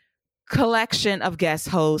our collection of guest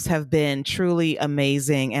hosts have been truly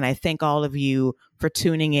amazing. And I thank all of you for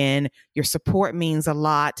tuning in. Your support means a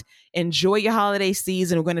lot. Enjoy your holiday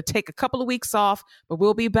season. We're going to take a couple of weeks off, but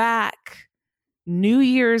we'll be back New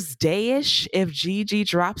Year's Day-ish if Gigi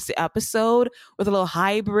drops the episode with a little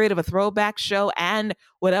hybrid of a throwback show and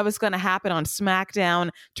whatever's going to happen on SmackDown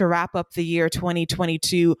to wrap up the year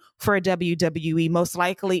 2022 for WWE. Most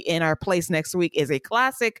likely in our place next week is a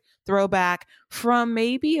classic throwback from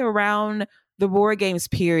maybe around the War Games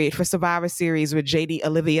period for Survivor Series with JD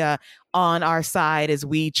Olivia on our side as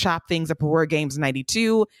we chop things up for War Games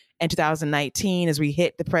 92 and 2019 as we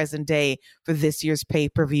hit the present day for this year's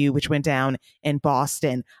pay-per-view, which went down in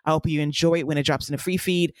Boston. I hope you enjoy it when it drops in the free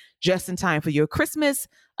feed just in time for your Christmas.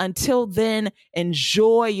 Until then,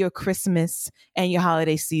 enjoy your Christmas and your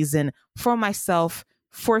holiday season. For myself,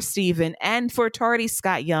 for Steven, and for Tardy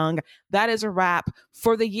Scott Young, that is a wrap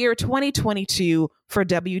for the year 2022 for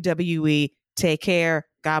WWE. Take care.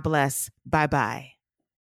 God bless. Bye-bye.